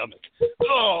grabs his stomach.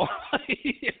 Oh.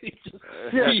 He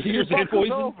hears ant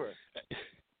poison. Over.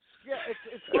 Yeah,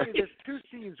 it's funny. There's two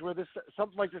scenes where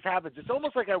something like this happens. It's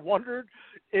almost like I wondered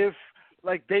if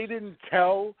like they didn't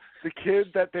tell the kid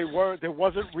that there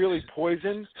wasn't really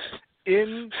poison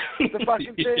in the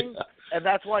fucking thing. Yeah. And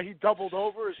that's why he doubled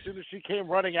over as soon as she came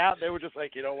running out. They were just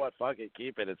like, you know what, fuck it,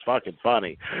 keep it. It's fucking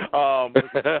funny.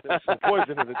 There's some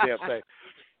poison in the damn thing.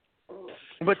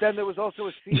 But then there was also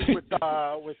a scene with the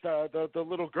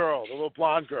little girl, the little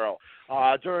blonde girl,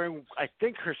 during, I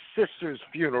think, her sister's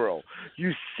funeral.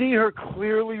 You see her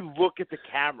clearly look at the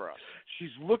camera.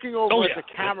 She's looking over at the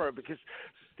camera because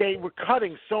they were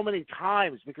cutting so many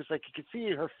times because, like, you could see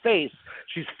her face.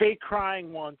 She's fake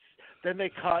crying once. Then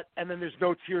they cut, and then there's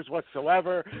no tears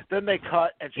whatsoever. Then they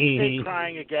cut, and she's fake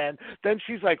crying again. Then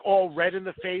she's, like, all red in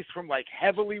the face from, like,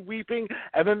 heavily weeping.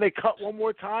 And then they cut one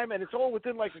more time, and it's all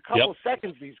within, like, a couple of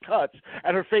seconds, these cuts,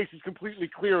 and her face is completely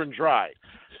clear and dry.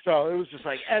 So it was just,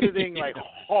 like, editing, like,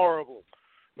 horrible.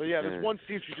 But, yeah, there's one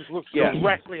scene she just looks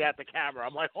directly at the camera.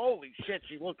 I'm like, holy shit,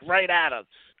 she looked right at us.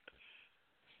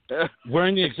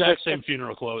 Wearing the exact same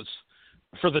funeral clothes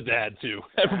for the dad, too.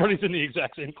 Everybody's in the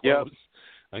exact same clothes. Yep.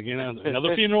 Again,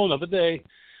 another funeral, another day.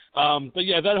 But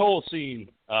yeah, that whole scene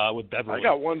with Beverly. I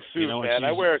got one suit, man.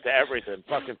 I wear it to everything.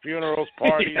 Fucking funerals,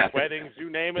 parties, weddings, you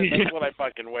name it. That's what I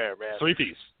fucking wear, man.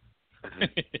 3-piece.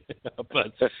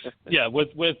 But yeah,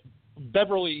 with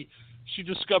Beverly, she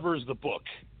discovers the book,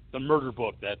 the murder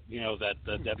book that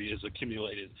Debbie has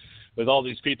accumulated with all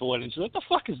these people in it. And she's like, "What the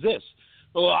fuck is this?"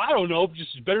 Well, I don't know.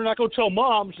 Just better not go tell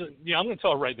Mom. She's like, "Yeah, I'm going to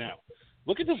tell her right now.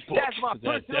 Look at this book That's my that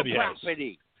personal Debbie has."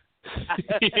 property.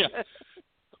 Yeah.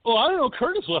 Well, I don't know.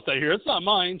 Curtis left that here. It's not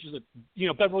mine. She's like,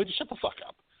 Beverly, just shut the fuck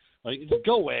up. Like, just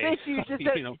go away. Bitch, you just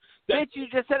said, you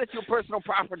just said it's your personal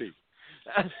property.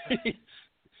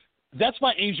 That's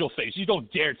my angel face. You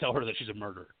don't dare tell her that she's a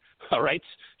murderer. All right?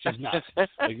 She's not.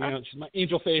 She's my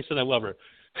angel face, and I love her.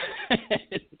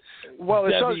 Well,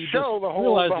 it does show the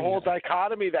whole that.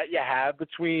 dichotomy that you have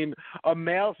between a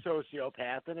male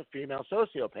sociopath and a female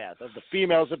sociopath, of the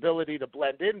female's ability to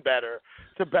blend in better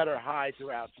to better hide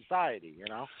throughout society, you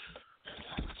know?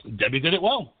 Debbie did it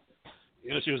well.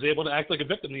 She was able to act like a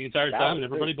victim the entire time, and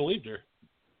everybody believed her.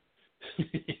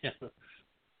 Yeah.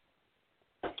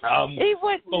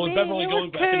 With Beverly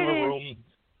going back into her room,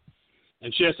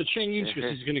 and she has to change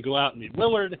because she's going to go out and meet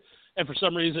Willard. And for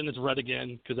some reason, it's red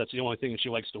again because that's the only thing that she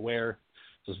likes to wear.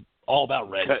 So it's all about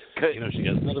red. She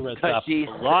got another red top. A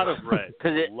lot of red.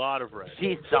 A lot of red.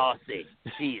 She's saucy.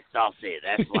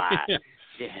 That's why.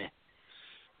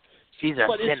 She's a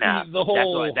sinner.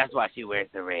 That's why she wears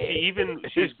the red.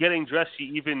 She's getting dressed. She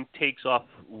even takes off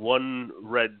one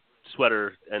red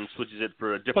sweater and switches it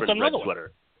for a different red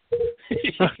sweater.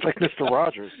 Like Mr.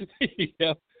 Rogers.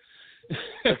 Yeah.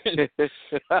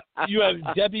 You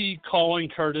have Debbie calling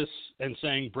Curtis and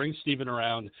saying, "Bring Steven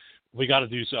around. We got to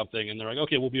do something." And they're like,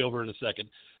 "Okay, we'll be over in a second."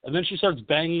 And then she starts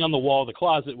banging on the wall of the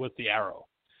closet with the arrow.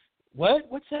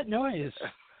 What's that noise?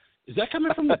 Is that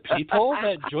coming from the peephole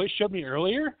that Joyce showed me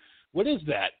earlier? What is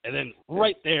that? And then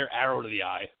right there, arrow to the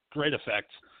eye. Great effect.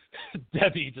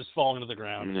 Debbie just falling to the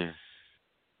ground. Mm.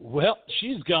 Well,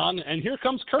 she's gone, and here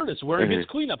comes Curtis wearing his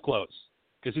cleanup clothes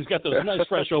because he's got those nice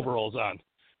fresh overalls on.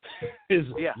 His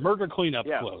murder cleanup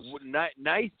clothes.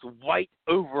 Nice white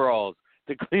overalls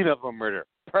to clean up a murder.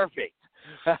 Perfect.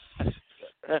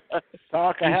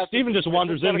 Doc, Steven just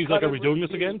wanders in. He's like, "Are we doing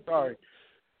this again?" Sorry.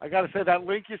 I got to say, that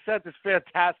link you sent is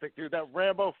fantastic, dude. That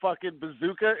Rambo fucking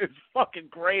bazooka is fucking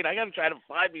great. I got to try to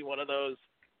find me one of those.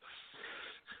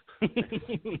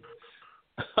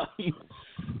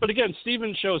 But again,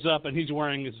 Steven shows up, and he's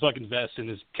wearing his fucking vest and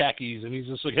his khakis, and he's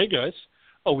just like, "Hey, guys.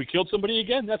 Oh, we killed somebody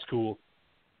again? That's cool.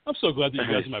 I'm so glad that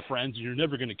you guys are my friends, and you're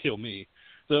never going to kill me.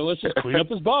 So let's just clean up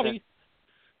his body."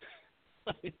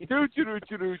 Hey,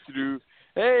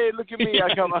 look at me.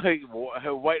 I got my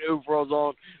white overalls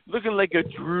on, looking like a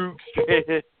droog.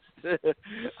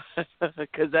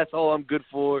 Because that's all I'm good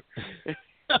for.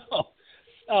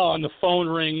 And the phone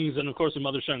rings, and, of course, the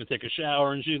mother's trying to take a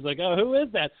shower, and she's like, "Oh, who is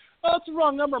that?" "Oh, it's the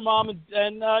wrong number, Mom. And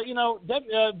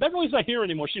Beverly's not here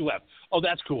anymore. She left." "Oh,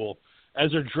 that's cool." As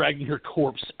they're dragging her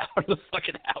corpse out of the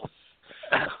fucking house.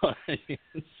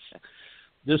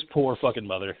 This poor fucking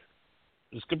mother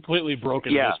is completely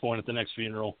broken at this point at the next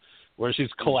funeral, where she's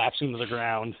collapsing to the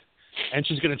ground, and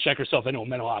she's going to check herself into a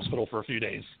mental hospital for a few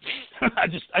days.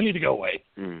 I need to go away.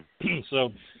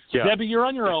 So, Debbie, you're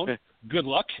on your own. Good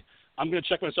luck. I'm going to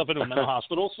check myself into a mental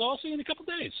hospital, so I'll see you in a couple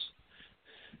days.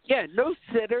 Yeah, no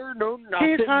sitter, no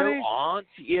nothing, no aunt.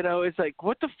 You know, it's like,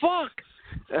 what the fuck?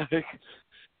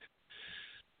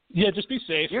 Yeah, just be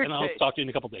safe, and I'll talk to you in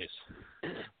a couple days.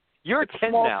 You're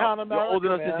 10 now. America, You're old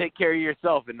enough man. to take care of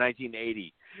yourself in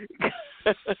 1980.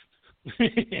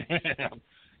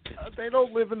 They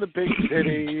don't live in the big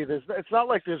city. It's not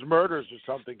like there's murders or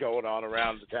something going on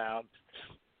around the town.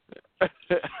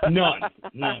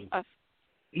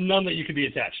 None that you could be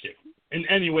attached to in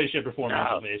any way, shape, or form.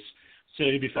 No. So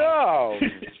you'd be fine. No.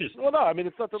 Well, no. I mean,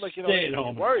 it's nothing like, you know,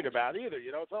 you're worried about either.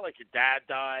 You know, it's not like your dad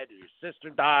died or your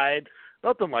sister died.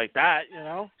 Nothing like that, you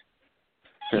know.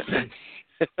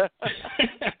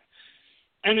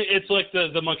 And it's like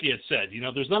the monkey had said, you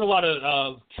know, there's not a lot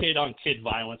of kid-on-kid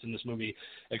violence in this movie,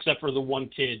 except for the one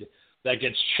kid that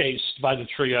gets chased by the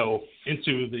trio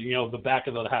into the back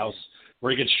of the house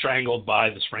where he gets strangled by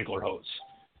the sprinkler hose.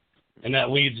 And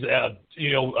that leads,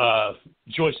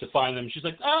 Joyce to find them. She's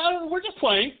like, we're just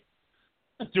playing.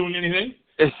 Not doing anything.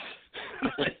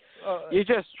 You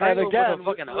just strangled with a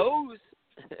fucking hose.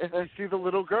 You see the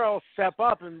little girl step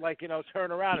up and, like, you know,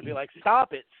 turn around and be like,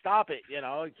 stop it, you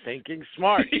know, thinking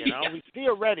smart, you know. We see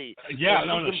her ready. Yeah,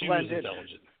 no, she was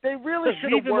intelligent. They really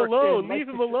should have worked Leave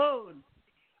him alone.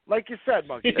 Like you said,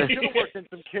 Monkey, they should have worked in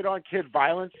some kid-on-kid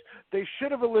violence. They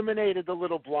should have eliminated the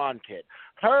little blonde kid.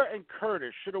 Her and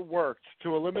Curtis should have worked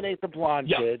to eliminate the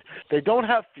blonde kid. They don't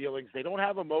have feelings. They don't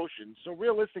have emotions. So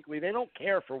realistically, they don't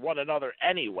care for one another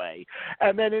anyway.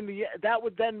 And then that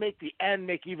would then make the end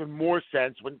make even more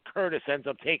sense when Curtis ends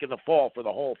up taking the fall for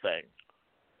the whole thing.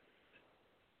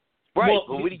 Right,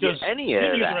 but we didn't get any of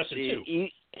that.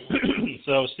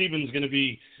 So Stephen's going to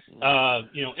be,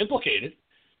 implicated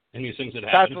in these things that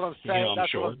happen. That's what I'm saying. What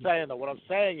I'm saying, though. What I'm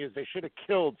saying is they should have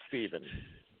killed Stephen.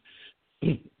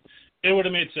 It would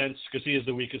have made sense because he is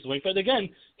the weakest link. But again,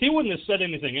 he wouldn't have said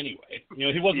anything anyway. You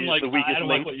know, he wasn't like, I don't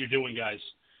like what you're doing, guys.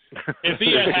 If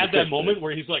he had that moment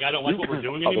where he's like, I don't like what we're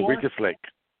doing anymore, the weakest link.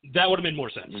 That would have made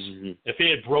more sense. Mm-hmm. If he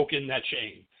had broken that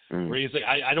chain. Where he's like,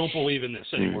 I don't believe in this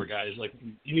anymore, guys. Like,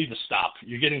 you need to stop.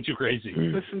 You're getting too crazy.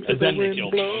 Listen and then they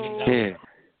killed him.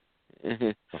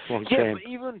 Yeah, but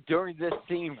even during this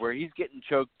scene where he's getting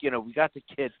choked, you know, we got the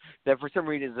kid that for some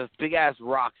reason is this big ass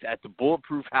rocks at the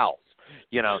bulletproof house,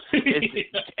 you know,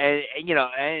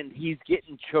 and he's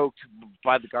getting choked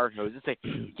by the garden hose. It's like,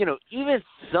 you know, even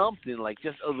something like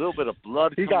just a little bit of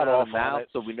blood coming out of the mouth,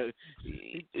 so we know,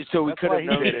 so we could have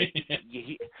known it.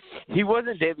 He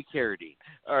wasn't David Carradine,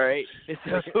 all right.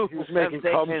 So he was making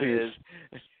comfy.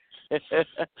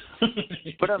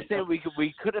 But I'm saying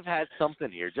we could have had something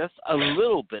here, just a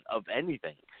little bit of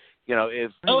anything, you know.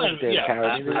 If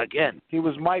again, he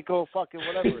was Michael fucking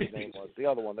whatever his name was, the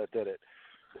other one that did it.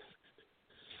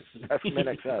 That's from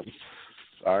NXS.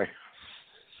 Sorry.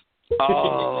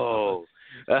 Oh.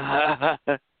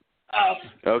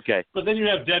 Okay. But then you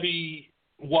have Debbie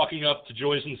walking up to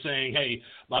Joyce and saying, hey,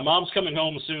 my mom's coming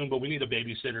home soon, but we need a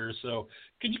babysitter, so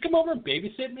could you come over and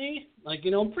babysit me? Like, you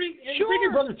know, bring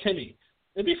your brother Timmy.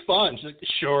 It'd be fun. She's like,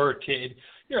 sure, kid.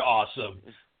 You're awesome.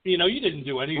 You know, you didn't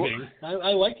do anything.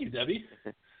 I like you, Debbie.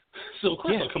 So of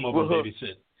course I'll come over and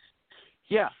babysit.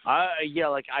 Yeah, I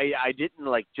didn't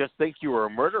like just think you were a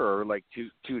murderer like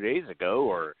two days ago,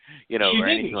 or you know, or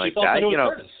anything like that. You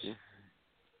know, Curtis.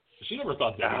 She never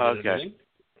thought Debbie did anything.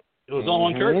 It was all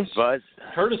on Curtis. But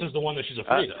Curtis is the one that she's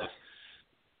afraid of.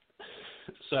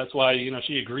 So that's why, you know,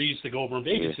 she agrees to go over and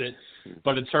babysit.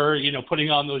 But it's her, you know, putting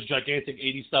on those gigantic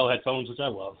 80s style headphones, which I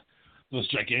love. Those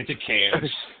gigantic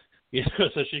cans. You know,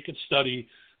 so she could study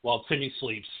while Timmy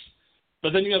sleeps.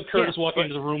 But then you have Curtis walking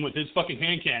into the room with his fucking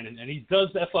hand cannon, and he does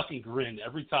that fucking grin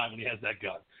every time when he has that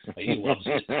gun. He loves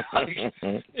it.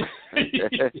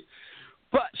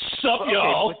 But sup,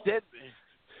 y'all?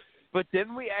 But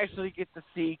then we actually get to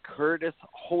see Curtis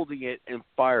holding it and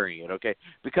firing it, okay?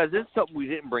 Because this is something we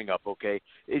didn't bring up, okay?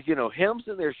 Is, you know, him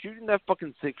sitting there shooting that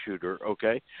fucking six-shooter,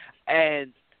 okay?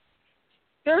 And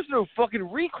there's no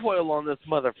fucking recoil on this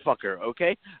motherfucker,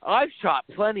 okay? I've shot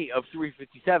plenty of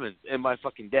 357s in my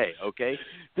fucking day, okay?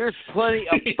 There's plenty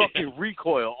of fucking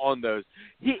recoil on those.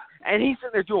 He's sitting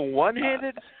there doing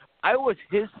one-handed. I was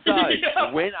his size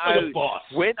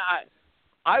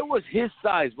I was his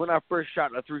size when I first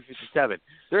shot a 357.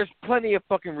 There's plenty of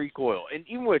fucking recoil. And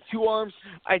even with two arms,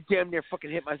 I damn near fucking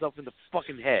hit myself in the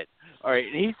fucking head. All right,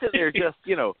 and he's sitting there just,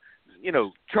 you know,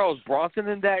 Charles Bronson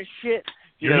and that shit.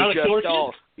 You're not a killer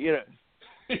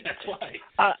kid. That's why.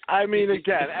 I mean,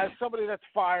 again, as somebody that's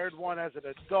fired one as an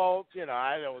adult,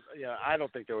 I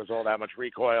don't think there was all that much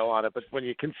recoil on it. But when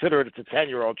you consider it's a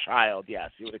 10-year-old child, yes,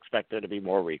 you would expect there to be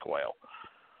more recoil.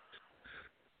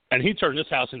 And he turned this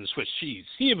house into Swiss cheese.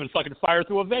 He even fucking fired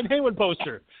through a Van Halen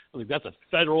poster. I think that's a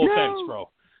federal offense, bro.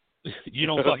 You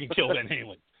don't fucking kill Van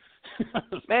Halen.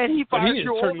 Man, he fired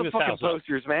through all the fucking up.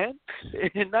 posters, man.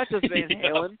 Not just Van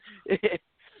Halen.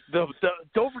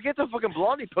 Don't forget the fucking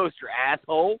Blondie poster,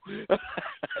 asshole.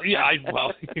 Yeah,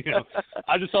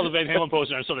 I just saw the Van Halen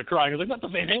poster and I started crying. I was like, not the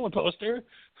Van Halen poster.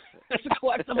 That's a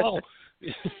collectible.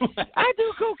 I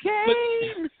do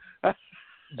cocaine.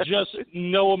 But just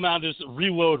no amount of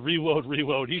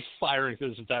reload. He's firing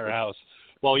through this entire house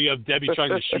while you have Debbie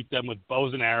trying to shoot them with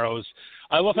bows and arrows.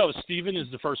 I love how Steven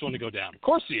is the first one to go down. Of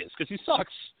course he is, because he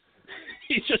sucks.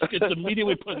 He just gets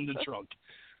immediately put in the trunk.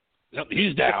 Yep,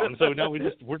 he's down. So now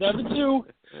we're down to 2.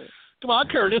 Come on,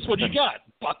 Curtis, what do you got?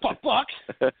 Buck.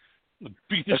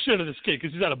 Beat the shit out of this kid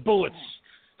because he's out of bullets.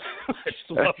 I just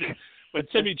love it. When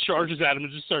Timmy charges at him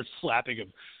and just starts slapping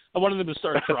him, I wanted him to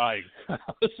start crying.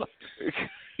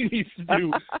 He needs to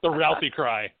do the Ralphie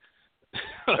cry,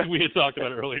 like we had talked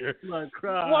about earlier.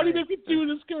 Why do you make me do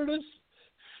this, Curtis?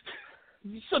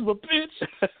 You son of a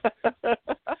bitch.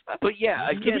 But yeah,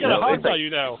 again, you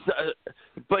know.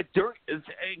 But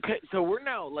so we're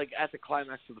now like at the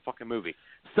climax of the fucking movie.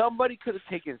 Somebody could have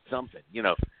taken something,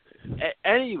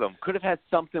 any of them could have had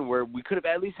something where we could have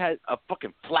at least had a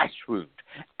fucking flesh wound.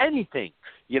 Anything.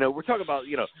 We're talking about,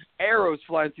 arrows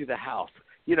flying through the house.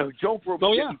 Jump ropes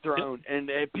getting thrown and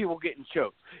people getting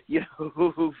choked.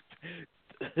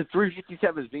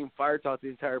 357 is being fired throughout the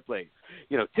entire place.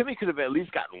 Timmy could have at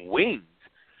least gotten wings.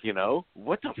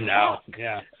 What the fuck? No,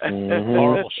 yeah.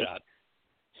 Horrible shot.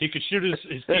 He could shoot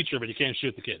his teacher, but he can't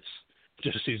shoot the kids.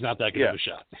 Just he's not that good of a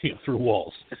shot through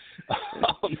walls.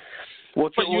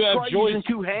 But you have Joyce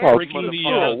breaking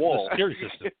the security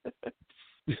system.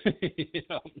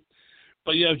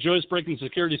 But you have Joyce breaking the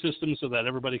security system so that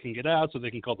everybody can get out, so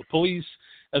they can call the police,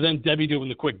 and then Debbie doing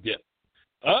the quick dip.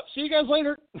 See you guys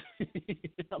later.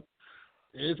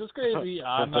 It's just crazy.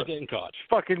 I'm not getting caught.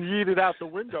 Fucking yeeted out the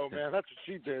window, man. That's what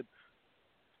she did.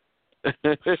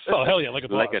 Oh, hell yeah, like a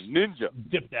boss. Like a ninja.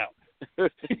 Dipped out.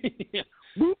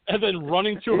 And then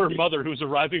running to her mother who's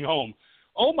arriving home.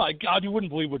 Oh, my God, you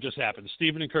wouldn't believe what just happened.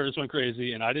 Stephen and Curtis went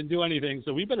crazy, and I didn't do anything,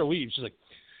 so we better leave. She's like,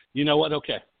 you know what?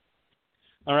 Okay.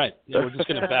 All right. We're just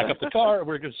going to back up the car.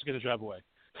 We're just going to drive away.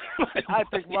 I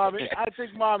think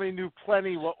mommy knew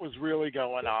plenty what was really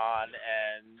going on,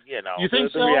 and you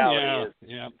think the so? reality is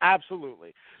yeah,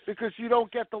 absolutely, because you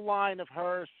don't get the line of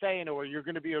her saying to her, "You're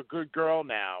going to be a good girl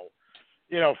now,"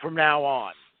 from now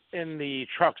on in the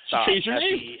truck stop. Change your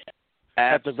name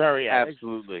at the very end.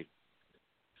 Absolutely.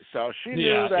 So she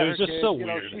knew that it was her just kid, so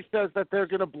weird. She says that they're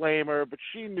going to blame her, but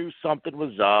she knew something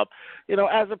was up.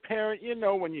 As a parent,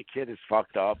 when your kid is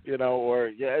fucked up,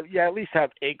 or at least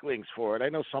have inklings for it. I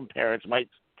know some parents might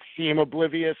seem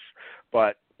oblivious,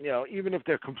 but, even if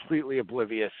they're completely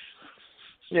oblivious,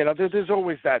 there's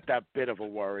always that bit of a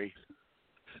worry.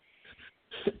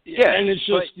 Yeah, and it's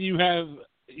just you have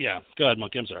 – go ahead,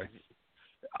 Monkey. I'm sorry.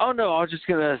 Oh, no, I was just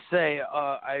going to say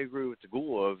I agree with the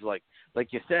ghoul of, like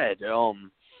you said,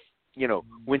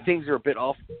 when things are a bit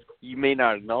off, you may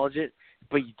not acknowledge it,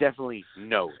 but you definitely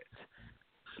know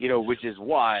it. Which is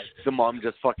why the mom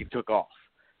just fucking took off,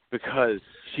 because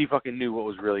she fucking knew what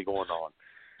was really going on.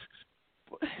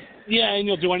 Yeah, and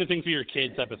you'll do anything for your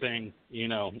kid type of thing,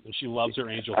 and she loves her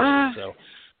angel face, so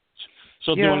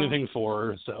she'll do anything for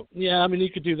her. So, yeah, I mean,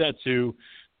 you could do that too.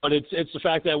 But it's the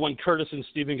fact that when Curtis and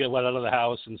Steven get let out of the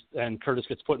house and Curtis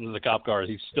gets put into the cop car,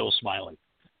 he's still smiling.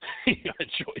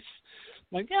 Joyce.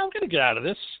 I'm like, I'm going to get out of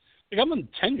this. Like, I'm a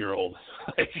 10-year-old.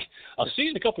 Like, I'll see you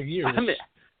in a couple of years.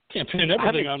 Can't pin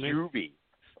everything on me. Juvie.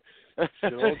 I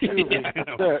know.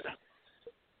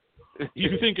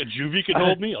 You think a juvie could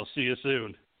hold me? I'll see you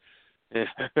soon.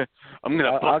 I'm going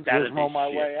to I'll gizmo my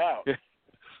way out.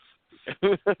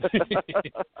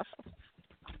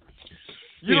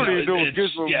 You don't even know what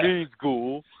gizmo means,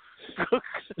 ghoul.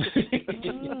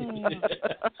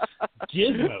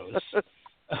 Gizmos.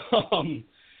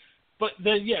 But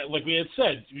then, like we had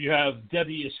said, you have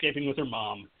Debbie escaping with her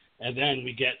mom, and then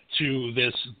we get to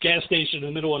this gas station in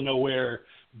the middle of nowhere.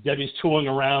 Debbie's tooling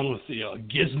around with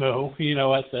Gizmo,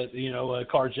 at the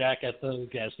car jack at the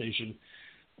gas station.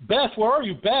 Beth, where are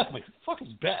you, Beth? I'm like, the fuck is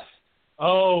Beth?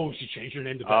 Oh, she changed her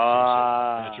name to Beth.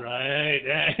 That's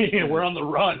right. We're on the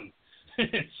run.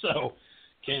 So,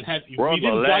 can't have you. We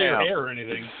didn't dye her hair or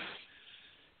anything.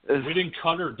 We didn't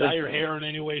cut her, dye her hair in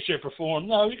any way, shape, or form.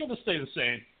 No, you're going to stay the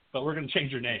same, but we're going to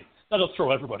change your name. That'll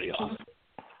throw everybody off.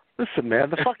 Listen, man,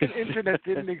 the fucking internet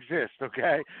didn't exist,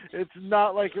 okay? It's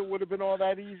not like it would have been all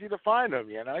that easy to find them,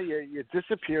 you know? You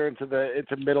disappear into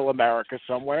middle America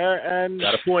somewhere, and,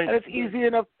 Got a point. and it's easy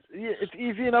enough. It's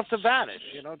easy enough to vanish,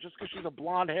 you know, just because she's a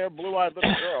blonde-haired, blue-eyed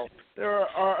little girl. There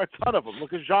are a ton of them.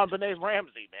 Look at Jean-Benet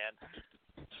Ramsey,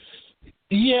 man.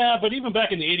 Yeah, but even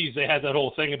back in the 80s, they had that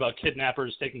whole thing about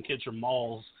kidnappers taking kids from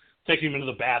malls, taking them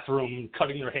into the bathroom,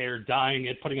 cutting their hair, dyeing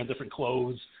it, putting on different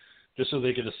clothes, just so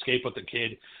they could escape with the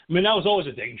kid. I mean, that was always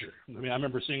a danger. I mean, I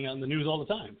remember seeing that in the news all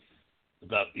the time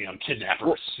about,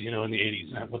 kidnappers, in the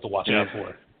 80s, and what to watch out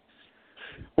for.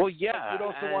 Well, yeah. You'd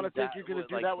also want to think you're going to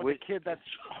do that with a kid that's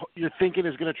you're thinking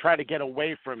is going to try to get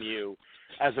away from you,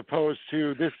 as opposed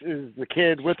to this is the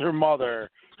kid with her mother.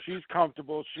 She's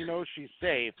comfortable. She knows she's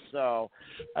safe. So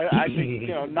I think,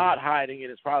 not hiding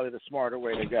it is probably the smarter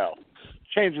way to go.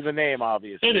 Changing the name,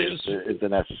 obviously, is the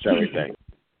necessary thing.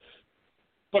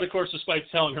 But, of course, despite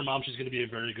telling her mom she's going to be a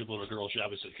very good little girl, she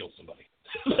obviously killed somebody.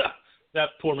 That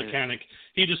poor mechanic.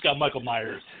 He just got Michael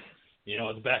Myers,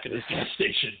 at the back of this gas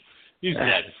station. He's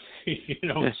dead.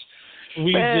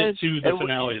 We get to the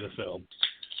finale of the film.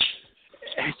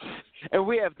 And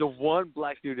we have the one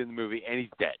black dude in the movie, and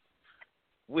he's dead.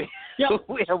 We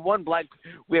have one black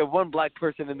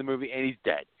person in the movie, and he's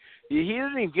dead. He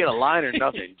doesn't even get a line or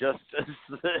nothing, just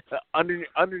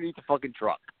underneath the fucking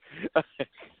truck.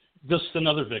 Just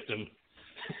another victim.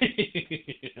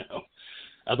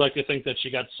 I'd like to think that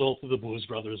she got sold to the Blues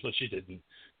Brothers, but she didn't.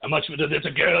 How much for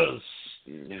the girls?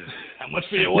 How much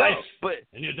for your wife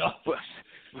and your dog?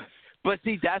 But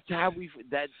see, that's how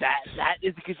that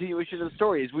is the continuation of the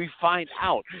story. Is we find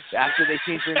out after they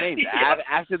change their names,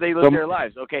 after they live their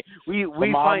lives. Okay, we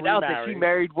find out that she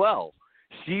married well.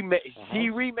 She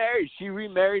remarried. She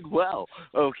remarried well.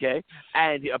 Okay,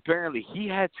 and apparently he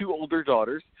had two older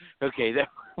daughters. Okay, that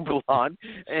were blonde,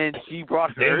 and she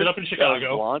brought her. They ended up in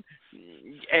Chicago. Blonde,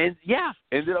 and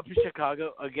ended up in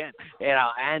Chicago again.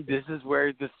 And this is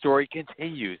where the story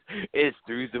continues. Is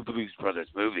through the Blues Brothers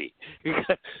movie.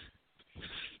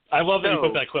 I love that you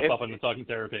put that clip up on the Talking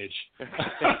Terror page.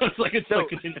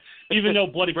 Even though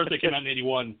Bloody Birthday came out in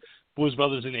 81, Blues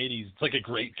Brothers in the 80s, it's like a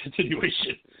great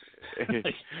continuation.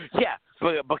 Yeah,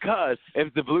 but because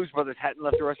if the Blues Brothers hadn't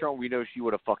left the restaurant, we know she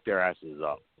would have fucked their asses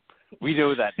up. We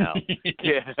know that now.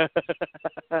 Yeah.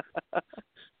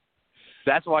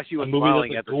 That's why she was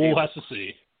smiling at the table. A movie has to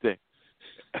see.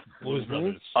 Blues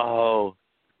Brothers. Oh.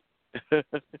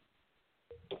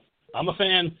 I'm a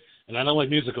fan, and I don't like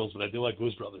musicals, but I do like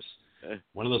Blues Brothers.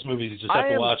 One of those movies you just have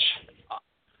to watch.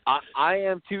 I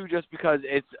am too, just because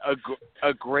it's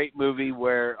a great movie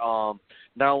where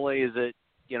not only is it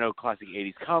classic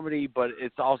 80s comedy, but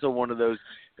it's also one of those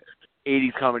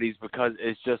 80s comedies because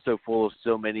it's just so full of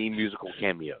so many musical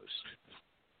cameos.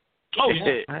 Oh,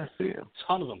 yeah. A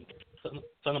ton of them.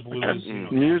 Ton of blues.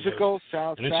 Musical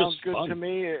sounds good fun to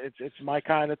me. It's my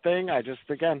kind of thing. I just,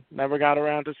 again, never got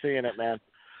around to seeing it, man.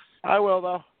 I will,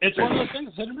 though. It's one of those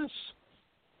things, hit or miss.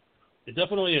 It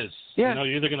definitely is. Yeah.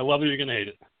 You're either going to love it or you're going to hate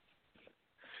it.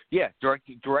 Yeah,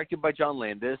 directed by John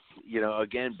Landis,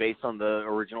 again, based on the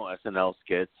original SNL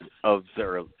skits of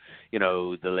the,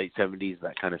 the late 70s,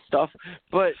 that kind of stuff.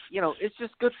 But, it's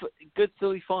just good,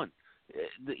 silly fun,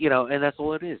 and that's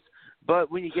all it is.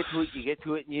 But when you get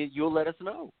to it, and you'll let us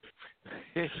know.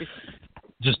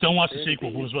 Just don't watch the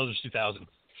sequel, Blues Brothers 2000.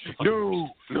 No.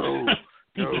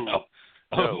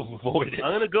 Avoid it.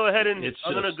 I'm going to go ahead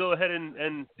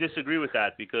and disagree with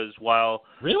that because while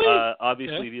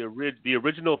obviously the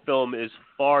original film is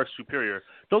far superior.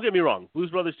 Don't get me wrong, Blues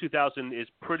Brothers 2000 is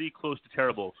pretty close to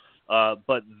terrible,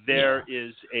 but there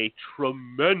is a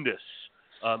tremendous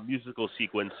musical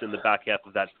sequence in the back half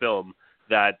of that film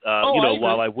that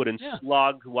while I wouldn't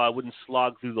slog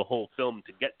through the whole film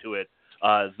to get to it.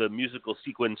 The musical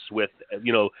sequence with,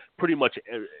 pretty much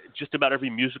just about every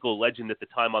musical legend at the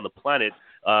time on the planet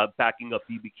backing up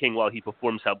B.B. King while he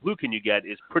performs How Blue Can You Get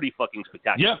is pretty fucking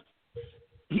spectacular.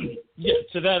 Yeah,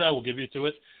 to that I will give you to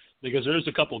it because there is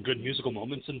a couple of good musical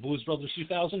moments in Blues Brothers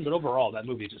 2000, but overall that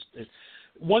movie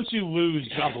once you lose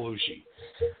John Belushi,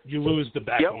 you lose the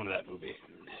backbone of that movie.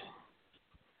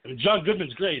 I mean, John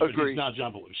Goodman's great, but he's not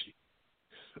John Belushi.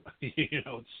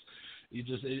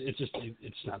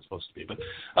 It's not supposed to be. But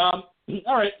all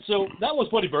right, so that was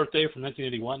Bloody Birthday from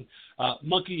 1981.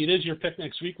 Monkey, it is your pick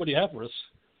next week. What do you have for us?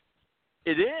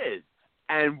 It is,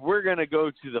 and we're gonna go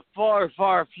to the far,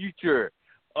 far future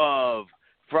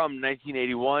from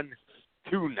 1981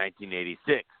 to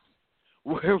 1986,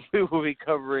 where we will be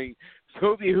covering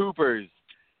Tobe Hooper's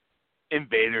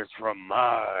Invaders from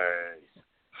Mars.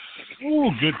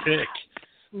 Ooh, good pick.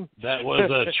 That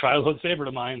was a childhood favorite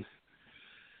of mine.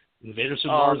 Invaders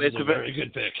from Mars is a very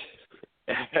good pick.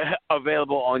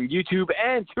 Available on YouTube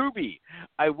and Tubi.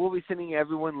 I will be sending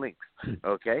everyone links,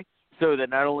 okay? So that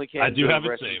not only can the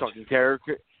rest of the Talking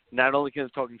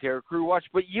Terror crew watch,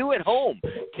 but you at home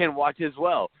can watch as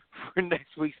well for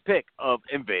next week's pick of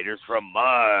Invaders from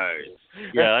Mars.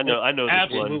 Yeah, I know this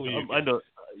Absolutely. one.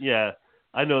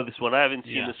 I know this one. I haven't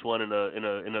seen this one in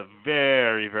a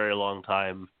very, very long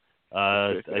time.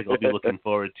 I'll be looking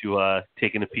forward to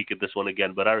taking a peek at this one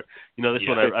again. But this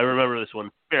one I remember this one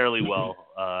fairly well.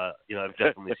 I've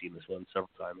definitely seen this one several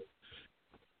times.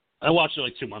 I watched it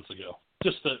like 2 months ago,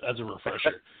 just as a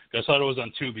refresher. I thought it was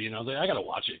on Tubi, and I was like, I got to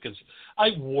watch it because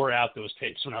I wore out those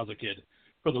tapes when I was a kid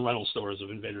for the rental stores of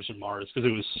Invaders from Mars because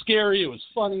it was scary, it was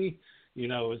funny, it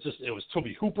was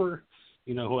Toby Hooper,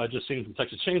 who I just seen from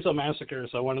Texas Chainsaw Massacre,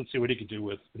 so I wanted to see what he could do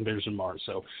with Invaders from Mars.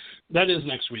 So that is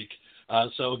next week.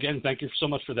 So again, thank you so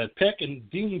much for that pick, and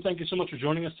Dean, thank you so much for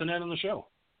joining us tonight on the show.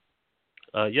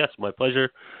 Yes, my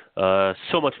pleasure.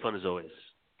 So much fun as always.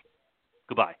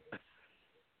 Goodbye.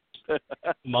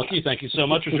 Monkey, thank you so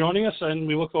much for joining us, and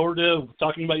we look forward to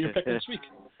talking about your pick next week.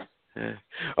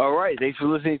 All right. Thanks for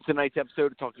listening to tonight's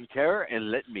episode of Talking Terror,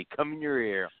 and let me come in your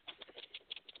ear.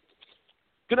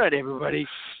 Good night, everybody.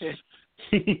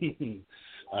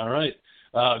 All right.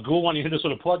 Ghoul, why don't you hit us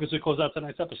with a plug as we close out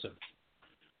tonight's episode?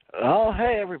 Oh,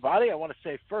 hey, everybody. I want to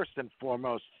say first and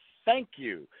foremost, thank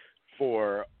you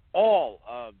for all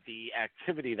of the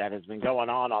activity that has been going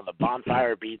on the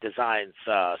Bonfire Bee Designs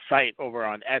site over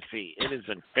on Etsy. It has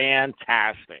been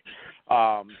fantastic.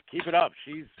 Keep it up.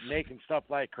 She's making stuff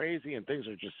like crazy, and things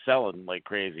are just selling like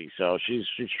crazy. So she's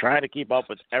trying to keep up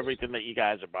with everything that you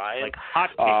guys are buying. Like hot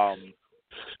cakes.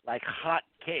 Like hot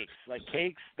cakes. Like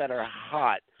cakes that are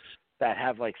hot, that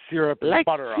have like syrup and like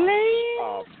butter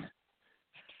on them.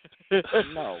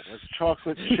 No, it's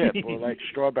chocolate chip or like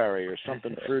strawberry or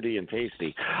something fruity and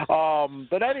tasty.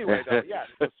 But anyway, though, yes.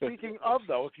 So speaking of,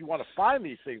 though, if you want to find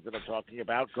these things that I'm talking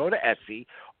about, go to Etsy,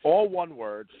 all one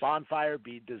word, Bonfire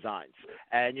Bead Designs.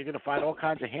 And you're going to find all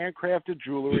kinds of handcrafted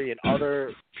jewelry and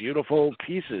other beautiful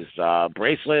pieces,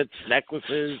 bracelets,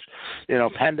 necklaces,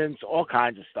 pendants, all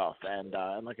kinds of stuff. And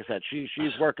like I said,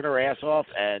 she's working her ass off,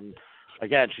 and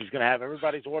again, she's going to have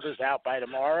everybody's orders out by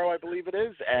tomorrow, I believe it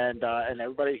is, and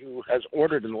everybody who has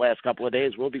ordered in the last couple of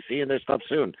days will be seeing their stuff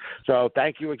soon. So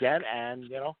thank you again, and,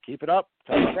 keep it up.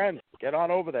 Tell your friends. Get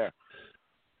on over there.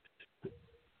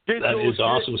 That is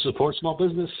awesome. Support small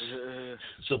business.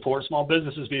 Support small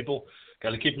businesses, people. Got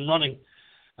to keep them running.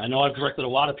 I know I've directed a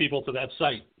lot of people to that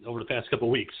site over the past couple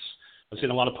of weeks. I've seen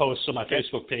a lot of posts on my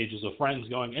Facebook pages of friends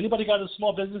going, anybody got a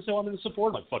small business they want me to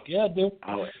support? I'm like, fuck yeah, I do.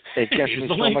 Oh, it gets me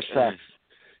so much sex.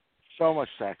 So much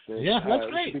sex. Yeah, that's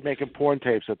great. We should be making porn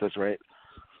tapes at this rate.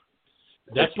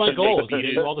 That's my goal, is to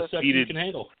do all the sex you can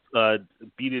handle.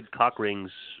 Beaded cock rings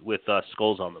with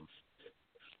skulls on them.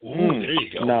 Ooh, there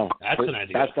you go. No, that's an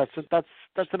idea.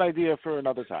 That's an idea for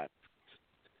another time.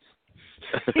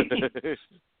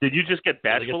 Did you just get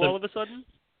bashful all of a sudden?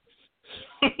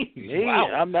 Me? Wow.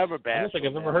 I'm never bashful. I don't think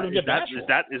I've ever heard him get bashful.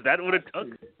 Is that what it took?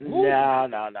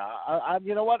 No.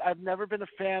 You know what? I've never been a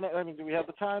fan of, do we have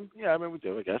the time? Yeah, we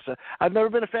do, I guess. I've never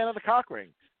been a fan of the cock ring.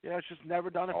 It's just never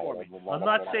done it for me. I'm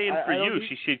not saying for you.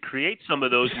 She should create some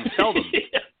of those and sell them.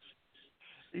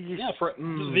 Yeah, for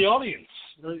the audience,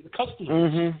 the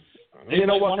customers. Mm-hmm. They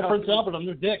might want to print out, but on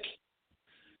their dick.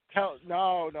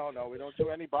 No. We don't do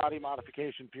any body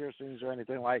modification piercings or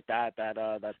anything like that.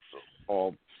 That's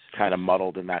all kind of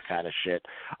muddled and that kind of shit.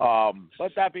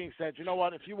 But that being said, you know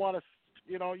what? If you want to,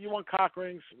 you want cock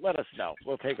rings, let us know.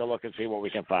 We'll take a look and see what we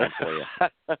can find for you.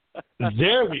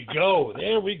 There we go.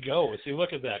 See,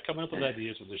 look at that. Coming up with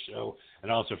ideas for the show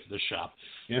and also for the shop.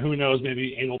 Who knows?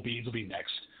 Maybe anal beads will be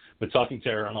next. But Talking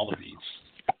Terror on all the beads.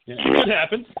 It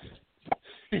happens.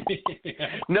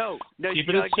 No. Keep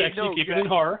it in sexy. Keep it in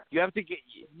horror. You have to get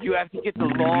the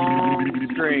long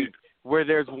string where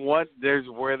there's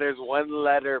one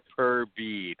letter per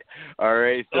bead. All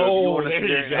right. So if you want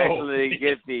to actually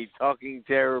get the Talking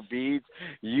Terror beads,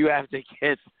 you have to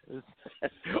get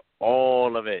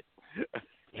all of it.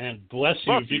 And bless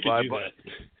you if you can do that.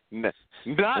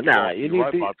 You need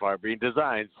the Bonfire Bee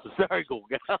Designs. Sorry, cool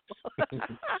gal.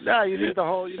 No, you need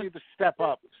the step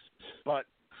up, but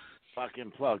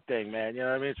fucking plug thing, man. You know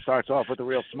what I mean? It starts off with a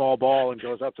real small ball and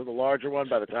goes up to the larger one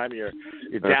by the time you're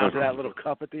down to that little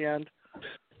cup at the end.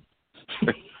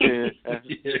 There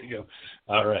you go.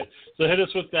 All right. So hit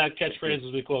us with that catchphrase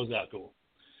as we close out. Cool.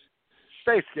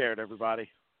 Stay scared, everybody.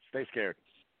 Stay scared.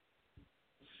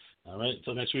 All right.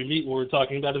 Until next we meet, we're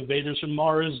talking about Invaders from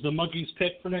Mars, the Monkey's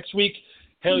pick for next week.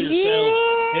 Hail yourselves.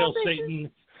 Hail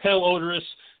Satan. Hail Odorous.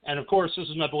 And, of course, this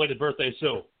is my belated birthday,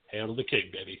 so Hail to the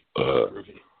king, baby.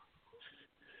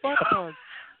 Fuck